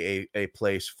always be a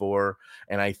place for,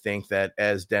 and I think that,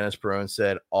 as Dennis Perone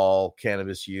said, all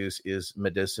cannabis use is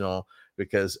medicinal,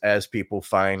 because as people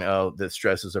find out the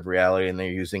stresses of reality and they're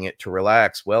using it to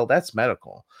relax, well, that's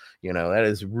medical. That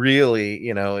is really,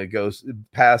 it goes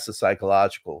past the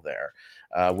psychological there.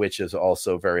 Which is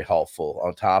also very helpful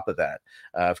on top of that,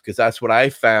 because that's what I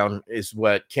found is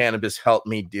what cannabis helped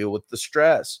me deal with the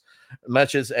stress.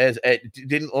 Much as it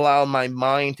didn't allow my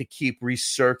mind to keep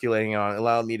recirculating on, it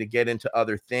allowed me to get into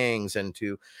other things and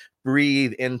to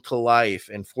breathe into life.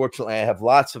 And fortunately, I have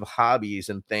lots of hobbies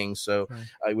and things, so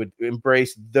I would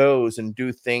embrace those and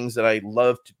do things that I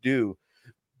love to do.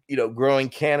 Growing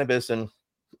cannabis to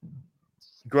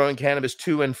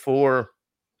and for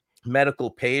medical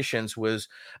patients was,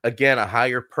 again, a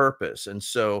higher purpose. And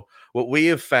so what we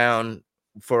have found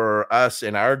for us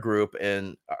in our group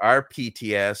and our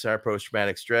PTS, our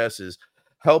post-traumatic stress, is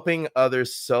helping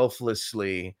others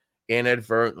selflessly,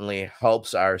 inadvertently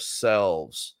helps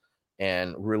ourselves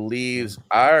and relieves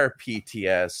our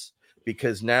PTS,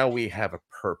 because now we have a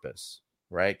purpose,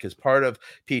 right? Because part of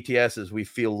PTS is we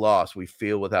feel lost, we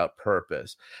feel without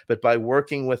purpose. But by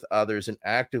working with others and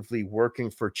actively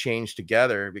working for change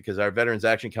together, because our Veterans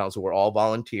Action Council, we're all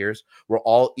volunteers, we're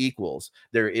all equals.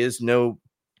 There's no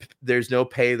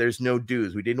pay, there's no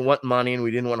dues. We didn't want money and we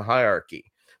didn't want hierarchy.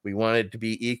 We wanted to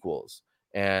be equals.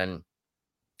 And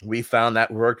we found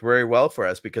that worked very well for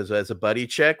us, because as a buddy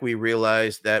check, we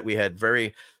realized that we had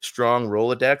very strong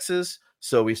Rolodexes.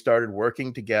 So we started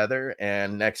working together,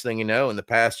 and next thing you know, in the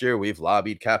past year, we've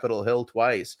lobbied Capitol Hill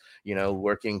twice,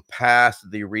 working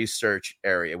past the research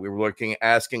area. We were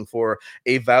asking for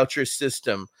a voucher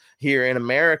system here in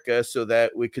America so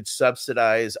that we could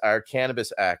subsidize our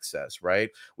cannabis access, right?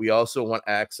 We also want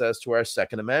access to our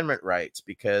Second Amendment rights,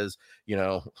 because,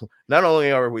 not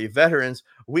only are we veterans,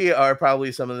 we are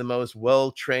probably some of the most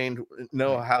well-trained,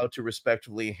 know how to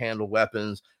respectively handle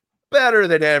weapons better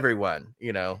than everyone.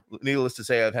 Needless to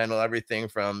say, I've handled everything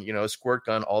from, a squirt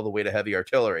gun all the way to heavy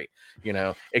artillery.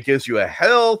 It gives you a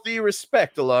healthy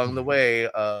respect along the way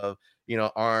of,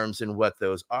 arms and what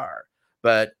those are.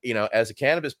 But, as a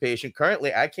cannabis patient,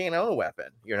 currently I can't own a weapon,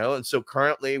 and so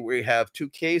currently we have 2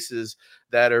 cases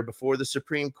that are before the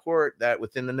Supreme Court that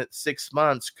within the next 6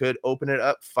 months could open it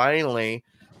up finally,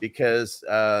 because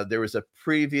there was a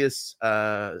previous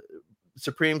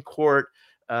Supreme Court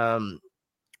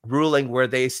ruling where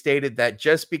they stated that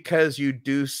just because you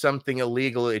do something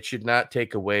illegal, it should not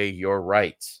take away your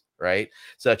rights, right?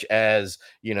 Such as,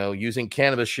 using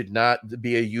cannabis should not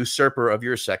be a usurper of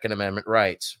your Second Amendment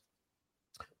rights.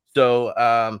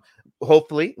 So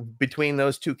hopefully between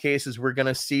those two cases, we're going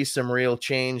to see some real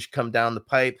change come down the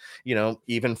pipe,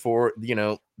 even for,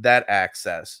 that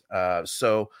access.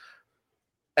 So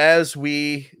as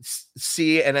we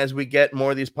see and as we get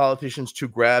more of these politicians to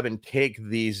grab and take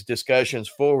these discussions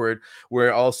forward,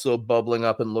 we're also bubbling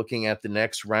up and looking at the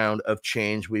next round of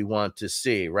change we want to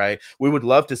see, right? We would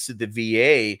love to see the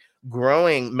VA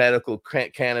growing medical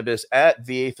cannabis at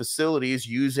VA facilities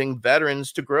using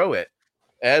veterans to grow it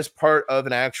as part of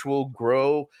an actual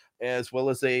grow as well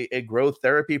as a growth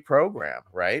therapy program,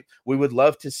 right? We would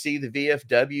love to see the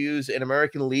VFWs and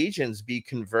American Legions be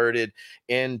converted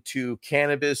into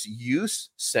cannabis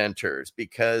use centers,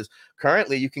 because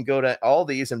currently you can go to all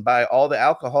these and buy all the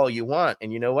alcohol you want.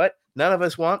 And you know what? None of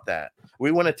us want that.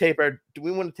 We want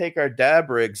to take our dab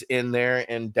rigs in there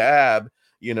and dab,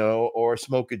 or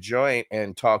smoke a joint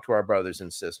and talk to our brothers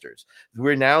and sisters.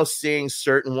 We're now seeing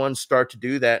certain ones start to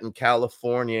do that in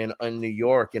California and in New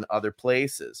York and other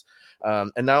places.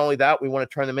 And not only that, we want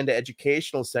to turn them into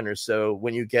educational centers. So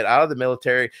when you get out of the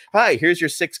military, hi, here's your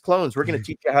 6 clones. We're going to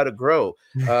teach you how to grow,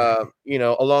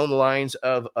 along the lines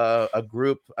of a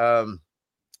group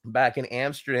back in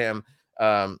Amsterdam,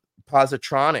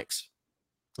 Positronics.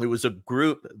 It was a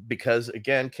group because,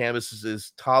 again, cannabis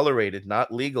is tolerated,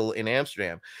 not legal in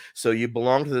Amsterdam. So you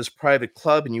belong to this private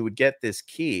club and you would get this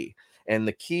key. And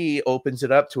the key opens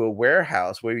it up to a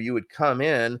warehouse where you would come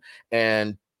in,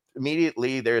 and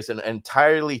immediately there's an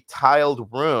entirely tiled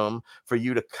room for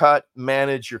you to cut,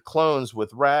 manage your clones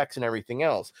with racks and everything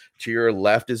else. To your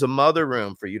left is a mother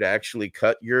room for you to actually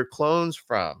cut your clones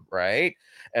from, right?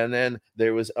 And then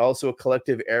there was also a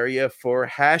collective area for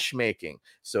hash making.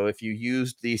 So if you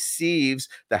used the sieves,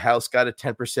 the house got a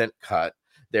 10% cut.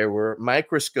 There were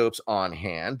microscopes on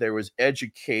hand. There was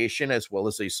education, as well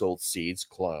as they sold seeds,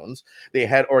 clones. They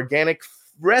had organic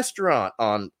restaurant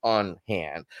on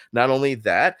hand. Not only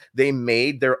that, they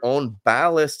made their own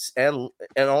ballasts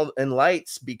and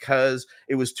lights because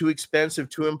it was too expensive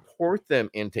to import them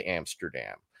into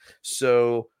Amsterdam.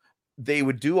 So they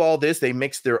would do all this. They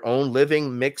mixed their own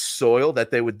living mixed soil that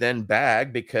they would then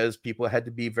bag, because people had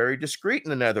to be very discreet in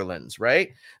the Netherlands,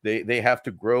 right? They have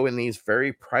to grow in these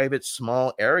very private,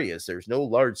 small areas. There's no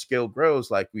large scale grows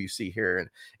like we see here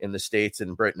in the States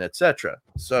and Britain, etc.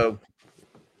 So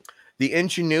the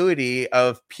ingenuity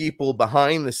of people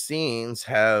behind the scenes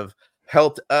have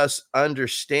helped us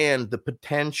understand the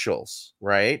potentials,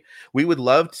 right? We would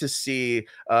love to see,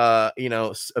 a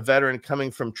veteran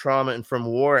coming from trauma and from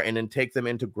war, and then take them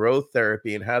into growth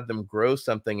therapy and have them grow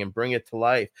something and bring it to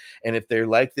life. And if they're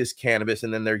like this cannabis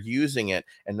and then they're using it,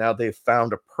 and now they've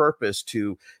found a purpose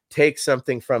to take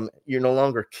something from, you're no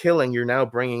longer killing, you're now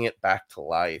bringing it back to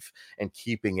life and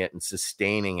keeping it and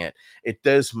sustaining it. It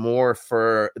does more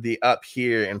for the up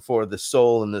here and for the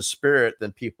soul and the spirit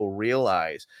than people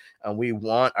realize. And we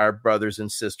want our brothers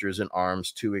and sisters in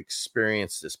arms to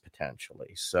experience this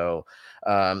potentially. So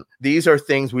these are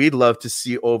things we'd love to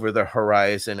see over the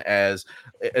horizon, as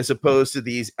opposed to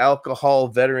these alcohol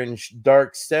veteran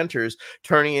dark centers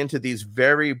turning into these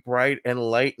very bright,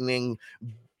 enlightening,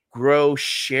 grow,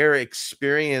 share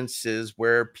experiences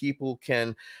where people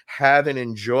can have and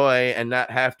enjoy and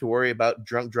not have to worry about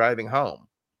drunk driving home,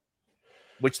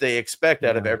 which they expect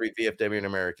out of every VFW and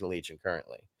American Legion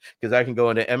currently. Because I can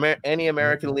go into any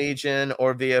American Legion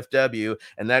or VFW,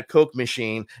 and that Coke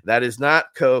machine, that is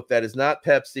not Coke, that is not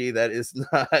Pepsi, that is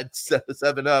not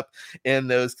 7-Up in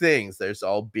those things. There's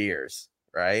all beers,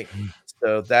 right?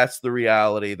 So that's the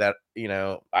reality that,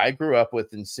 I grew up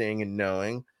with and seeing and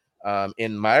knowing.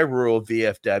 In my rural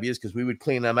VFWs, because we would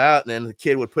clean them out, and then the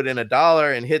kid would put in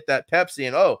 $1 and hit that Pepsi,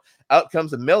 and out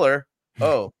comes a Miller.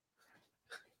 Oh,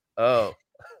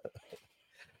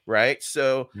 right.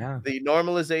 So the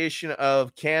normalization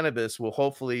of cannabis will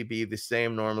hopefully be the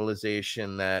same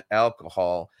normalization that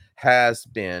alcohol has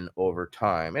been over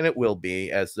time, and it will be,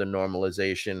 as the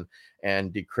normalization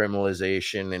and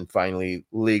decriminalization and finally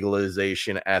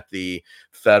legalization at the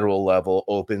federal level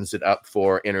opens it up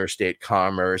for interstate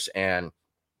commerce and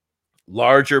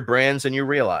larger brands than you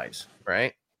realize,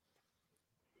 right?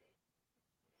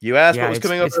 You asked what was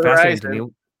coming over the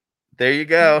horizon. There you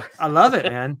go. I love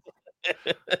it, man.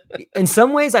 In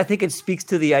some ways, I think it speaks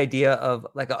to the idea of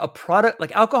like a product,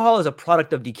 like alcohol is a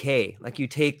product of decay. Like you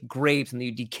take grapes and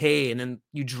you decay and then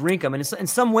you drink them. And in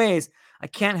some ways, I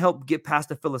can't help get past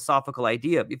the philosophical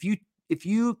idea. If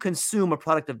you consume a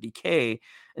product of decay,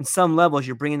 in some levels,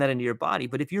 you're bringing that into your body.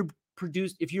 But if you're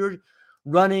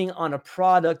running on a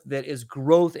product that is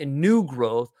growth and new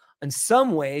growth, in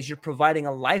some ways you're providing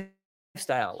a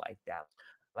lifestyle like that.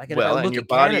 Like, and if I Well, and look your at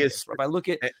body cannabis, is or if I look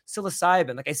at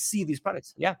psicilocybin, like I see these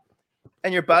products. Yeah.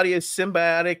 and your body is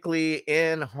symbiotically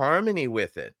in harmony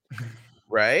with it,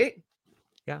 right?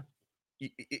 Yeah.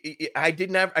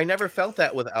 I never felt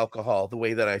that with alcohol the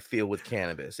way that I feel with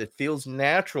cannabis. It feels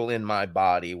natural in my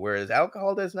body, whereas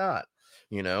alcohol does not,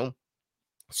 you know?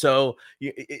 So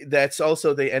that's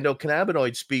also the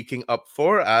endocannabinoid speaking up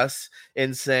for us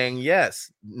and saying,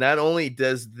 yes, not only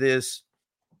does this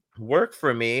work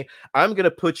for me, I'm going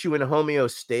to put you in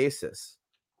homeostasis.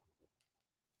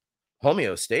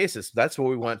 Homeostasis, that's where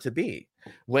we want to be.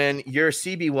 When your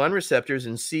CB1 receptors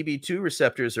and CB2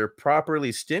 receptors are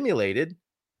properly stimulated,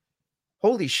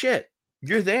 holy shit,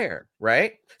 you're there,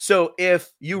 right? So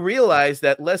if you realize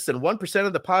that less than 1%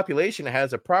 of the population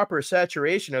has a proper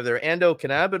saturation of their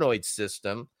endocannabinoid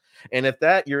system, and if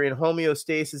that you're in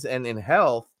homeostasis and in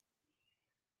health,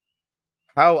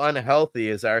 how unhealthy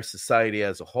is our society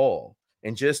as a whole?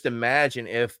 And just imagine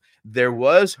if there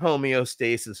was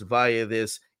homeostasis via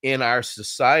this in our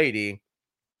society,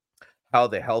 how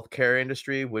the healthcare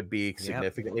industry would be Yep.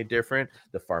 significantly different.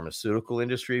 The pharmaceutical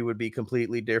industry would be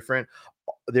completely different.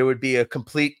 There would be a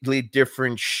completely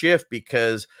different shift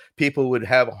because people would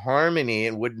have harmony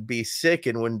and wouldn't be sick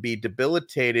and wouldn't be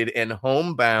debilitated and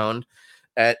homebound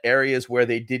at areas where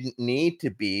they didn't need to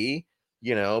be,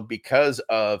 because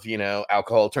of,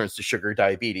 alcohol turns to sugar,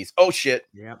 diabetes. Oh shit.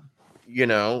 Yeah.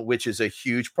 Which is a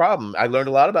huge problem. I learned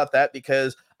a lot about that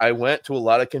because I went to a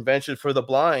lot of conventions for the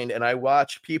blind and I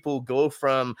watched people go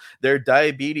from their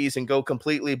diabetes and go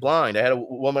completely blind. I had a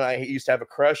woman I used to have a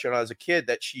crush on as a kid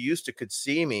that she used to could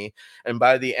see me, and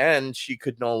by the end she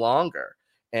could no longer.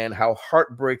 And how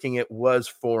heartbreaking it was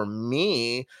for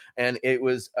me. And it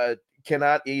was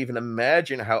cannot even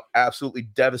imagine how absolutely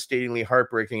devastatingly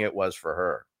heartbreaking it was for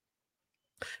her.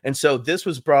 And so this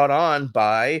was brought on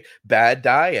by bad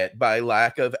diet, by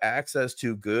lack of access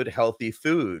to good, healthy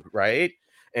food, right?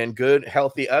 And good,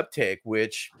 healthy uptake,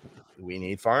 which we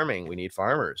need farming, we need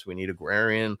farmers, we need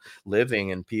agrarian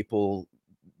living and people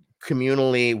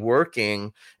communally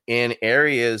working in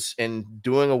areas and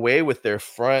doing away with their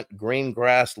front green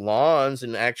grass lawns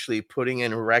and actually putting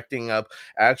and erecting up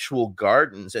actual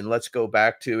gardens. And let's go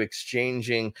back to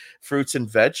exchanging fruits and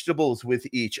vegetables with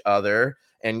each other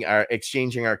and our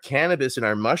exchanging our cannabis and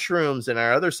our mushrooms and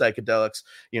our other psychedelics,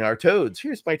 our toads.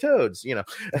 Here's my toads, you know,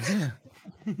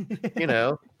 we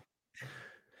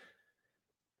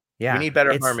Yeah. need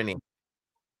better harmony.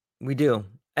 We do.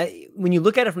 When you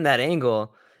look at it from that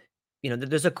angle,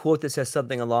 there's a quote that says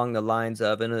something along the lines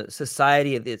of, in a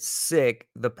society that's sick,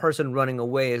 the person running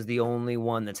away is the only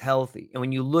one that's healthy. And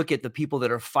when you look at the people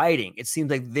that are fighting, it seems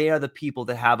like they are the people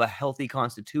that have a healthy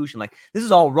constitution. Like, this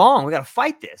is all wrong. We got to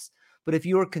fight this. But if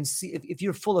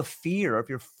you're full of fear, or if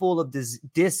you're full of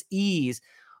dis-ease,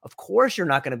 of course you're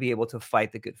not going to be able to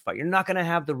fight the good fight. You're not going to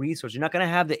have the resource. You're not going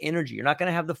to have the energy. You're not going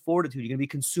to have the fortitude. You're going to be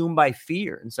consumed by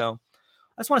fear. And so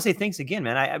I just want to say thanks again,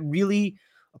 man. I really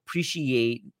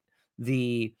appreciate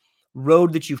the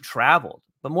road that you've traveled.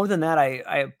 But more than that, I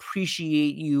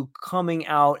appreciate you coming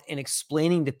out and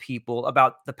explaining to people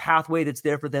about the pathway that's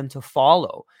there for them to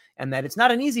follow, and that it's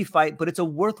not an easy fight, but it's a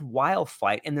worthwhile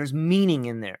fight. And there's meaning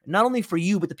in there, not only for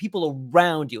you, but the people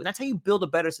around you. And that's how you build a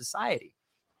better society.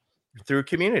 Through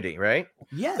community, right?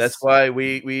 Yes. That's why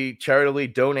we charitably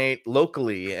donate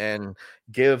locally and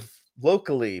give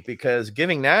locally, because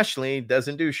giving nationally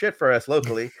doesn't do shit for us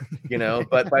locally,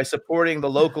 but by supporting the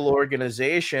local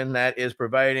organization that is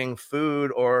providing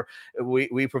food, or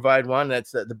we provide one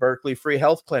that's the Berkeley Free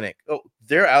Health Clinic. Oh,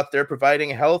 they're out there providing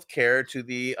health care to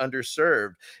the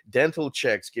underserved, dental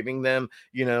checks, giving them,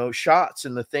 shots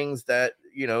and the things that,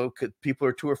 people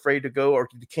are too afraid to go or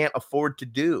can't afford to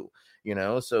do.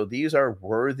 So these are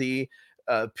worthy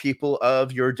people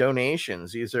of your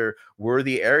donations. These are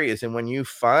worthy areas. And when you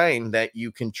find that you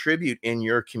contribute in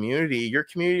your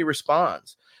community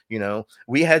responds.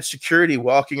 We had security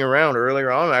walking around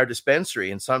earlier on in our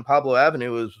dispensary, and San Pablo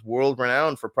Avenue was world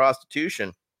renowned for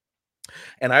prostitution.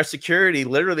 And our security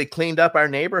literally cleaned up our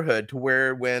neighborhood to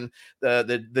where when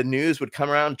the news would come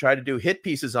around and try to do hit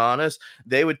pieces on us,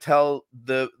 they would tell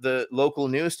the local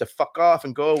news to fuck off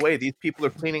and go away. These people are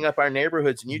cleaning up our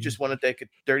neighborhoods and you just want to take a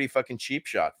dirty fucking cheap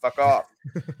shot. Fuck off.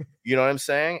 You know what I'm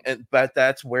saying? But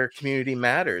that's where community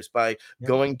matters, by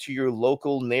going to your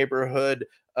local neighborhood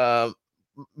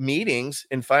meetings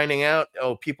and finding out,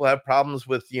 oh, people have problems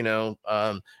with,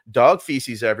 dog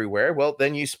feces everywhere. Well,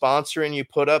 then you sponsor and you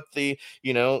put up the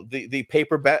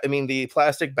paper bag, the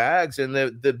plastic bags and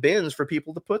the bins for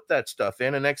people to put that stuff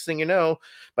in. And next thing you know,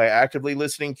 by actively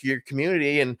listening to your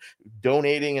community and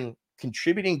donating and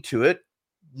contributing to it,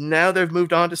 now they've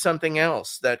moved on to something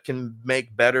else that can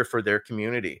make better for their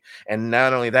community. And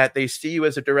not only that, they see you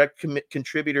as a direct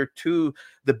contributor to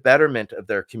the betterment of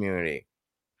their community.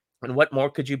 And what more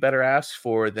could you better ask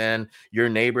for than your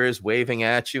neighbors waving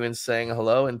at you and saying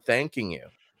hello and thanking you?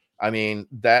 I mean,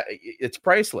 that it's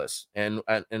priceless, and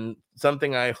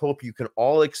something I hope you can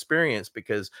all experience,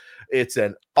 because it's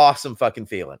an awesome fucking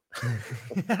feeling.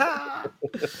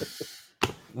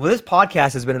 Well, this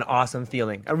podcast has been an awesome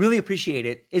feeling. I really appreciate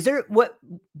it.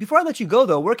 Before I let you go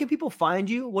though, where can people find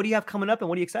you? What do you have coming up and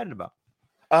what are you excited about?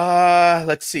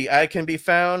 Let's see. I can be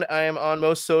found. I am on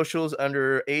most socials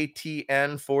under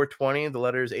ATN 420. The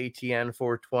letters ATN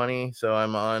 420. So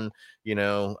I'm on,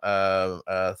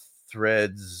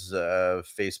 Threads,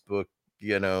 Facebook,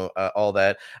 all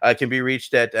that. I can be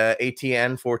reached at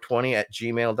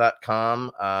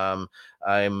atn420@gmail.com.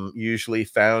 I'm usually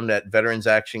found at Veterans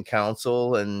Action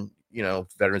Council and,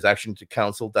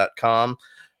 veteransactioncouncil.com.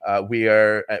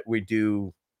 We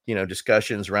do,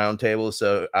 discussions, roundtables.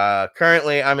 So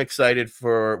currently I'm excited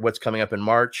for what's coming up in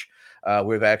March.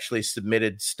 We've actually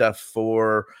submitted stuff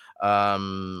for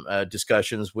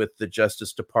discussions with the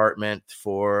Justice Department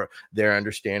for their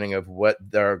understanding of what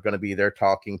are going to be their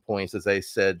talking points, as I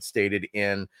said, stated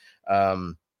in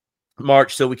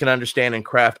March, so we can understand and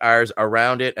craft ours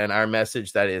around it and our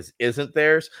message that isn't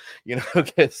theirs,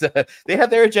 because they have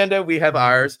their agenda, we have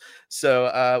ours.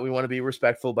 So we want to be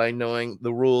respectful by knowing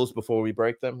the rules before we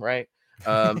break them, right?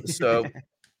 So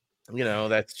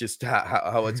that's just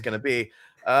how it's going to be.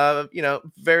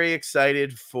 Very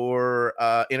excited for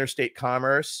interstate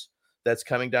commerce that's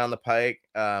coming down the pike,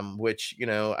 which,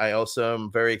 I also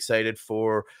am very excited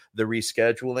for the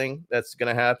rescheduling that's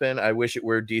going to happen. I wish it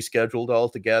were descheduled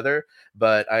altogether,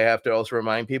 but I have to also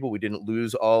remind people we didn't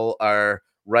lose all our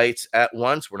rights at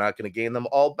once. We're not going to gain them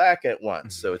all back at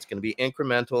once. So it's going to be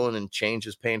incremental, and change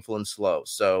is painful and slow.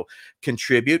 So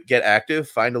contribute, get active,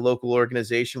 find a local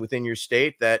organization within your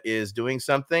state that is doing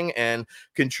something, and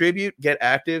contribute, get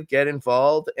active, get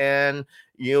involved, and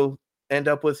you'll end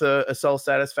up with a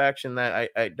self-satisfaction that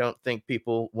I don't think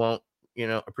people won't,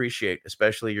 appreciate,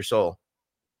 especially your soul.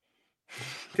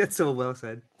 That's so well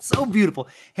said. So beautiful.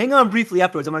 Hang on briefly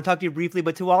afterwards. I'm going to talk to you briefly,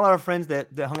 but to all our friends that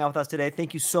hung out with us today,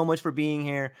 thank you so much for being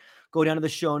here. Go down to the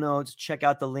show notes, check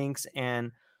out the links,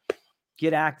 and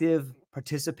get active,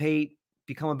 participate,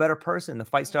 become a better person. The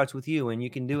fight starts with you, and you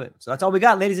can do it. So that's all we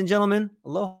got, ladies and gentlemen.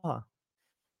 Aloha.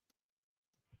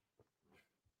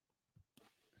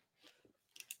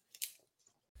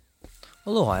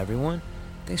 Aloha, everyone.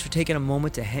 Thanks for taking a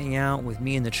moment to hang out with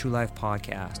me in the True Life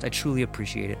Podcast. I truly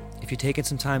appreciate it. If you're taking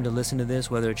some time to listen to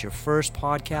this, whether it's your first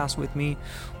podcast with me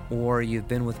or you've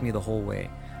been with me the whole way,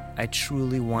 I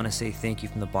truly want to say thank you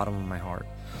from the bottom of my heart.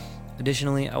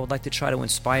 Additionally, I would like to try to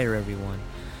inspire everyone.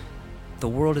 The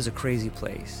world is a crazy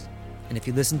place, and if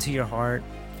you listen to your heart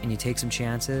and you take some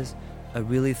chances, I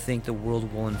really think the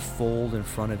world will unfold in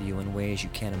front of you in ways you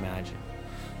can't imagine.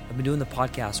 I've been doing the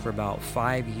podcast for about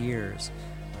 5 years.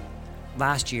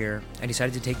 Last year, I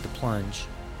decided to take the plunge.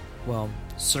 Well,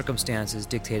 circumstances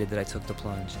dictated that I took the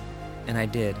plunge, and I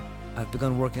did. I've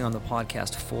begun working on the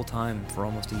podcast full-time for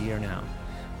almost a year now,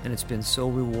 and it's been so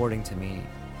rewarding to me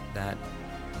that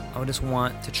I just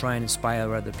want to try and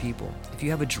inspire other people. If you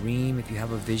have a dream, if you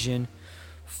have a vision,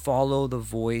 follow the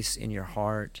voice in your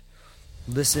heart,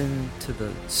 listen to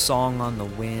the song on the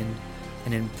wind,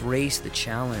 and embrace the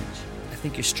challenge. I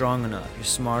think you're strong enough, you're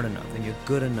smart enough, and you're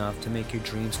good enough to make your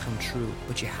dreams come true,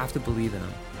 but you have to believe in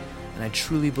them. And I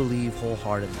truly believe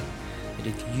wholeheartedly that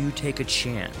if you take a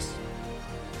chance,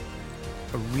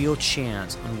 a real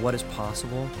chance on what is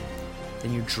possible,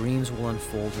 then your dreams will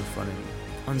unfold in front of you.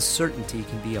 Uncertainty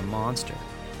can be a monster.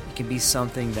 It can be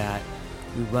something that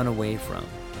we run away from.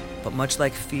 But much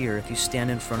like fear, if you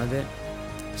stand in front of it,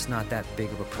 it's not that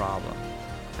big of a problem.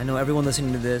 I know everyone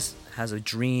listening to this has a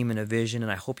dream and a vision,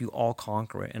 and I hope you all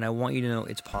conquer it. And I want you to know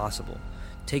it's possible.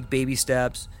 Take baby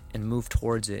steps and move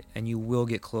towards it, and you will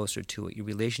get closer to it. Your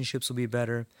relationships will be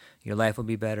better. Your life will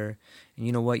be better. And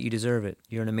you know what? You deserve it.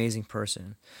 You're an amazing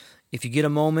person. If you get a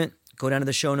moment, go down to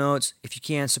the show notes. If you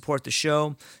can, support the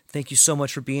show. Thank you so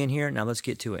much for being here. Now let's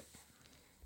get to it.